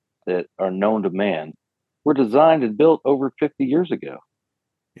aircraft that are known to man were designed and built over 50 years ago.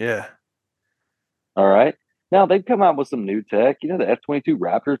 Yeah. All right. Now they've come out with some new tech. The F-22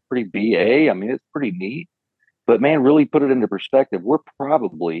 Raptor is pretty BA. I mean, it's pretty neat. But man, really put it into perspective. We're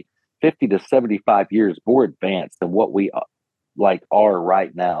probably 50 to 75 years more advanced than what we are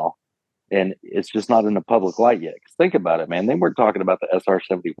right now. And it's just not in the public light yet. Because think about it, man. They weren't talking about the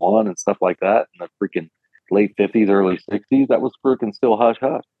SR-71 and stuff like that in the freaking late 50s, early 60s. That was freaking still hush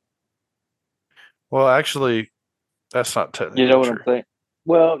hush. Well, actually, that's not technically You know what true. I'm saying?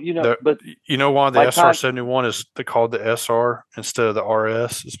 Well, but you know why the SR-71 is called the SR instead of the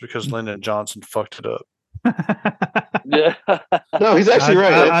RS? It's because Lyndon Johnson fucked it up. Yeah. No, he's actually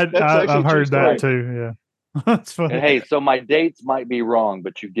right. I've heard that too. Yeah, that's funny. And hey, so my dates might be wrong,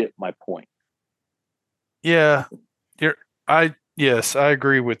 but you get my point. Yeah, yes, I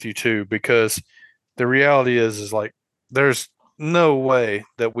agree with you too, because the reality is there's no way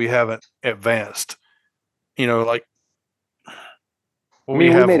that we haven't advanced. We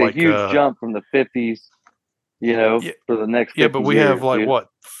made a huge jump from the 50s, for the next 50 yeah, but we years, have dude. what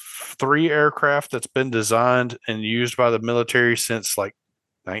 3 aircraft that's been designed and used by the military since like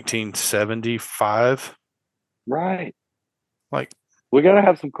 1975. Right. Like, we got to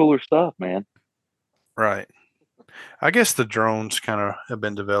have some cooler stuff, man. right. I guess the drones kind of have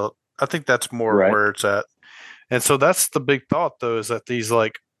been developed. I think that's more Right. where it's at. And so that's the big thought, though, is that these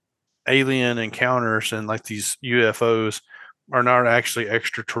like alien encounters and like these UFOs are not actually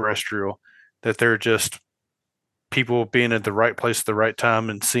extraterrestrial, that they're just people being at the right place at the right time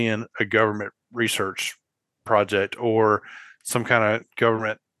and seeing a government research project or some kind of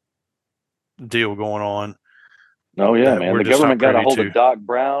government deal going on. Oh yeah, that man. we're The just not government got a privy hold to. of Doc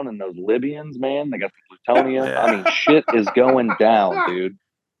Brown and those Libyans, man. They got the plutonium. Yeah. I mean, shit is going down, dude.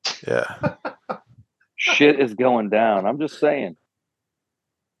 Yeah. Shit is going down. I'm just saying.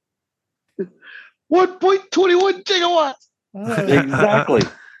 1.21 gigawatts. Exactly.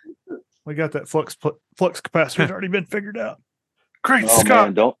 We got that flux capacitor's already been figured out. Great Oh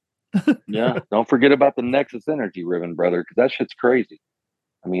Scott. man, don't forget about the Nexus Energy ribbon, brother, because that shit's crazy.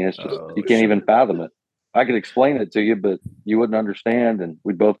 I mean, it's just you can't even fathom it. I could explain it to you, but you wouldn't understand, and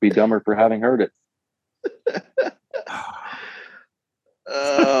we'd both be dumber for having heard it.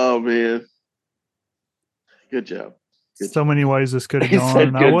 Oh man, good job. So many ways this could have He gone, said,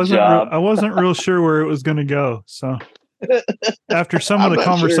 and "Good job." I wasn't real sure where it was going to go. So after some of I'm the not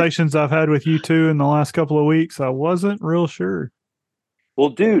conversations I've had with you two in the last couple of weeks, I wasn't real sure. Well,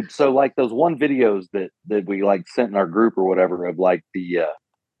 dude, so like those one videos that we like sent in our group or whatever of like the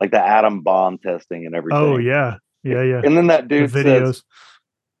atom bomb testing and everything. Oh yeah. And then that dude the videos. says,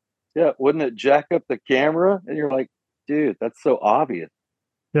 "Yeah, wouldn't it jack up the camera?" And you're like, "Dude, that's so obvious.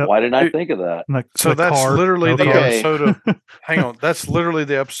 Yep. Why didn't I think of that?" So that's literally the Okay. episode of hang on, that's literally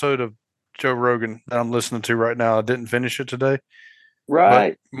the episode of Joe Rogan that I'm listening to right now. I didn't finish it today.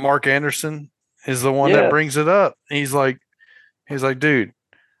 Right. But Mark Anderson is the one Yes. that brings it up. He's like, dude,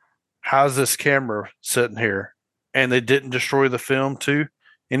 how's this camera sitting here? And they didn't destroy the film too.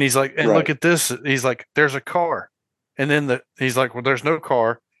 And he's like, and Right. look at this. He's like, there's a car. And then he's like, well, there's no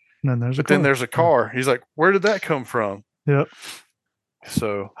car. And then there's a But car. then there's a car. He's like, where did that come from? Yep.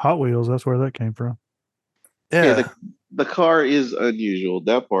 So Hot Wheels, that's where that came from. yeah. The car is unusual.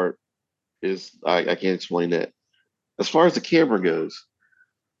 That part is I can't explain that. As far as the camera goes,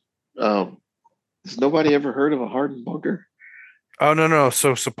 has nobody ever heard of a hardened bunker? Oh no.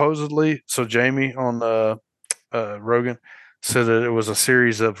 So supposedly, Jamie on Rogan said that it was a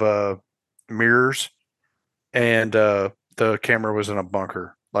series of mirrors, and the camera was in a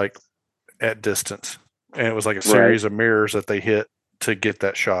bunker, like at distance, and it was like a series of mirrors that they hit to get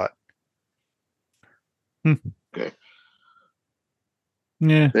that shot. Okay.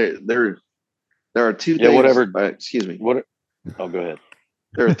 Yeah. There are two things. Whatever. Excuse me. What? Oh, go ahead.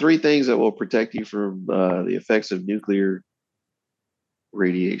 There are three things that will protect you from the effects of nuclear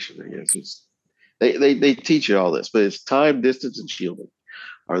radiation. I guess they teach you all this, but it's time, distance, and shielding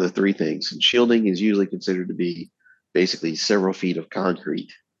are the three things. And shielding is usually considered to be basically several feet of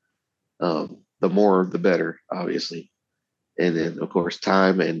concrete. The more, the better, obviously. And then, of course,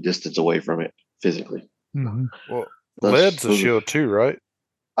 time and distance away from it physically. Mm-hmm. Well, lead's a shield too, right?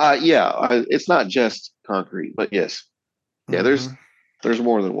 It's not just concrete, but yes, yeah. There's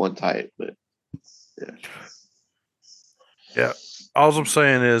more than one type, but yeah. All I'm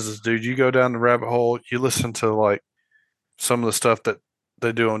saying is, dude, you go down the rabbit hole. You listen to like some of the stuff that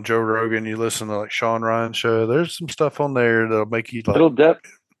they do on Joe Rogan. You listen to like Sean Ryan's show. There's some stuff on there that'll make you like. It'll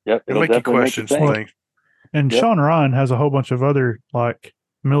make you question some things. And Sean Ryan has a whole bunch of other like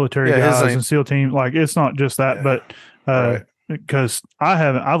military guys and SEAL team. Like it's not just that, but because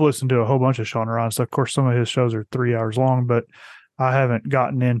I've listened to a whole bunch of Sean Ryan stuff. Of course, some of his shows are 3 hours long, but I haven't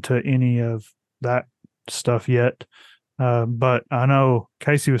gotten into any of that stuff yet. But I know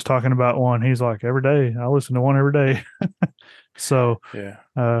Casey was talking about one. He's like, every day I listen to one every day. So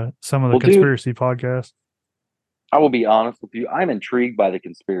some of the conspiracy podcasts. I will be honest with you. I'm intrigued by the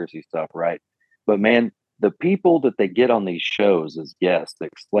conspiracy stuff, right? But man, the people that they get on these shows as guests to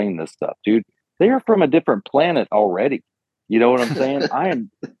explain this stuff, dude, they are from a different planet already. You know what I'm saying?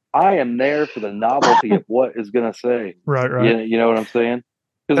 I am there for the novelty of what is going to say. Right. You know what I'm saying?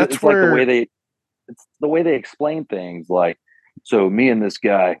 Because it's like the way they explain things. Like, so me and this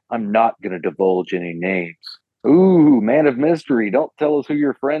guy, I'm not going to divulge any names. Ooh, man of mystery. Don't tell us who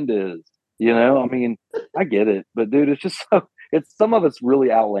your friend is. You know, I mean, I get it, but dude, it's just some of it's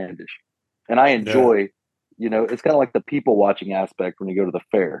really outlandish, and I enjoy. You know, it's kind of like the people watching aspect when you go to the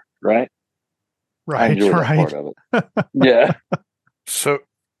fair, right? Right. I enjoy that part of it. Yeah. So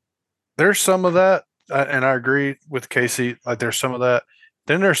there's some of that, and I agree with Casey. Like, there's some of that.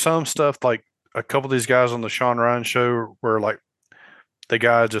 Then there's some stuff like a couple of these guys on the Sean Ryan show where like the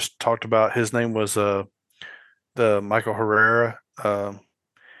guy I just talked about, his name was the Michael Herrera.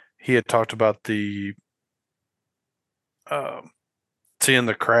 He had talked about the seeing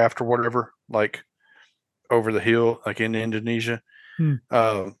the craft or whatever, like over the hill, like in Indonesia.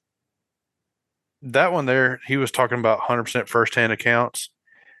 That one there, he was talking about 100% firsthand accounts.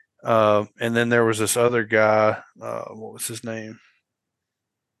 And then there was this other guy. What was his name?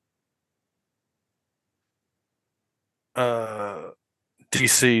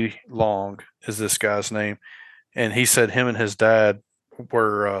 TC Long is this guy's name, and he said him and his dad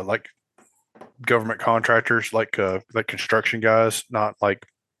were like government contractors, like construction guys, not like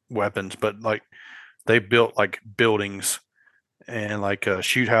weapons, but like they built like buildings and like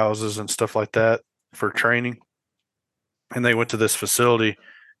shoot houses and stuff like that for training. And they went to this facility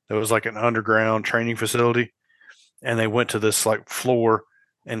that was like an underground training facility, and they went to this like floor,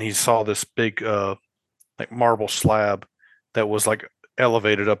 and he saw this big like marble slab that was like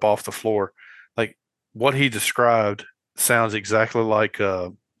elevated up off the floor. Like what he described sounds exactly like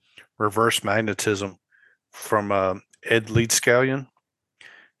reverse magnetism from Ed Leedscallion.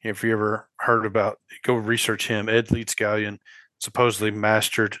 If you ever heard about, go research him. Ed Leedscallion supposedly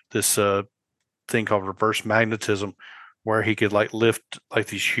mastered this thing called reverse magnetism, where he could like lift like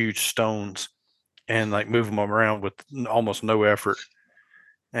these huge stones and like move them around with almost no effort.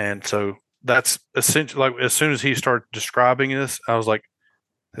 And so that's essentially like as soon as he started describing this, I was like,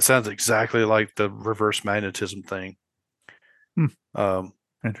 it sounds exactly like the reverse magnetism thing.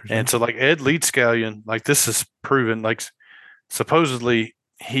 And so like Ed Leedscallion, like this is proven, like supposedly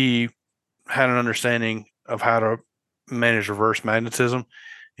he had an understanding of how to manage reverse magnetism,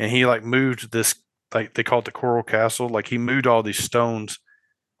 and he like moved this, like they call it the Coral Castle, like he moved all these stones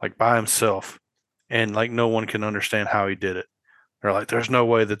like by himself, and like no one can understand how he did it. They're like, there's no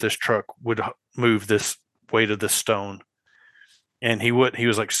way that this truck would move this weight of this stone. And he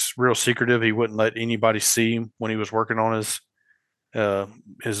was like real secretive. He wouldn't let anybody see him when he was working on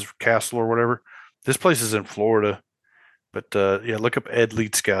his castle or whatever. This place is in Florida, but yeah, look up Ed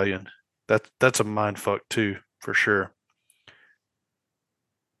Leedscallion. That's a mind fuck too, for sure.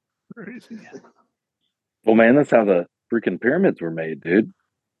 Crazy. Well, man, that's how the freaking pyramids were made, dude.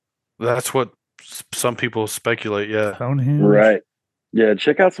 That's what some people speculate. Yeah, Stonehenge. Right. Yeah,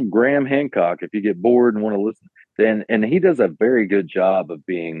 check out some Graham Hancock if you get bored and want to listen. And he does a very good job of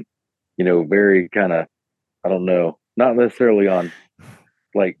being, very kind of, I don't know, not necessarily on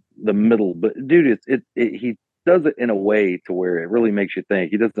like the middle, but dude, he does it in a way to where it really makes you think.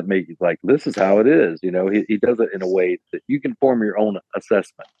 He doesn't make you like, this is how it is. He does it in a way that you can form your own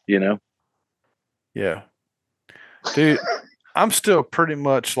assessment, Yeah. Dude, I'm still pretty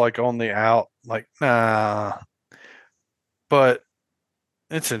much like on the out, like, nah. But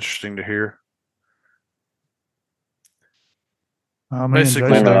it's interesting to hear.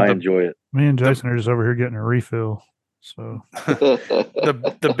 Basically, I enjoy it. Me and Jason are just over here getting a refill. So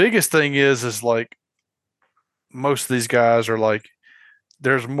the biggest thing is like most of these guys are like,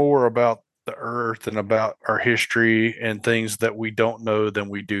 there's more about the earth and about our history and things that we don't know than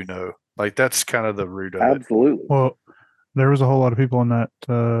we do know. Like that's kind of the root of Absolutely. it. Well, there was a whole lot of people in that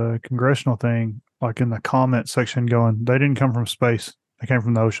congressional thing, like in the comment section, going, they didn't come from space; they came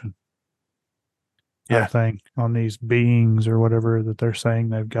from the ocean. Yeah, thing on these beings or whatever that they're saying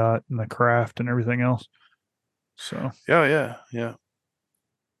they've got, and the craft and everything else. So yeah.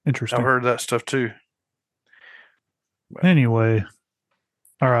 Interesting. I've heard that stuff too. Anyway,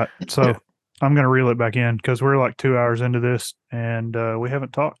 all right. So I'm going to reel it back in because we're like 2 hours into this, and we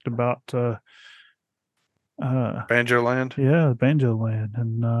haven't talked about Banjo Land. Yeah, Banjo Land,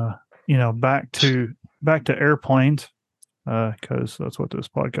 and back to airplanes. Because that's what this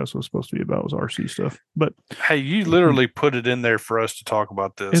podcast was supposed to be about, was RC stuff. But hey, you literally put it in there for us to talk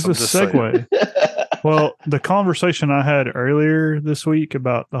about this. It's a segue. Well, the conversation I had earlier this week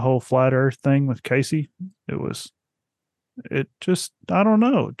about the whole flat Earth thing with Casey, it just, I don't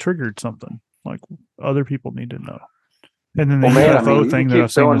know, it triggered something like other people need to know. And then the UFO thing that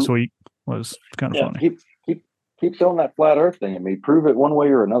I've seen this week was kind of funny. Keep throwing that flat Earth thing at me. Prove it one way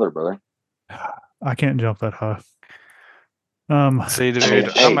or another, brother. I can't jump that high. See,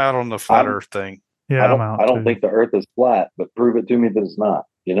 dude, I'm out on the flat Earth thing. Yeah, I'm out. I don't think the Earth is flat, but prove it to me that it's not.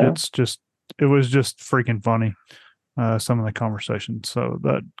 It was just freaking funny. Some of the conversation. So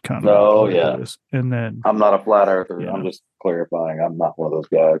that kind of. Oh yeah. And then I'm not a flat earther. I'm just clarifying. I'm not one of those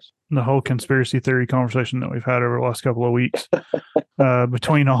guys. The whole conspiracy theory conversation that we've had over the last couple of weeks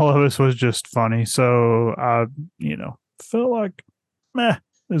between all of us was just funny. So I, felt like, it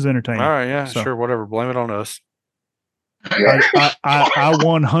was entertaining. All right, yeah, sure, whatever. Blame it on us. I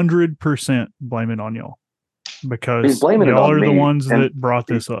 100% blame it on y'all. because blaming it y'all on are the me, ones and that brought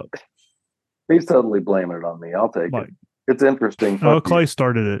this up. He's totally blaming it on me. I'll take Like, it. It's interesting. oh, Fuck Clay you.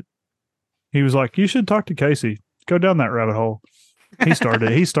 started it. He was like, "You should talk to Casey. Go down that rabbit hole." He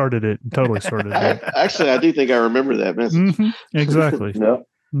started. He started it. Totally started it. Actually, I do think I remember that message. Exactly. No.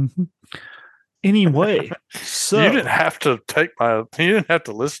 Anyway, so You didn't have to you didn't have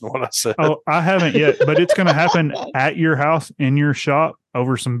to listen to what I said. Oh, I haven't yet, but it's going to happen at your house in your shop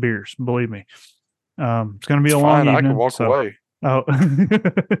over some beers. Believe me, it's going to be It's a long fine. evening. I can walk away. Oh,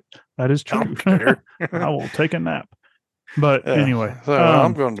 that is I true. don't care. I will take a nap. But Yeah. anyway, So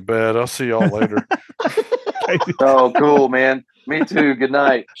I'm going to bed. I'll see y'all later. Oh, cool, man. Me too. Good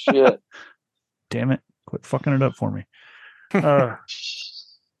night. Shit. Damn it! Quit fucking it up for me.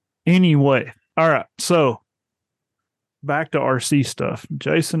 Anyway, all right. So back to RC stuff.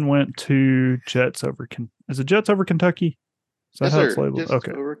 Jason went to Jets over. Is it Jets over Kentucky? Is that Yes, how it's sir. labeled? Just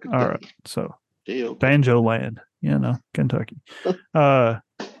Okay. over All right. Kentucky. So J-O-K. Banjo Land, Kentucky.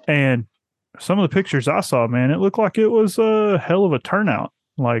 And some of the pictures I saw, man, it looked like it was a hell of a turnout.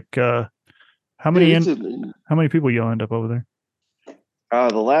 Like, how many people y'all end up over there?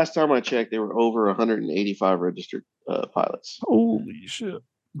 The last time I checked, there were over 185 registered pilots. Holy shit!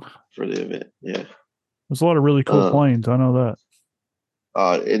 For the event, yeah. There's a lot of really cool planes. I know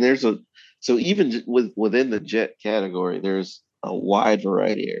that. And so even within the jet category, there's a wide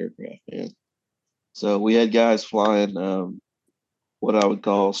variety of aircraft, man. So we had guys flying what I would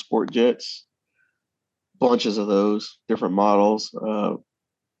call sport jets, bunches of those, different models.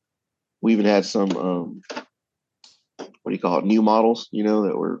 We even had some, what do you call it, new models,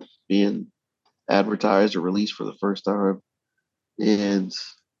 that were being advertised or released for the first time. And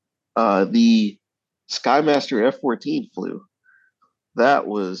the Skymaster F-14 flew. That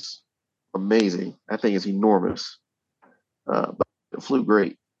was amazing. That thing is enormous. But it flew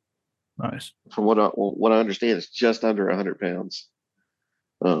great. Nice. From what I understand, it's just under 100 pounds.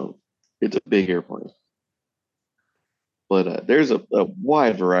 It's a big airplane. But there's a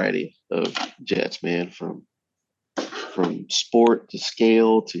wide variety of jets, man, from sport to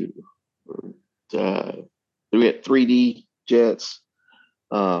scale to we had 3D jets.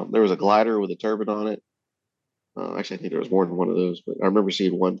 There was a glider with a turbine on it. Actually, I think there was more than one of those, but I remember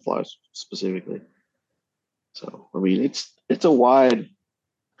seeing one fly specifically. So, I mean, it's a wider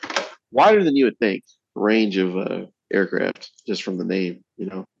than you would think range of aircraft just from the name,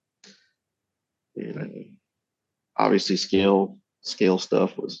 And obviously, scale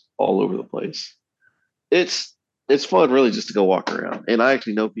stuff was all over the place. It's fun, really, just to go walk around. And I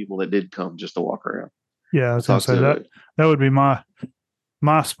actually know people that did come just to walk around. Yeah, I was going to say that would be my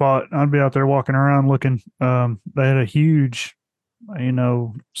spot. I'd be out there walking around looking. They had a huge,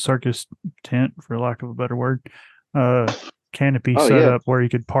 circus tent, for lack of a better word, canopy set up where you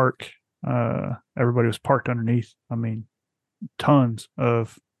could park. Everybody was parked underneath. I mean, tons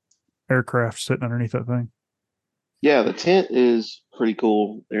of aircraft sitting underneath that thing. Yeah, the tent is pretty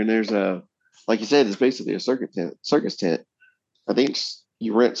cool. And there's like you said, it's basically a circus tent. I think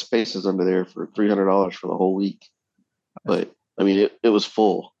you rent spaces under there for $300 for the whole week. But I mean, it was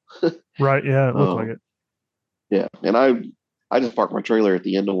full. Right. Yeah, it looked like it. Yeah, and I just parked my trailer at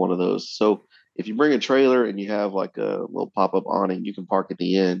the end of one of those. So if you bring a trailer and you have like a little pop-up awning, you can park at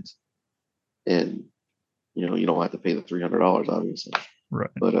the end, and you don't have to pay the $300, obviously. Right.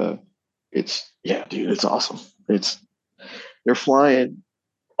 But dude, it's awesome. They're flying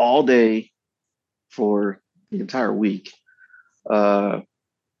all day for the entire week.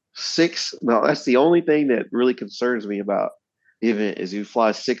 Six. No, that's the only thing that really concerns me about the event is you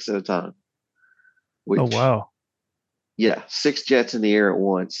fly 6 at a time. Oh wow. Yeah, 6 jets in the air at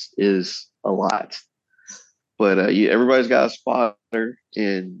once is a lot. But everybody's got a spotter,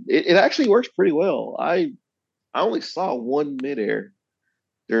 and it actually works pretty well. I only saw one midair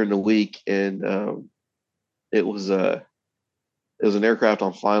during the week, and it was an aircraft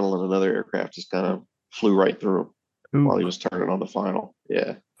on final, and another aircraft just kind of flew right through him while he was turning on the final.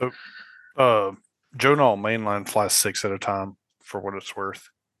 Yeah. Joe Nall mainline flies 6 at a time for what it's worth.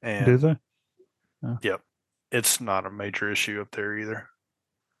 And do they? Yep. It's not a major issue up there either.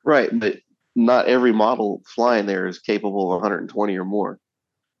 Right, but not every model flying there is capable of 120 or more.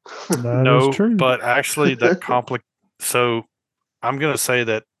 That is true. But actually that so I'm going to say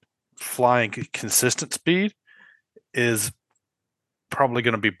that flying consistent speed is probably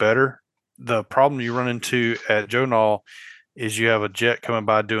going to be better. The problem you run into at Joe Nall is you have a jet coming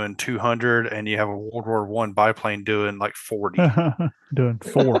by doing 200 and you have a World War I biplane doing like 40. Doing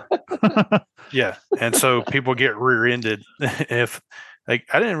 4. Yeah. And so people get rear-ended if I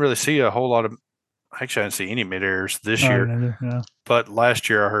didn't really see a whole lot of, actually I didn't see any mid-airs this year, yeah. but last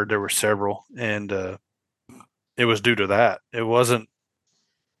year I heard there were several, and it was due to that. It wasn't.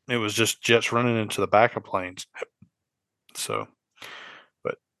 It was just jets running into the back of planes. So,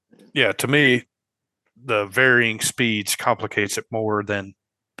 but yeah, to me, the varying speeds complicates it more than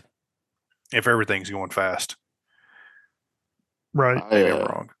if everything's going fast. Right. Maybe I'm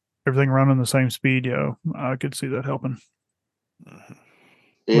wrong. Everything running the same speed, I could see that helping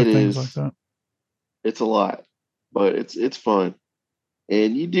It with is things like that. It's a lot, but it's fun,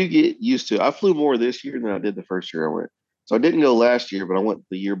 and you do get used to it. I flew more this year than I did the first year I went. So I didn't go last year, but I went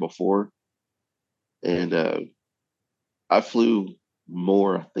the year before, and I flew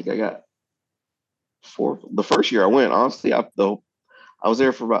more. I think I got four. The first year I went, honestly, I was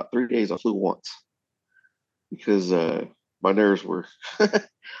there for about 3 days. I flew once because my nerves were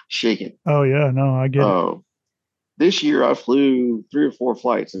shaking. Oh yeah, no, I get it. This year I flew 3 or 4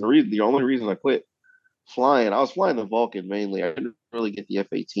 flights, and the only reason I quit flying, I was flying the Vulcan mainly. I didn't really get the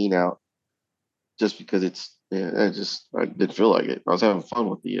F-18 out just because I didn't feel like it. I was having fun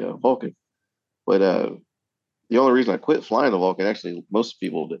with the Vulcan, but the only reason I quit flying the Vulcan, actually, most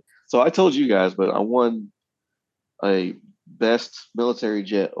people did. So I told you guys, but I won a best military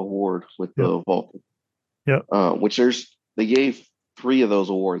jet award with the Vulcan. Yep. Which they gave 3 of those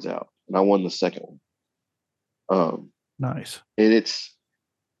awards out, and I won the second one. Nice. And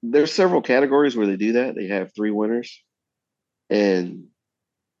there's several categories where they do that. They have 3 winners, and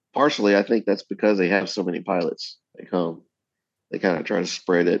partially I think that's because they have so many pilots. They kind of try to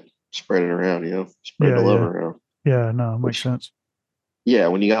spread it around, spread the love around. Yeah, no, it makes sense. Yeah,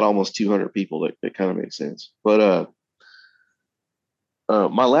 when you got almost 200 people, that kind of makes sense. But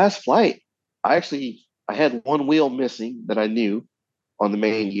my last flight, I had one wheel missing that I knew on the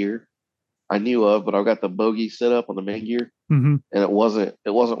main gear. I knew of, but I got the bogey set up on the main gear, and it wasn't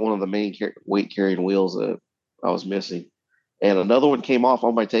one of the main weight carrying wheels that I was missing. And another one came off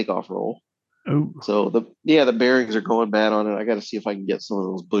on my takeoff roll. Oh, so the bearings are going bad on it. I got to see if I can get some of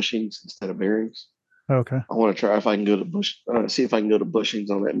those bushings instead of bearings. Okay. I want to try if I can go to see if I can go to bushings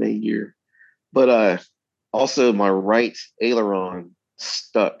on that main gear. But also my right aileron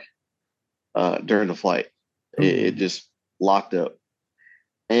stuck during the flight. It just locked up,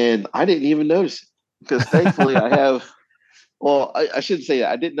 and I didn't even notice it because thankfully I have. Well, I shouldn't say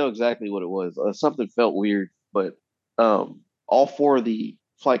that. I didn't know exactly what it was. Something felt weird, but all 4 of the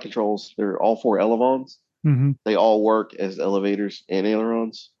flight controls, they're all 4 elevons. They all work as elevators and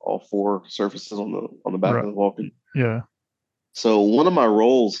ailerons. All 4 surfaces on the back of the Vulcan. Yeah. So one of my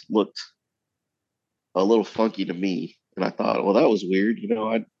rolls looked a little funky to me, and I thought, well, that was weird.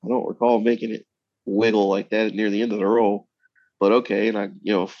 I don't recall making it wiggle like that near the end of the roll, but okay. And I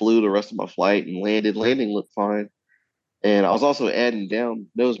flew the rest of my flight and landed. Landing looked fine. And I was also adding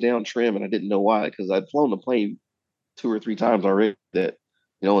nose down trim, and I didn't know why because I'd flown the plane 2 or 3 times already in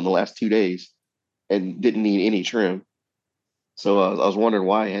the last 2 days and didn't need any trim. So I was wondering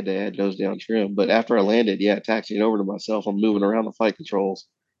why I had to add nose down trim. But after I landed, taxiing over to myself, I'm moving around the flight controls.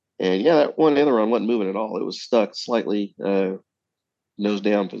 And that one aileron wasn't moving at all. It was stuck slightly nose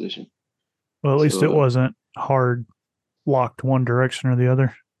down position. Well, at least it wasn't hard locked one direction or the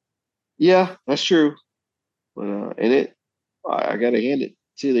other. Yeah, that's true. But I got to hand it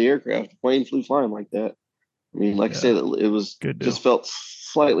to the aircraft. The plane flew fine like that. I mean, like I said, it was just felt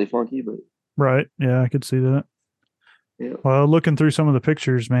slightly funky, but right. Yeah, I could see that. Yeah. Well, looking through some of the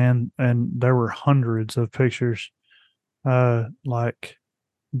pictures, man, and there were hundreds of pictures. Like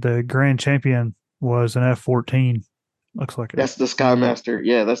the grand champion was an F-14. Looks like that's the Skymaster.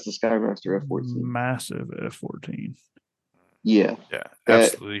 Yeah, that's the Skymaster F-14. Massive F-14. Yeah. Yeah,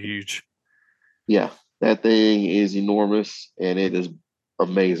 absolutely huge. Yeah, that thing is enormous, and it is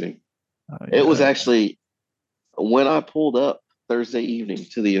amazing. It was actually, when I pulled up Thursday evening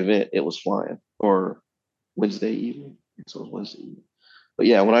to the event, it was flying, or Wednesday evening. So it was Wednesday evening. But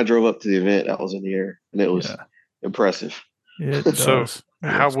yeah, when I drove up to the event, I was in the air, and it was impressive. It does. So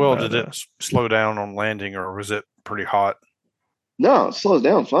how well did it slow down on landing, or was it pretty hot? No, it slows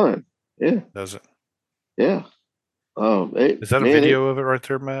down fine. Yeah. Does it? Yeah. Is that a video of it right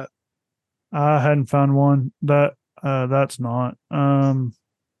there, Matt? I hadn't found one. That's not. I'll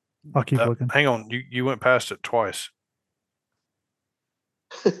keep looking. Hang on, you went past it twice.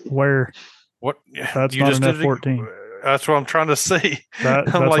 Where? What? That's not an F-14. That's what I'm trying to see.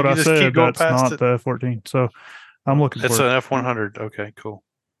 That's like, what I said. That's not the F-14. So I'm looking. It's an F-100. Okay, cool.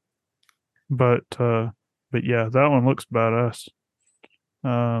 But yeah, that one looks badass.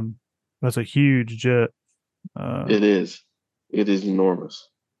 That's a huge jet. It is. It is enormous.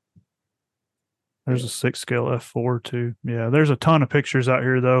 There's a 6 scale F4 too. Yeah, there's a ton of pictures out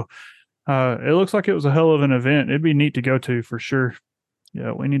here though. It looks like it was a hell of an event. It'd be neat to go to for sure.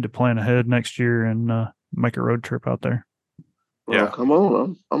 Yeah, we need to plan ahead next year and make a road trip out there. Well, come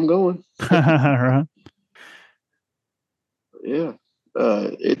on, I'm going. Right. Yeah.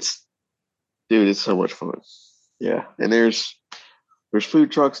 It's so much fun. Yeah. And there's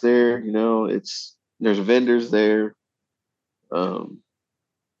food trucks there, there's vendors there. All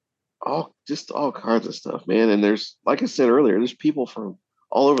kinds of stuff, man. And there's, like I said earlier, there's people from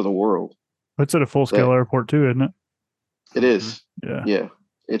all over the world. It's at a full-scale airport too, isn't it? It is. Yeah. Yeah.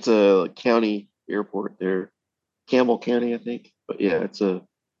 It's a county airport there. Campbell County, I think. But yeah, it's a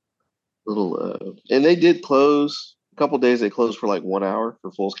little and they did close a couple days. They closed for like 1 hour for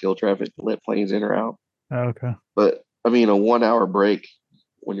full-scale traffic to let planes in or out. Oh, okay. But I mean, a 1 hour break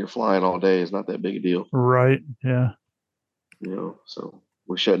when you're flying all day is not that big a deal. Right. Yeah. So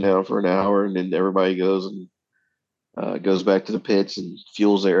we're shutting down for an hour, and then everybody goes and goes back to the pits and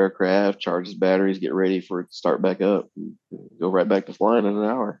fuels their aircraft, charges batteries, get ready for it to start back up, and go right back to flying in an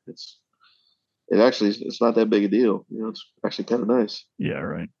hour. It's not that big a deal. It's actually kind of nice. Yeah.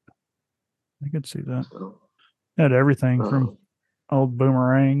 Right. I could see that. So, had everything from old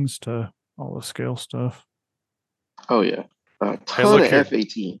boomerangs to all the scale stuff. Oh yeah, a ton of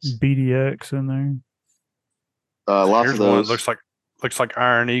F-18s, BDX in there. Lots Here's of those. One looks like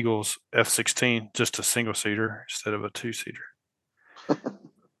Iron Eagle's F-16, just a single seater instead of a two seater.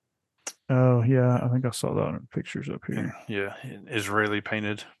 Oh yeah, I think I saw that in pictures up here. Yeah, Israeli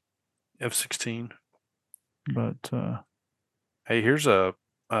painted F-16. But hey, here's a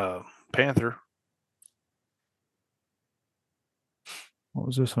Panther. What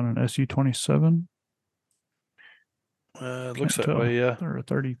was this on an SU-27? It looks that way, yeah. Or a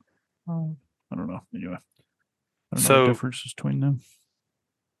 30. I don't know. Anyway, I don't know So the differences between them.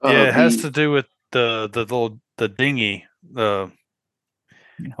 Yeah, it has to do with the dinghy on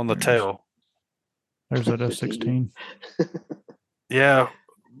the tail. There's that F-16. Yeah,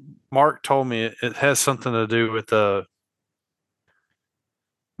 Mark told me it has something to do with the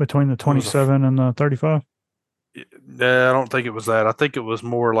between the 27 and the 35. Yeah, I don't think it was that. I think it was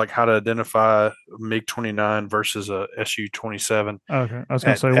more like how to identify a MiG-29 versus a Su-27. Okay, I was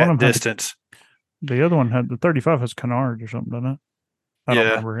going to say one of them distance. The other one had the 35 has canards or something, doesn't it? I don't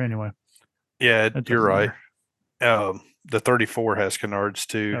remember anyway. Yeah, you're right. The 34 has canards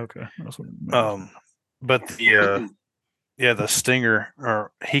too. Okay, that's what. But the Stinger,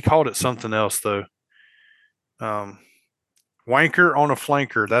 or he called it something else though. Wanker on a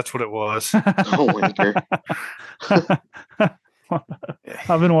flanker. That's what it was. Wanker.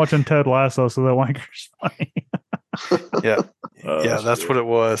 I've been watching Ted Lasso, so that wanker's funny. Yeah, that's what it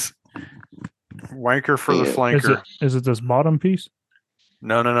was. Wanker for the flanker. Is it this bottom piece?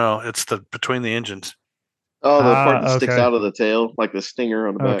 No. It's the between the engines. Oh, the part that sticks out of the tail, like the stinger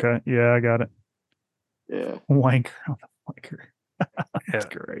on the back. Okay, yeah, I got it. Yeah. Wanker on the flanker. That's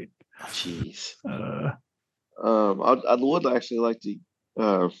great. Jeez. I would actually like to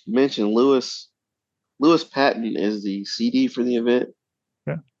mention Lewis Patton is the CD for the event.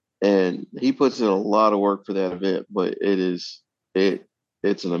 Yeah. And he puts in a lot of work for that event, but it's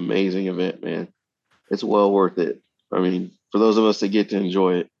an amazing event, man. It's well worth it. I mean, for those of us that get to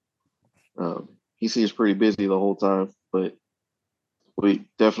enjoy it, he seems pretty busy the whole time, but we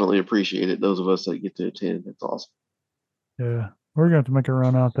definitely appreciate it. Those of us that get to attend, it's awesome. Yeah, we're going to have to make a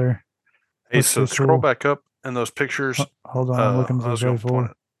run out there. Hey, so scroll back up in those pictures. Hold on, I'm looking at this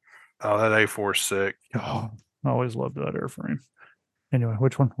A4. Oh, that A4 is sick. Oh, I always loved that airframe. Anyway,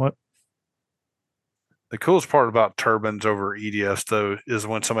 which one? What? The coolest part about turbines over EDS, though, is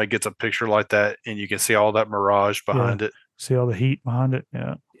when somebody gets a picture like that and you can see all that mirage behind it. See all the heat behind it?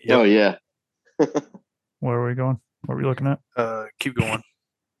 Yeah. Yep. Oh, yeah. Where are we going? What are we looking at? Keep going.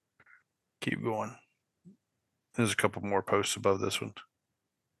 Keep going. There's a couple more posts above this one.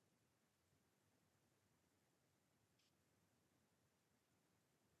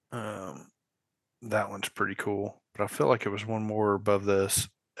 That one's pretty cool, but I feel like it was one more above this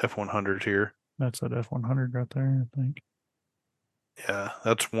F-100 here. That's that F-100 right there, I think. Yeah,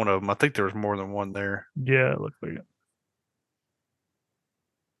 that's one of them. I think there was more than one there. Yeah, it looked like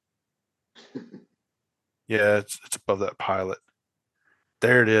it. Yeah, it's above that pilot.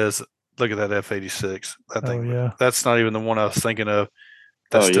 There it is. Look at that F-86. That thing. Yeah. That's not even the one I was thinking of.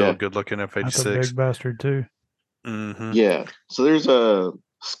 That's still a good looking F-86. That's a big bastard too. Mm-hmm. Yeah. So there's a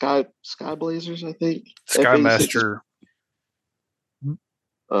Sky Blazers, I think. Skymaster.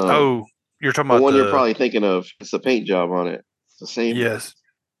 You're talking about the one you're probably thinking of. It's the paint job on it. It's the same. Yes.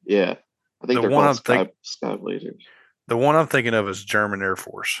 Yeah. I think they're called Sky Blazers. The one I'm thinking of is German Air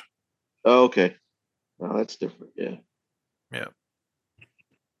Force. Oh, okay. Oh, that's different. Yeah. Yeah.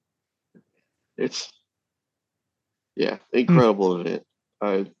 It's incredible event.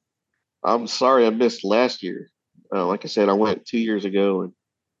 I'm sorry I missed last year. Like I said, I went 2 years ago and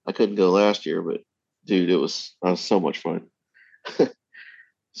I couldn't go last year, but dude, it was so much fun.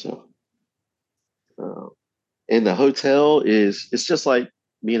 So, uh, and the hotel it's just like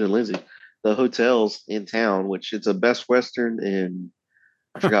being in Lindsay. The hotel's in town, which it's a Best Western, and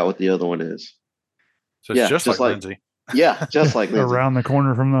I forgot what the other one is. So it's Yeah, just like Lindsay. just like Lindsay. Around the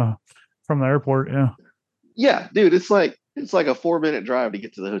corner from the airport. Yeah. Yeah, dude, it's like a 4 minute drive to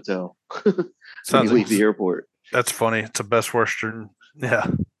get to the hotel when you leave the airport. That's funny. It's a Best Western. Yeah.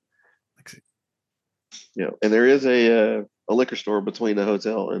 And there is a liquor store between the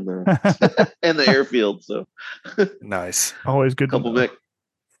hotel and the and the airfield. So Nice. Always good.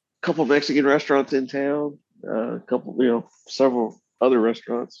 Couple Mexican restaurants in town. Couple, several other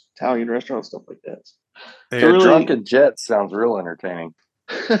restaurants, Italian restaurants, stuff like that. Yeah, really, Drunken Jets sounds real entertaining.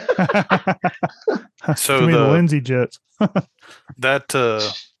 So give me the Lindsay Jets.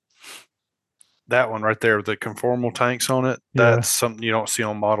 that one right there with the conformal tanks on it, that's something you don't see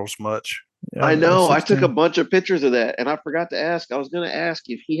on models much. Yeah, I know. I took a bunch of pictures of that, and I forgot to ask. I was going to ask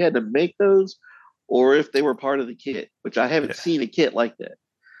if he had to make those or if they were part of the kit, which I haven't seen a kit like that.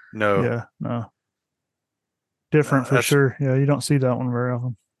 No. Yeah, no. Different for sure. Yeah, you don't see that one very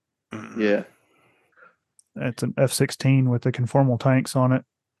often. Yeah. It's an F-16 with the conformal tanks on it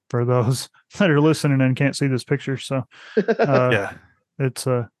for those that are listening and can't see this picture. So, it's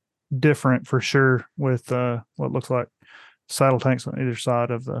different for sure with what looks like saddle tanks on either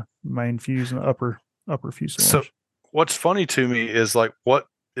side of the main fuse and the upper fuselage. So, what's funny to me is like what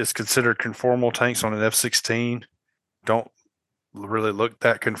is considered conformal tanks on an F-16 don't really look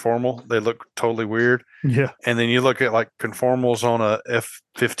that conformal. They look totally weird. Yeah. And then you look at like conformals on a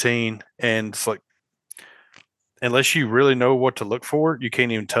F-15 and it's like, unless you really know what to look for, you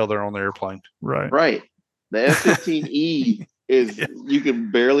can't even tell they're on the airplane. Right. The F-15E is you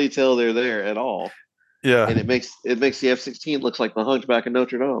can barely tell they're there at all. Yeah. And it makes the F-16 looks like the Hunchback of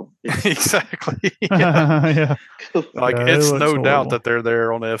Notre Dame. Exactly. Yeah. Like it's no doubt that they're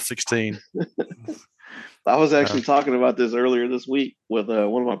there on the F-16. I was actually talking about this earlier this week with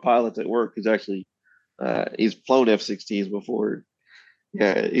one of my pilots at work who's actually he's flown F-16s before.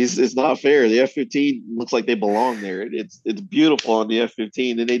 Yeah, it's not fair. The F-15 looks like they belong there. It's beautiful on the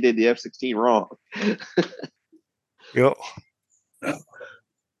F-15, and they did the F-16 wrong. Yep.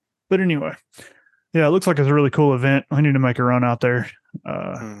 But anyway, yeah, it looks like it's a really cool event. I need to make a run out there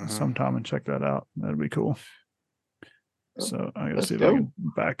sometime and check that out. That'd be cool. So I gotta see if I can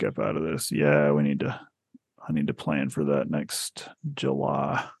back up out of this. Yeah, I need to plan for that next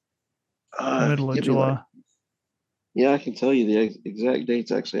July, middle of July. Yeah, I can tell you the exact dates.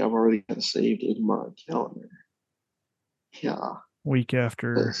 Actually, I've already got it saved in my calendar. Yeah. Week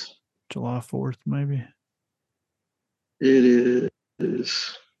after July 4th, maybe. It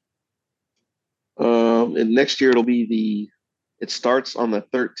is. And next year it starts on the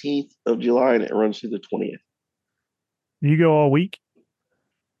 13th of July and it runs through the 20th. You go all week?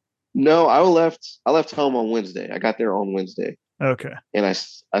 No, I left home on Wednesday. I got there on Wednesday. Okay. And I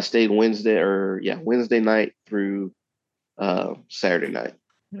stayed Wednesday night through Saturday night.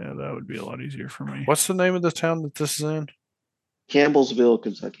 Yeah, that would be a lot easier for me. What's the name of the town that this is in? Campbellsville,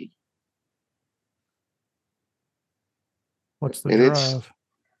 Kentucky. What's the drive?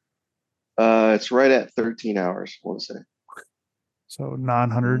 It's right at 13 hours, I want to say. So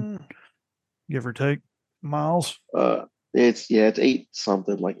 900, give or take, miles. It's 8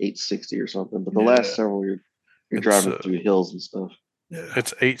 something, like 860 or something. But the last several you're driving through hills and stuff. Yeah,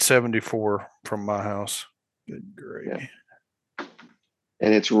 it's 874 from my house. Good grief. Yeah.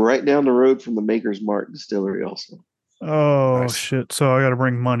 And it's right down the road from the Maker's Mark distillery also. Oh, nice. Shit. So I got to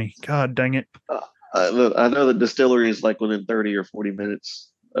bring money. God dang it. I know the distillery is like within 30 or 40 minutes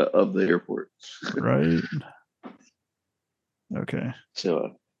of the airport. Right. Okay.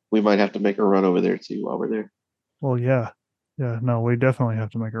 So we might have to make a run over there too while we're there. Well, yeah. Yeah, no, we definitely have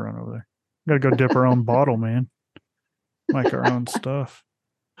to make a run over there. Got to go dip our own bottle, man. Make our own stuff.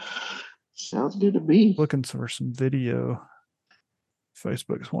 Sounds good to me. Looking for some video.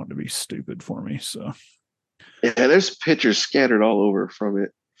 Facebook's wanting to be stupid for me, so. Yeah, there's pictures scattered all over from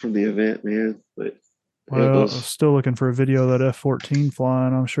the event, man. But I'm still looking for a video of that F-14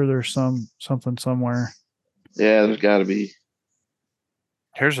 flying. I'm sure there's something somewhere. Yeah, there's got to be.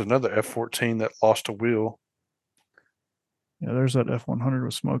 Here's another F-14 that lost a wheel. Yeah, there's that F-100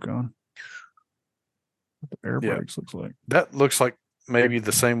 with smoke on. What the air brakes looks like. That looks like maybe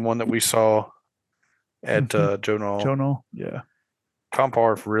the same one that we saw at Joe Knoll. Joe Knoll, yeah.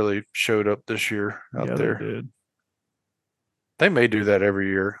 Comparf really showed up this year out there. They did. They may do that every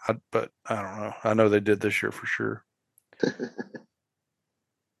year, but I don't know. I know they did this year for sure.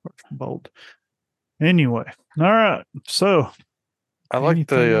 bolt. Anyway, all right. So I like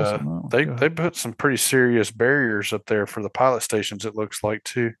anything else on that one? they Go they ahead. put some pretty serious barriers up there for the pilot stations. It looks like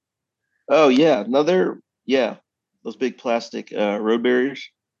too. Oh yeah, no, those big plastic road barriers.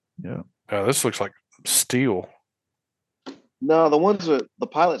 Yeah. This looks like steel. No, the ones with the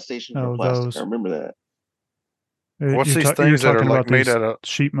pilot stations were Oh, plastic. I those. remember that. What's these You're things that are talking like about made these out of?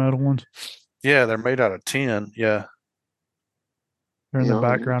 sheet metal ones. Yeah, they're made out of tin. Yeah. They're in You the know,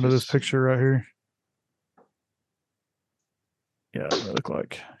 let me background of this just. picture right here. Yeah, they look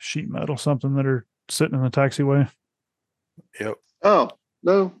like sheet metal, something that are sitting in the taxiway. Yep. Oh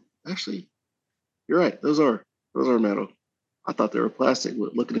no, actually, you're right. Those are metal. I thought they were plastic.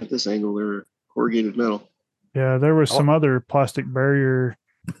 But looking at this angle, they're corrugated metal. Yeah, there was Oh, some other plastic barrier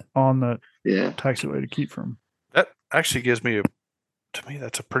on the Yeah. taxiway to keep from. that actually gives me to me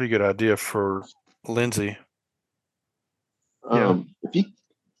that's a pretty good idea for Lindsay. Yeah. If you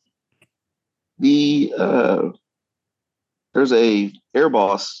there's a air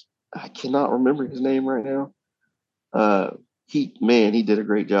boss. I cannot remember his name right now. He did a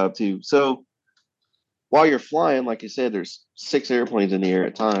great job too. So while you're flying, like I said, there's 6 airplanes in the air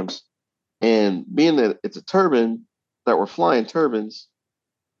at times, and being that it's a turbine that we're flying turbines,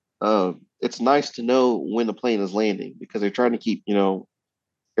 it's nice to know when the plane is landing because they're trying to keep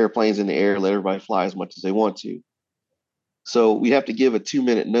airplanes in the air, let everybody fly as much as they want to. So we have to give a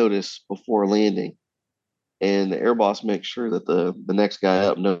 2-minute notice before landing, and the air boss makes sure that the next guy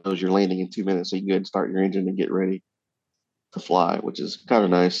up knows you're landing in 2 minutes, so you can go ahead and start your engine and get ready to fly, which is kind of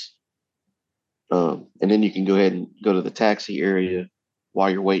nice. And then you can go ahead and go to the taxi area while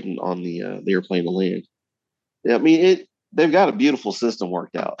you're waiting on the airplane to land. Yeah, I mean they've got a beautiful system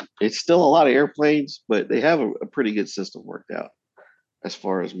worked out. It's still a lot of airplanes, but they have a pretty good system worked out as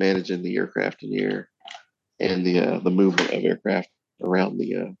far as managing the aircraft in the air and the movement of aircraft around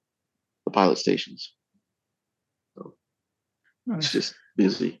the pilot stations. So it's Nice. just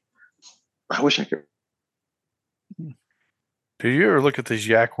busy. I wish I could. Do you ever look at these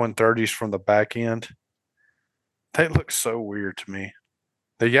Yak 130s from the back end? They look so weird to me.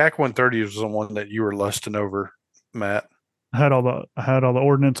 The Yak 130 was the one that you were lusting over, Matt. I had all the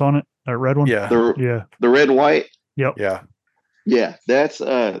ordnance on it. That red one. Yeah. Yeah. The red and white. Yep. Yeah. Yeah, that's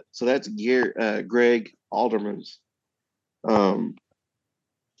Greg Alderman's.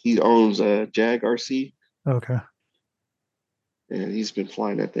 He owns a Jag RC, Okay. and he's been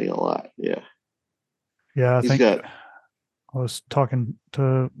flying that thing a lot. Yeah, Yeah, I he's think got. I was talking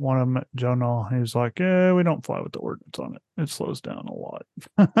to one of them at Jonah. He was like, "Yeah, we don't fly with the ordnance on it. It slows down a lot."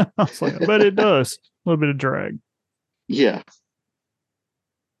 I was like, "I bet it does. A little bit of drag." Yeah.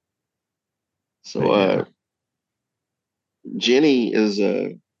 So Yeah. Jenny is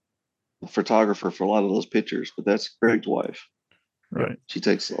a photographer for a lot of those pictures, but that's Greg's wife. Right. She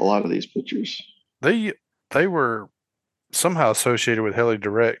takes a lot of these pictures. They were somehow associated with Heli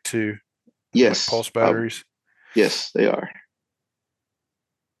Direct too. Yes. Like pulse batteries. Yes, they are.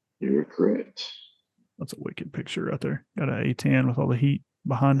 You're correct. That's a wicked picture right there. Got an A10 with all the heat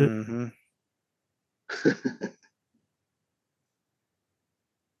behind it. Mm-hmm.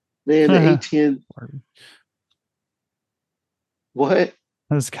 Man, the A10. What?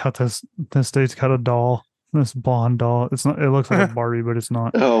 It's got this dude's got a doll. This blonde doll. It's not. It looks like a Barbie, but it's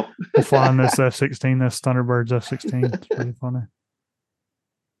not. Oh. We're flying this F-16. This Thunderbird's F-16. It's pretty funny.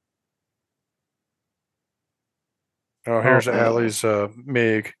 Oh, here's Allie's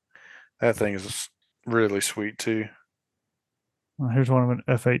MiG. That thing is really sweet too. Well, here's one of an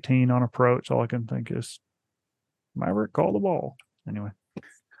F-18 on approach. All I can think is Maverick, call the ball. Anyway.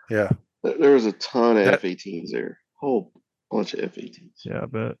 Yeah. There was a ton of F-18s there. Whole bunch of F-18s. Yeah, I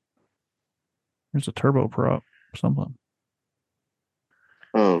bet. There's a turboprop, something.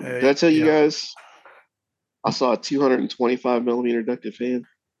 Did I tell you guys I saw a 225 millimeter ducted fan?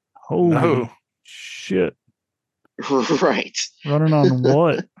 Holy shit. Right. Running on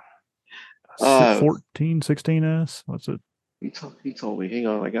what? 14, 16S? What's it? He told me. Hang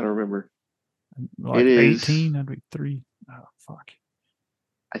on, I gotta remember. Like 18? That'd be 3. Oh, fuck.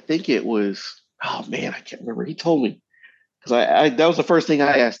 I think it was. Oh man, I can't remember. He told me because I that was the first thing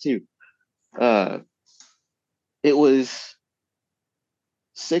I asked too. It was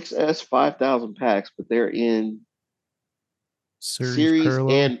 6S 5,000 packs, but they're in series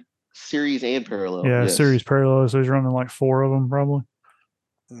and parallel. Yeah, yes. series parallel. So he's running like 4 of them probably.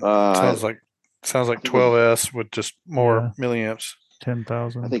 Sounds like 12S with just more milliamps.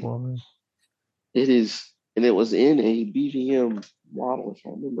 10,000. I think 12. It is, and it was in a BVM model, if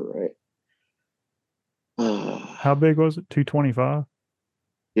I remember right. How big was it? 225?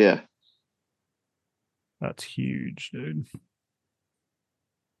 Yeah. That's huge, dude.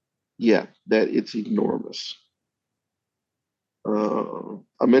 Yeah, that it's enormous.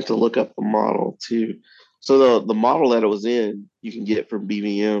 I meant to look up the model too. So the model that it was in, you can get from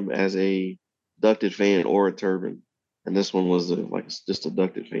BVM as a ducted fan or a turbine, and this one was just a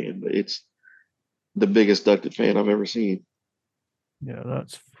ducted fan, but it's the biggest ducted fan I've ever seen. Yeah,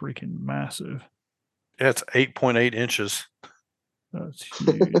 that's freaking massive. Yeah, it's 8.8 inches. That's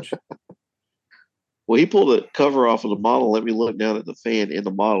huge. Well, he pulled the cover off of the model. Let me look down at the fan in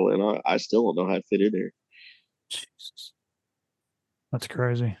the model, and I still don't know how it fit in there. Jesus. That's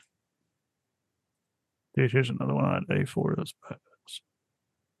crazy. Dude, here's another one on A4. That's bad.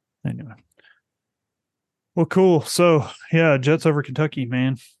 Anyway. Well, cool. So, yeah, Jets over Kentucky,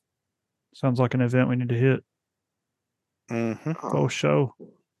 man. Sounds like an event we need to hit. Mm-hmm. Show.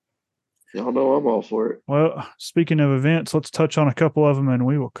 Y'all know I'm all for it. Well, speaking of events, let's touch on a couple of them and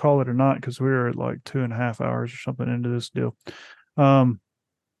we will call it a night because we're at like 2.5 hours or something into this deal.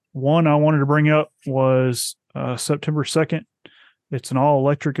 One I wanted to bring up was September 2nd. It's an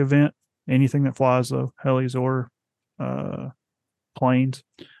all-electric event. Anything that flies, though, helis or planes,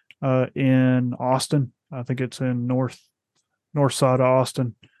 in Austin. I think it's in north side of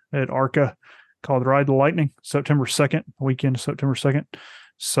Austin at ARCA, called Ride the Lightning, September 2nd, weekend of September 2nd.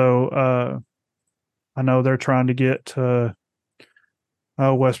 So I know they're trying to get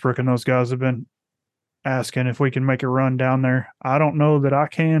Westbrook and those guys have been asking if we can make a run down there. I don't know that I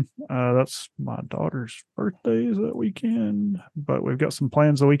can. That's my daughter's birthday is that weekend, but we've got some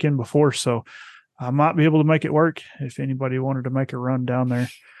plans the weekend before, so I might be able to make it work if anybody wanted to make a run down there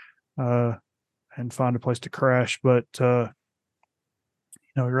and find a place to crash. But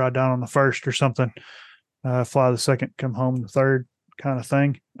we ride down on the 1st or something, fly the 2nd, come home the 3rd kind of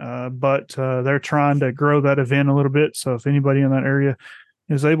thing. But they're trying to grow that event a little bit. So if anybody in that area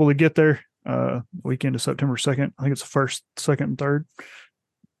is able to get there, weekend of September 2nd, I think it's the 1st, 2nd, and 3rd.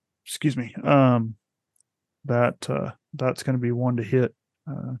 Excuse me. That's going to be one to hit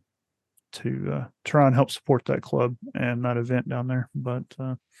to try and help support that club and that event down there. But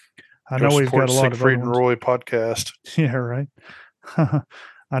I know we've got a lot of other ones. Roy podcast. Yeah, right.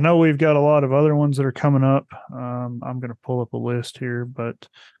 I know we've got a lot of other ones that are coming up. I'm going to pull up a list here, but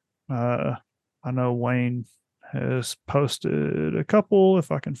I know Wayne has posted a couple,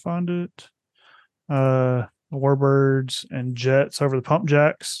 if I can find it. Warbirds and Jets over the Pump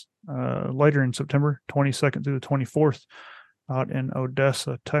Jacks later in September, 22nd through the 24th, out in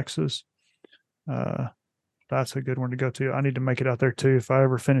Odessa, Texas. That's a good one to go to. I need to make it out there too. If I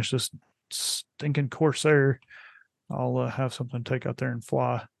ever finish this stinking Corsair, I'll have something to take out there and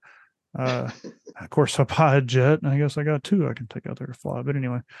fly. Of course, I buy a jet, and I guess I got 2 I can take out there to fly. But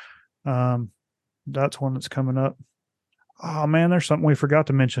anyway, that's one that's coming up. Oh man, there's something we forgot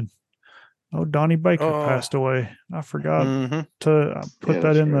to mention. Oh, Donnie Baker passed away. I forgot to put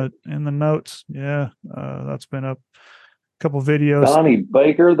that in the notes. Yeah, that's been up. A couple videos. Donnie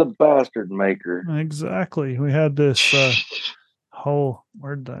Baker, the bastard maker. Exactly. We had this whole.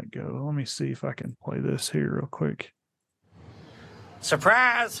 Where'd that go? Let me see if I can play this here real quick.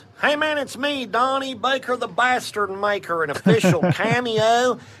 Surprise! Hey man, it's me, Donnie Baker, the bastard maker, an official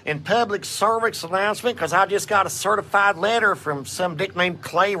cameo and public service announcement because I just got a certified letter from some dick named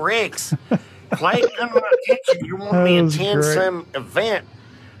Clay Ricks. Clay, come to my attention. You want me to attend some event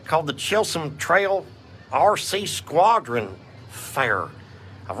called the Chisholm Trail RC Squadron Fair.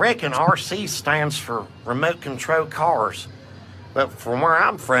 I reckon RC stands for remote control cars. But from where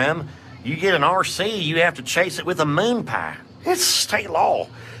I'm from, you get an RC, you have to chase it with a moon pie. It's state law.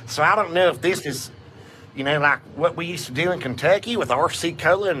 So I don't know if this is, like what we used to do in Kentucky with RC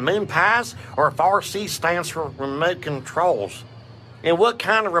Cola and moon pies, or if RC stands for remote controls. And what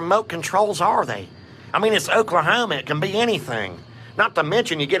kind of remote controls are they? I mean, it's Oklahoma. It can be anything. Not to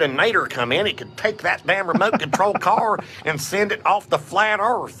mention you get a nader come in, it could take that damn remote control car and send it off the flat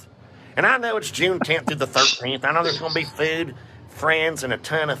earth. And I know it's June 10th through the 13th. I know there's going to be food, friends, and a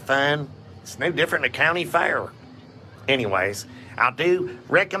ton of fun. It's no different than a county fair. Anyways, I do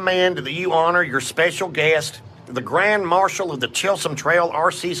recommend that you honor your special guest, the Grand Marshal of the Chisholm Trail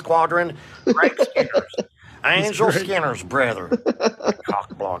RC Squadron, Greg Skinner's. Angel Skinner's brother.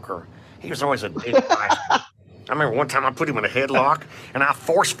 Cock blocker. He was always a dick bastard. I remember one time I put him in a headlock and I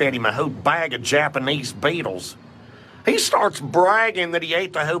force-fed him a whole bag of Japanese beetles. He starts bragging that he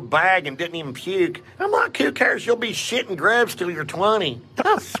ate the whole bag and didn't even puke. I'm like, who cares? You'll be shitting grubs till you're 20.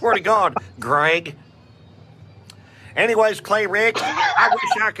 I swear to God, Greg. Anyways, Clay Rick, I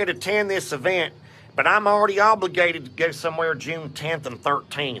wish I could attend this event, but I'm already obligated to go somewhere June 10th and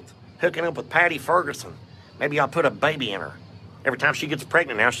 13th, hooking up with Patty Ferguson. Maybe I'll put a baby in her. Every time she gets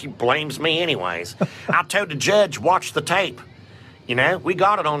pregnant now, she blames me anyways. I told the judge, watch the tape. You know, we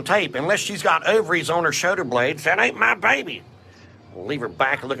got it on tape. Unless she's got ovaries on her shoulder blades, that ain't my baby. We'll leave her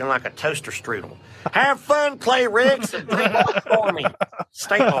back looking like a toaster strudel. Have fun, Clay Ricks, and drink for me.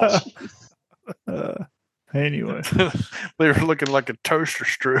 Stay home. Anyway. They were looking like a toaster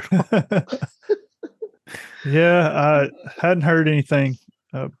strudel. Yeah, I hadn't heard anything,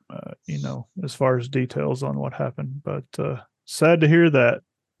 as far as details on what happened, but sad to hear that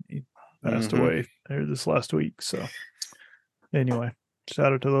he passed away there this last week. So anyway,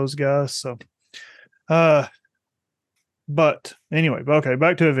 shout out to those guys. So, but anyway, okay,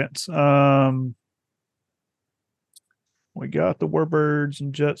 back to events. We got the Warbirds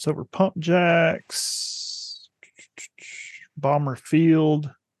and Jets over Pump Jacks, Bomber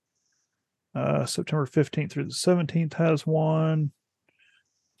Field. September 15th through the 17th has one.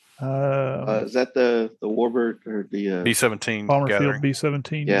 Is that the Warbird or the B-17 Bomber gathering. Field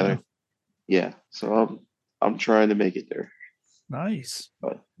B-17 gathering? Yeah. So I'm trying to make it there. Nice.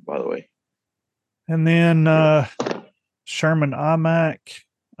 By the way. And then Sherman IMAC,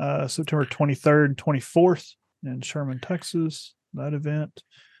 September 23rd and 24th in Sherman, Texas, that event.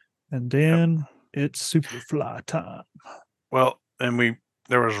 And then it's Superfly time. Well, and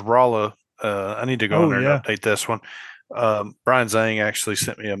there was Rolla. I need to go in there and update this one. Brian Zhang actually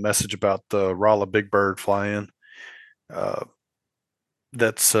sent me a message about the Rolla Big Bird fly-in.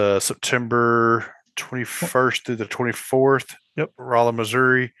 That's September 21st through the 24th. Yep. Rolla,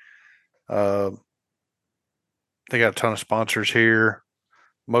 Missouri. They got a ton of sponsors here.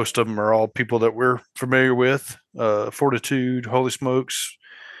 Most of them are all people that we're familiar with. Fortitude, Holy Smokes,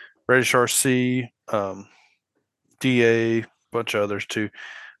 Reddish RC, DA, a bunch of others too.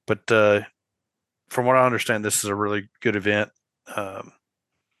 But from what I understand, this is a really good event.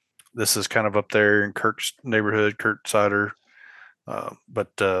 This is kind of up there in Kirk's neighborhood, Kurt Sider.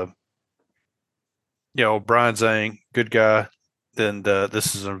 But Brian Zhang, good guy. And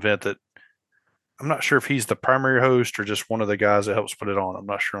this is an event that I'm not sure if he's the primary host or just one of the guys that helps put it on. I'm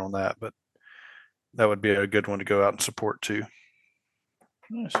not sure on that, but that would be a good one to go out and support too.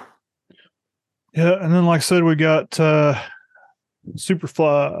 Nice. Yeah, and then like I said, we got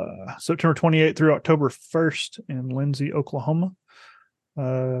Superfly September 28th through October 1st in Lindsay, Oklahoma.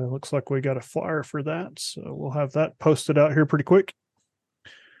 Looks like we got a flyer for that, so we'll have that posted out here pretty quick.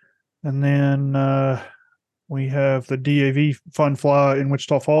 And then we have the DAV Fun Fly in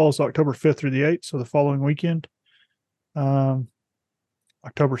Wichita Falls, October 5th through the 8th, so the following weekend. October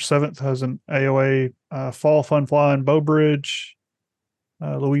 7th has an AOA Fall Fun Fly in Bow Bridge,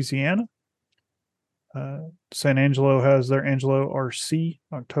 Louisiana. San Angelo has their Angelo RC,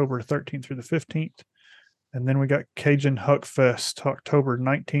 October 13th through the 15th. And then we got Cajun Huck Fest, October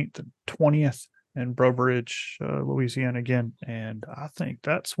 19th and 20th in Bow Bridge, Louisiana again. And I think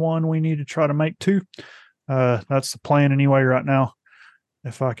that's one we need to try to make too. That's the plan anyway right now.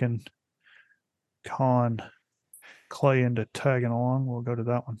 If I can con Clay into tagging along, we'll go to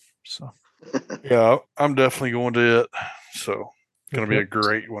that one. So yeah, I'm definitely going to it. So it's going to be a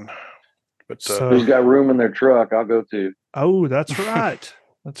great one. But who's got room in their truck? I'll go too. Oh, that's right.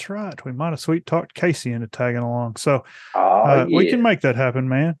 That's right. We might have sweet talked Casey into tagging along. So we can make that happen,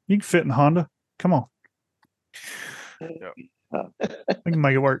 man. You can fit in the Honda. Come on. Yeah. We can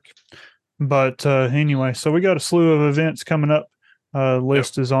make it work. But anyway, so we got a slew of events coming up.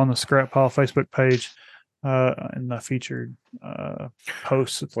 List is on the Scrap Pile Facebook page and the featured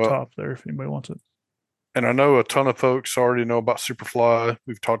posts at the top there if anybody wants it. And I know a ton of folks already know about Superfly.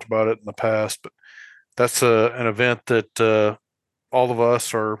 We've talked about it in the past, but that's an event that all of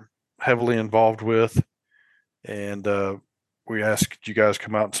us are heavily involved with. And we ask you guys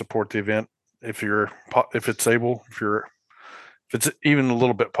come out and support the event if it's able, if it's even a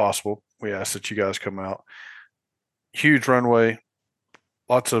little bit possible. We ask that you guys come out. Huge runway,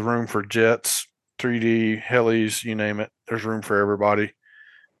 lots of room for jets, 3D, helis, you name it. There's room for everybody,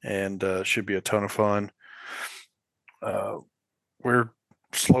 and should be a ton of fun. We're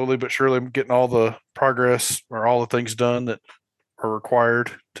slowly but surely getting all the progress or all the things done that are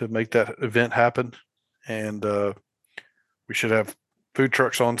required to make that event happen. And we should have food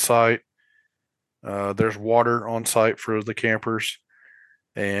trucks on site. There's water on site for the campers.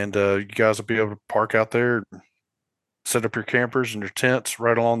 And you guys will be able to park out there, set up your campers and your tents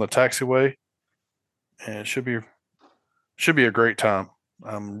right along the taxiway. And it should be a great time.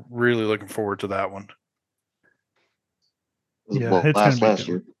 I'm really looking forward to that one. Yeah, it's going to be last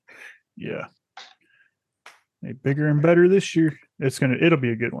year. Yeah. Bigger and better this year. It'll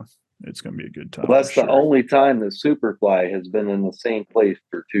be a good one. It's going to be a good time. Well, that's the only time that Superfly has been in the same place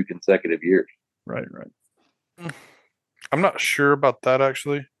for 2 consecutive years. Right. I'm not sure about that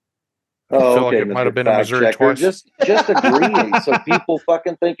actually. Oh, feel like okay, it might have Mr. been in Fact Missouri Checker. twice. Just agreeing so people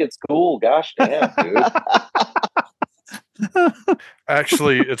fucking think it's cool. Gosh damn, dude.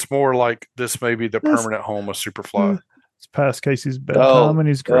 Actually, it's more like this may be the permanent home of Superfly. It's past Casey's bedtime and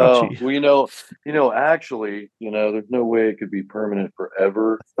he's grouchy. Well, actually, there's no way it could be permanent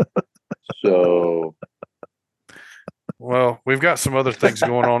forever. So, Well, we've got some other things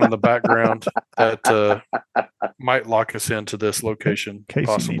going on in the background that might lock us into this location. Casey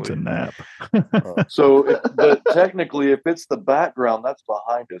possibly needs a nap. but technically, if it's the background, that's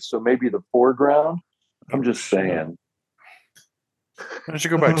behind us. So maybe the foreground. I'm just saying. Why don't you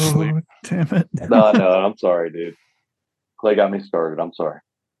go back to sleep? Damn it. No, I'm sorry, dude. Clay got me started. I'm sorry.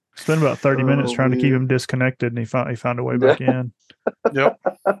 Spent about 30 minutes trying to keep him disconnected, and he found a way back in. Yep.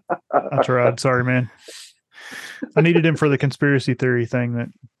 I tried. Sorry, man. I needed him for the conspiracy theory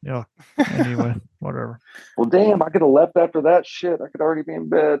thing. Anyway, whatever. Well, damn, I could have left after that shit. I could already be in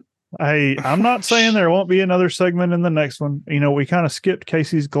bed. Hey, I'm not saying there won't be another segment in the next one. We kind of skipped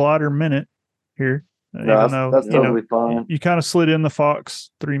Casey's glider minute here. No, that's totally fine. You kind of slid in the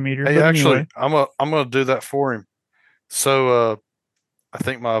Fox 3 meter. Hey, but actually, anyway. I'm gonna do that for him. So I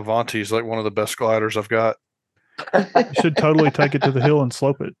think my Avanti is like one of the best gliders I've got. You should totally take it to the hill and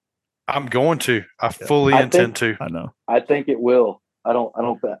slope it. I'm going to. I fully intend to. I know. I think it will. I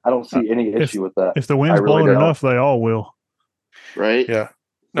don't see any issue with that. If the wind's blowing enough, they all will. Right? Yeah.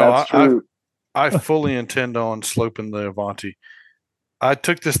 No, that's true. I fully intend on sloping the Avanti. I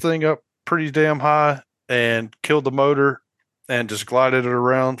took this thing up pretty damn high and killed the motor and just glided it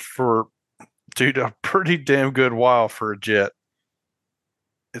around for, dude, a pretty damn good while for a jet.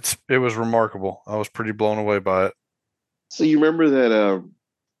 It was remarkable. I was pretty blown away by it. So you remember that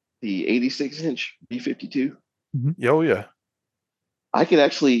the 86-inch B-52? Mm-hmm. Oh yeah. I could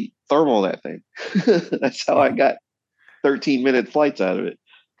actually thermal that thing. That's how I got 13-minute flights out of it.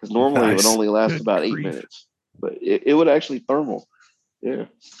 Because normally it would only last about 8 minutes. But it would actually thermal. Yeah.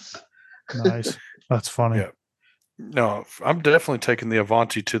 Nice. That's funny. Yeah. No, I'm definitely taking the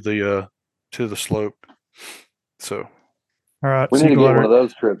Avanti to the slope. So all right. We need to get one of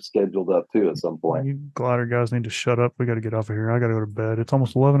those trips scheduled up too at some point. You glider guys need to shut up. We got to get off of here. I got to go to bed. It's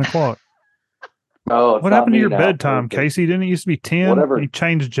almost 11 o'clock. Oh, what happened to your bedtime, Casey? Didn't it used to be 10? Whatever. You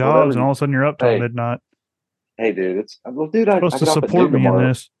changed jobs and all of a sudden you're up till midnight. Hey, dude, you're supposed to support me in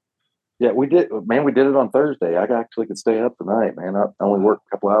this. Yeah, we did. Man, we did it on Thursday. I actually could stay up tonight, man. I only worked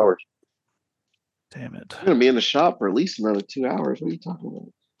a couple hours. Damn it. I'm going to be in the shop for at least another 2 hours. What are you talking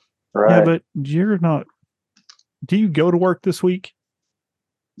about? Right. Yeah, but you're not. Do you go to work this week?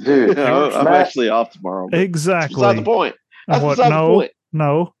 Dude, I'm actually off tomorrow. Exactly. That's not the point. That's not the point.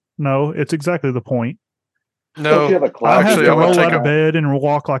 No, it's exactly the point. No, I have to roll out of bed and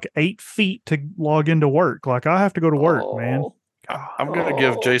walk like 8 feet to log into work. Like I have to go to work, man. I'm going to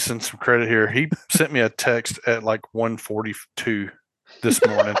give Jason some credit here. He sent me a text at like 1:42 this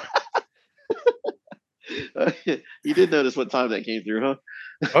morning. You did notice what time that came through, huh?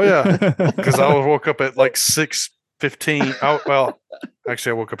 Oh yeah, because I woke up at like 6:15. Well,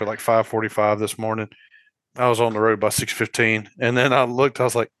 actually, I woke up at like 5:45 this morning. I was on the road by 6:15, and then I looked. I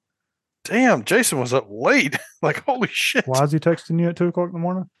was like, "Damn, Jason was up late! Like, holy shit!" Why is he texting you at 2 o'clock in the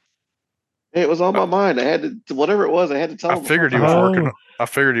morning? It was on my mind. I had to, whatever it was, I had to tell him. I figured he was working. I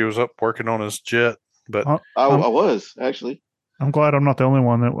figured he was up working on his jet, but I was actually. I'm glad I'm not the only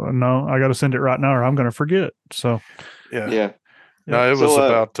one that. No, I got to send it right now, or I'm going to forget. So, yeah. No, it was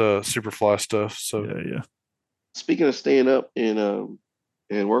about Superfly stuff. So yeah. Speaking of staying up and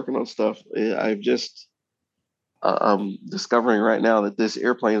working on stuff, I'm discovering right now that this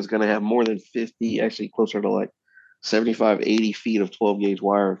airplane is going to have more than 50, actually closer to like 75, 80 feet of 12 gauge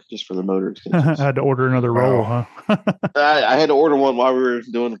wire just for the motor extensions. I had to order another roll, huh? I had to order one while we were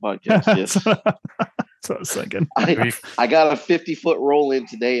doing the podcast. Yes. That's what I was thinking. I got a 50-foot roll in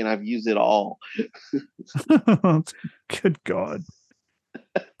today and I've used it all. Good God.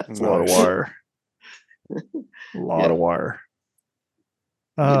 That's a lot of wire. A lot of wire.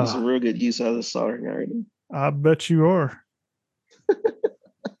 Getting some real good use out of the soldering iron. I bet you are.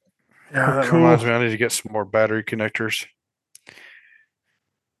 Yeah, that reminds me, I need to get some more battery connectors.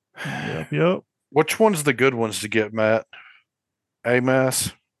 Yep. Which one's the good ones to get, Matt?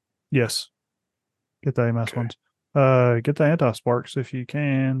 AMAS? Yes. Get the AMAS ones. Get the anti-sparks if you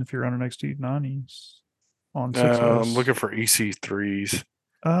can, if you're running XT90s on 6S. I'm looking for EC3s.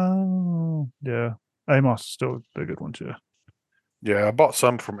 Oh, yeah. AMOS is still a good one, yeah. Yeah, I bought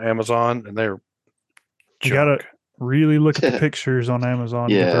some from Amazon, and they're You got to really look at the pictures on Amazon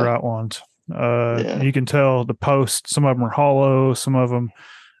to get the right ones. You can tell the posts, some of them are hollow, some of them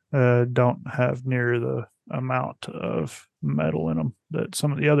don't have near the amount of metal in them that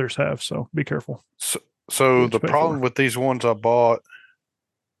some of the others have. So be careful. So the problem with these ones I bought,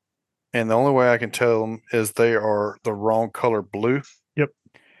 and the only way I can tell them is they are the wrong color blue. Yep.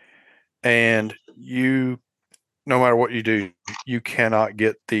 And no matter what you do, you cannot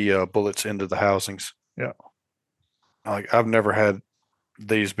get the bullets into the housings. Yeah. Like I've never had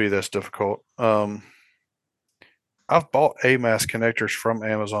these be this difficult. I've bought AMAS connectors from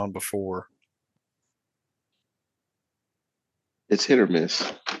Amazon before. It's hit or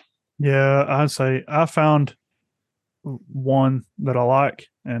miss. Yeah, I'd say I found one that I like,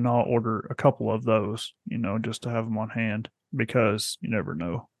 and I'll order a couple of those, just to have them on hand, because you never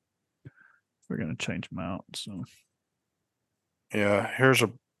know if we're going to change them out. So, yeah, here's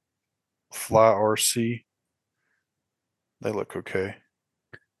a Fly RC. They look okay.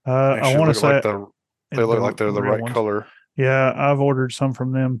 I want to say they look like they're the right color. Yeah, I've ordered some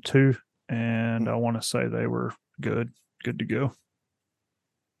from them too, and I want to say they were good to go.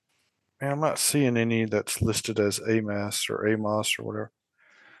 Man, I'm not seeing any that's listed as AMAS or AMOS or whatever.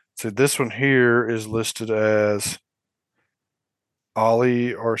 So this one here is listed as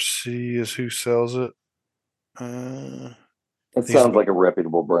Ollie RC is who sells it. That sounds like a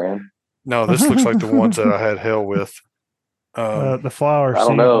reputable brand. No, this looks like the ones that I had hell with. The flower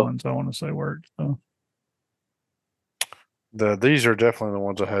seed ones I want to say worked. So. These are definitely the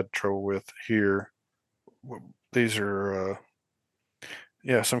ones I had trouble with here. These are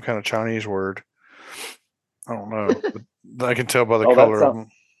some kind of Chinese word. I don't know. But I can tell by the color of them.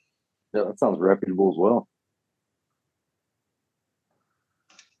 Yeah, that sounds reputable as well.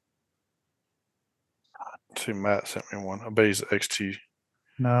 See, Matt sent me one. I bet he's XT.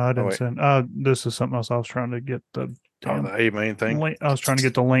 No, I didn't send. This is something else. I was trying to get the A main thing. Link. I was trying to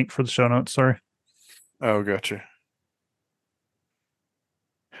get the link for the show notes. Sorry. Oh, gotcha.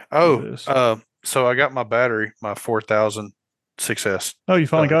 Oh, so I got my battery, my 4000 6S. Oh, you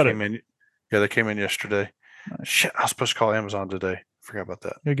finally got it. Yeah, they came in yesterday. Nice. Shit, I was supposed to call Amazon today. Forgot about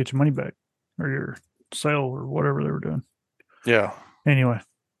that. You get your money back, or your sale, or whatever they were doing. Yeah. Anyway,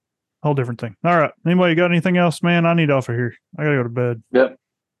 whole different thing. All right. Anybody got anything else, man? I need off of here. I gotta go to bed. Yep.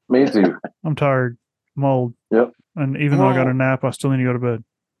 Me too. I'm tired. I'm old. Yep. And even though I got a nap, I still need to go to bed.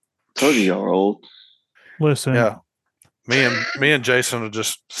 Told you y'all are old. Listen. Yeah. Me and Jason will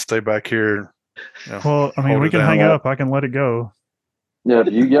just stay back here. Well, I mean, we can hang up. I can let it go. Yeah,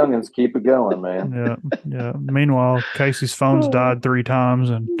 you youngins keep it going, man. Yeah. Meanwhile, Casey's phone's died 3 times,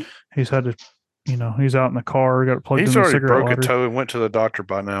 and he's had to, he's out in the car. Got to plug in the cigarette. He's already broke water. a toe and went to the doctor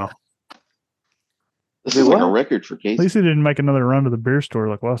by now. This is like a record for Casey. At least he didn't make another run to the beer store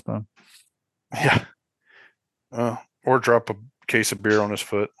like last time. Yeah. Or drop a case of beer on his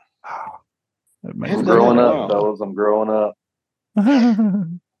foot. I'm growing up, fellas. I'm growing up.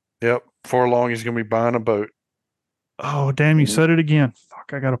 Yep. Before long, he's going to be buying a boat. Oh, damn. You said it again.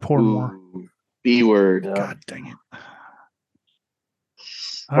 Fuck, I got to pour more. B word. Yeah. God dang it.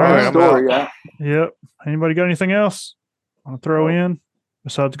 All right. Story, Yep. Anybody got anything else I want to throw in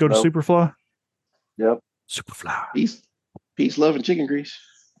besides go to Superfly? Yep. Superfly. Peace, love, and chicken grease.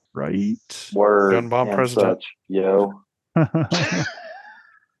 Right. Word. Gun bomb president. Yo. All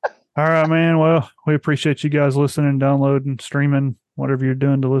right, man. Well, we appreciate you guys listening, downloading, streaming, whatever you're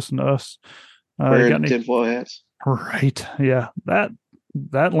doing to listen to us. Wearing tinfoil hats. Right. Yeah. That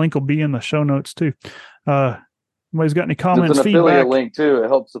link will be in the show notes too. Anybody's got any comments? It's an affiliate link too. It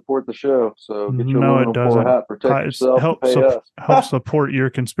helps support the show. So get your aluminum hat, protect yourself, help support your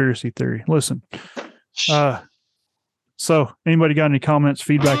conspiracy theory. Listen. So anybody got any comments,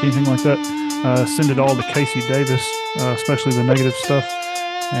 feedback, anything like that? Send it all to Casey Davis, especially the negative stuff.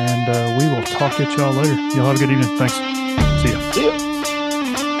 And we will talk at y'all later. Y'all have a good evening. Thanks. See ya. See ya.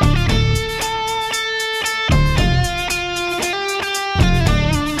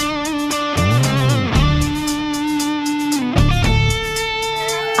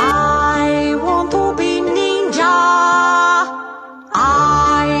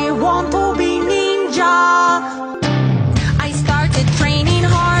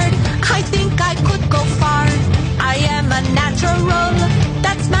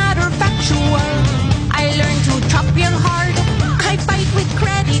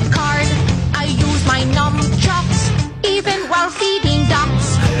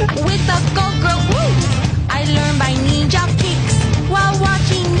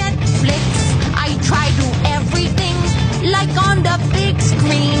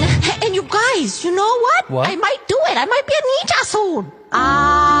 You know what? I might do it. I might be a ninja soon.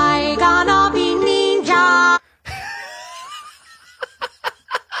 I gonna be ninja.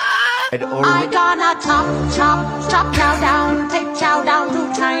 I gonna chop, chow down, take chow down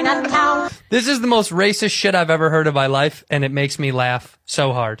to Chinatown. This is the most racist shit I've ever heard in my life, and it makes me laugh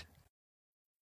so hard.